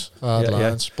lines.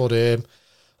 But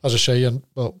as I say, and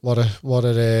what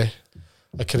a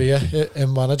career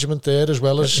in management there as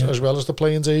well as the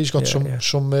playing days. He's got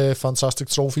some fantastic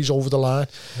trophies over the line.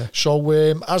 Yeah. So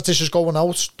as this is going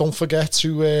out, don't forget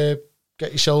to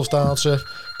get yourselves down to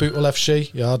Bootle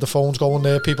FC. Yeah, the phone's going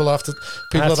there. People are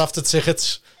after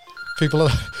tickets.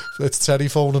 It's Terry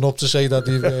phoning up to say that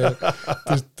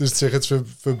there's tickets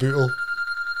for Bootle.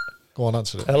 Go on,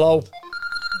 answer it. Hello.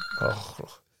 Oh,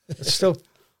 it's still.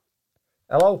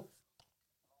 Hello.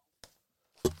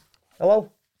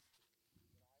 What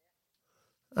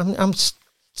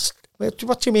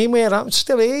do you mean? I'm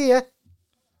still here, yeah?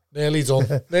 Nearly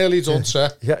done,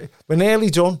 sir. Yeah, we're nearly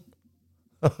done.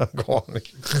 Go on.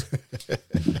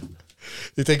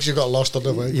 He thinks you got lost on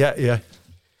the way. Yeah.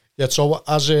 So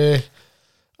as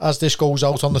this goes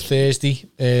out on the Thursday,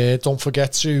 don't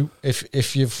forget to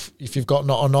if you've got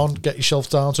nothing on, get yourself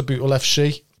down to Bootle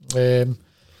FC.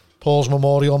 Paul's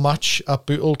memorial match at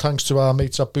Bootle. Thanks to our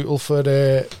mates at Bootle for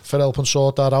helping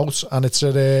sort that out. And it's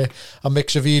a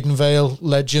mix of Edenvale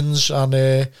legends and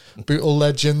Bootle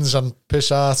legends and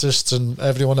piss artists and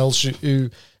everyone else who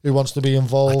wants to be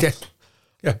involved.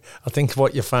 Yeah, I think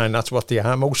what you find, that's what they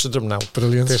are, most of them now.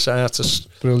 Brilliant. Piss artists.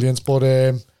 Brilliant. But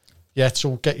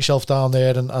so get yourself down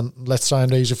there and let's try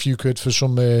and raise a few quid for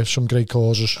some great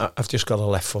causes. I've just got a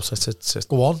left footer to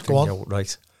go on.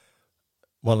 Right.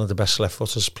 One of the best left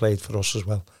footers played for us as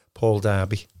well, Paul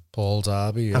Darby.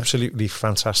 Yeah. Absolutely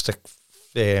fantastic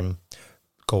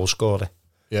goal scorer.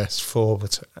 Yes.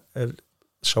 Forward.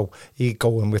 So he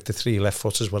going with the three left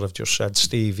footers, what I've just said,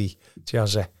 Stevie,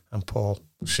 Jazzy and Paul.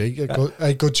 See,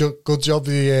 good job.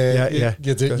 You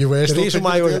were the reason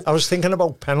why I was thinking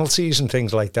about penalties and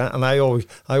things like that, and I always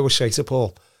say to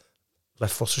Paul,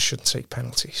 left footers shouldn't take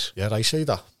penalties. Yeah, I say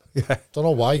that. Yeah. Don't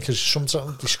know why, because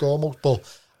sometimes they score more,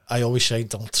 but I always say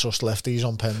don't trust lefties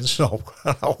on pens. No,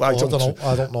 I don't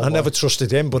know. I never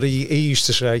trusted him, but he used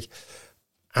to say,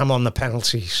 I'm on the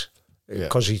penalties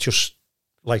because he just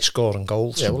likes scoring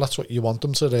goals. Yeah, well, that's what you want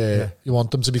them to. You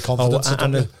want them to be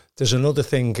confident. There's another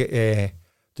thing.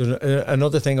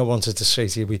 Another thing I wanted to say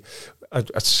to you. I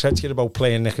said to you about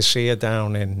playing Nicosia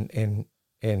down in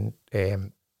at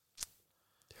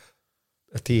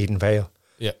the Edenvale.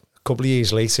 Yeah. A couple of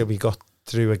years later, we got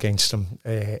through against them.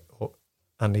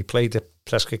 And he played at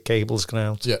Prescott Cables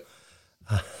ground. Yeah.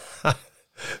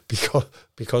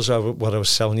 because of what I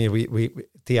was telling you,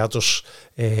 they had us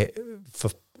they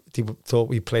thought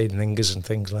we played ningers and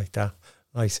things like that.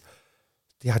 Right.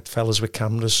 They had fellas with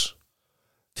cameras.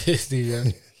 Yeah.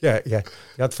 They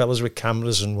had fellas with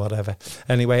cameras and whatever.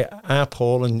 Anyway, our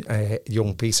Paul and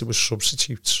young Peter was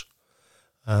substitutes.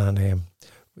 And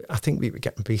I think we were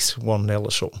getting beat 1-0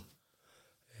 or something.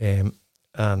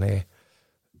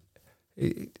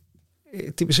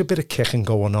 There was a bit of kicking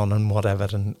going on and whatever,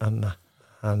 and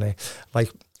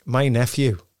like my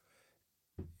nephew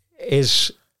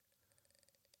is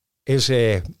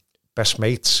best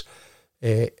mates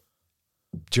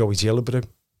Joey Gillibrew,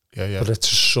 but it's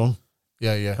his son,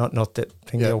 not that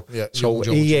thing. So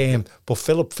he but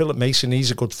Philip Mason, he's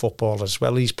a good footballer as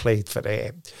well. He's played for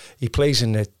he plays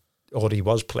in he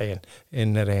was playing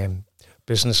in the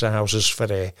business houses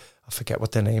for I forget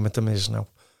what the name of them is now.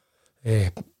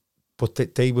 But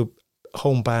they were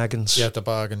home bargains. Yeah, the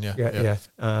bargain, yeah.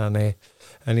 And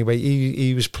anyway,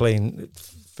 he was playing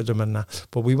for them and that.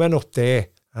 But we went up there,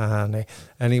 and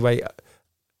anyway,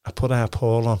 I put our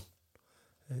Paul on.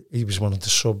 He was one of the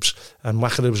subs, and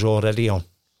Wacker was already on.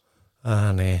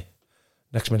 And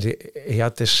next minute, he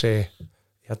had this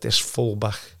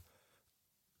fullback,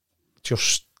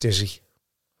 just dizzy,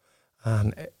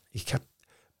 and he kept.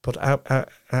 But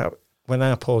when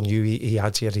our Paul knew he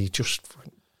had you, he just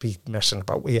be messing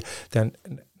about with you. Then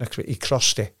next week he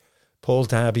crossed it. Paul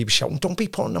Darby was shouting, don't be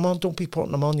putting them on,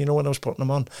 you know, when I was putting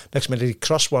them on. Next minute he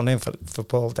crossed one in for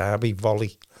Paul Darby,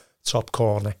 volley, top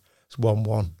corner, it's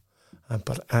 1-1.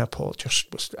 But our Paul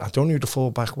just was, I don't know who the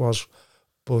fullback was,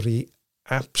 but he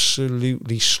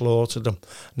absolutely slaughtered them.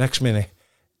 Next minute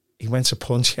he went to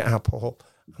punch at our Paul,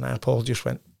 and our Paul just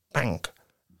went bang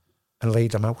and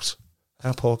laid him out.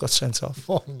 Our Paul got sent off.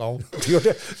 Oh no!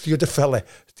 The other fella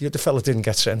didn't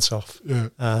get sent off. Yeah.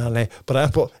 But our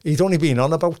Paul, he'd only been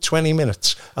on about 20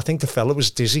 minutes. I think the fella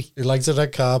was dizzy. He liked a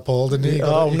red card, Paul, didn't he? He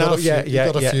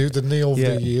got a few, didn't he, over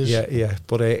the years? Yeah.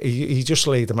 But he just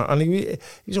laid him out, and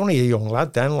he's only a young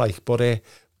lad then,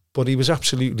 but he was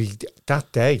absolutely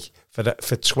that day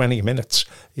for 20 minutes.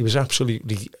 He was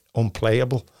absolutely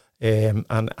unplayable, and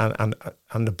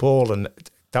the ball and.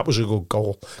 That was a good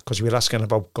goal because we were asking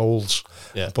about goals.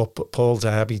 Yeah. But Paul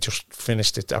Darby just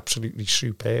finished it absolutely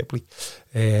superbly.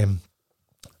 And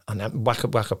then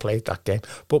Wacker played that game.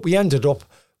 But we ended up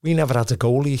we never had a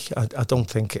goalie. I don't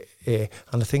think, and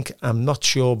I think, I'm not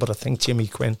sure, but I think Jimmy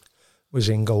Quinn was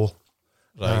in goal.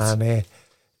 Right. And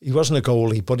he wasn't a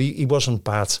goalie, but he wasn't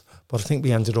bad. But I think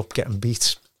we ended up getting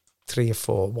beat 3 or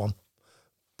 4-1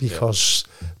 because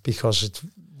it,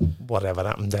 whatever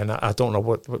happened then. I don't know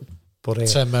what but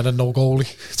 10 men and no goalie.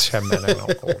 10 men and no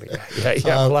goalie.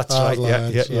 Yeah, well, that's right.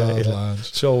 Yeah.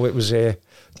 So it was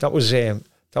that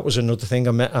was another thing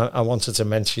I wanted to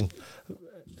mention.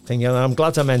 And I'm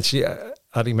glad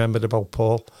I remembered about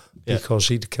Paul, because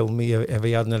he'd killed me if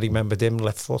he hadn't remembered him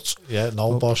left foot. Yeah,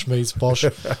 no, boss, mate, boss.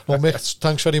 Well, mate,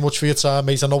 thanks very much for your time,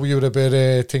 mate. I know you were a bit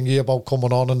thingy about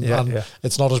coming on, and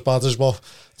it's not as bad as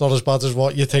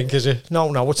what you think, is it?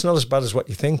 No, it's not as bad as what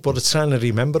you think, but it's trying to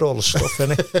remember all the stuff,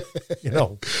 innit? You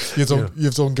know,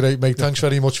 you've done great, mate. Thanks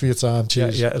very much for your time.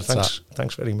 Cheers.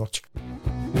 Thanks very much.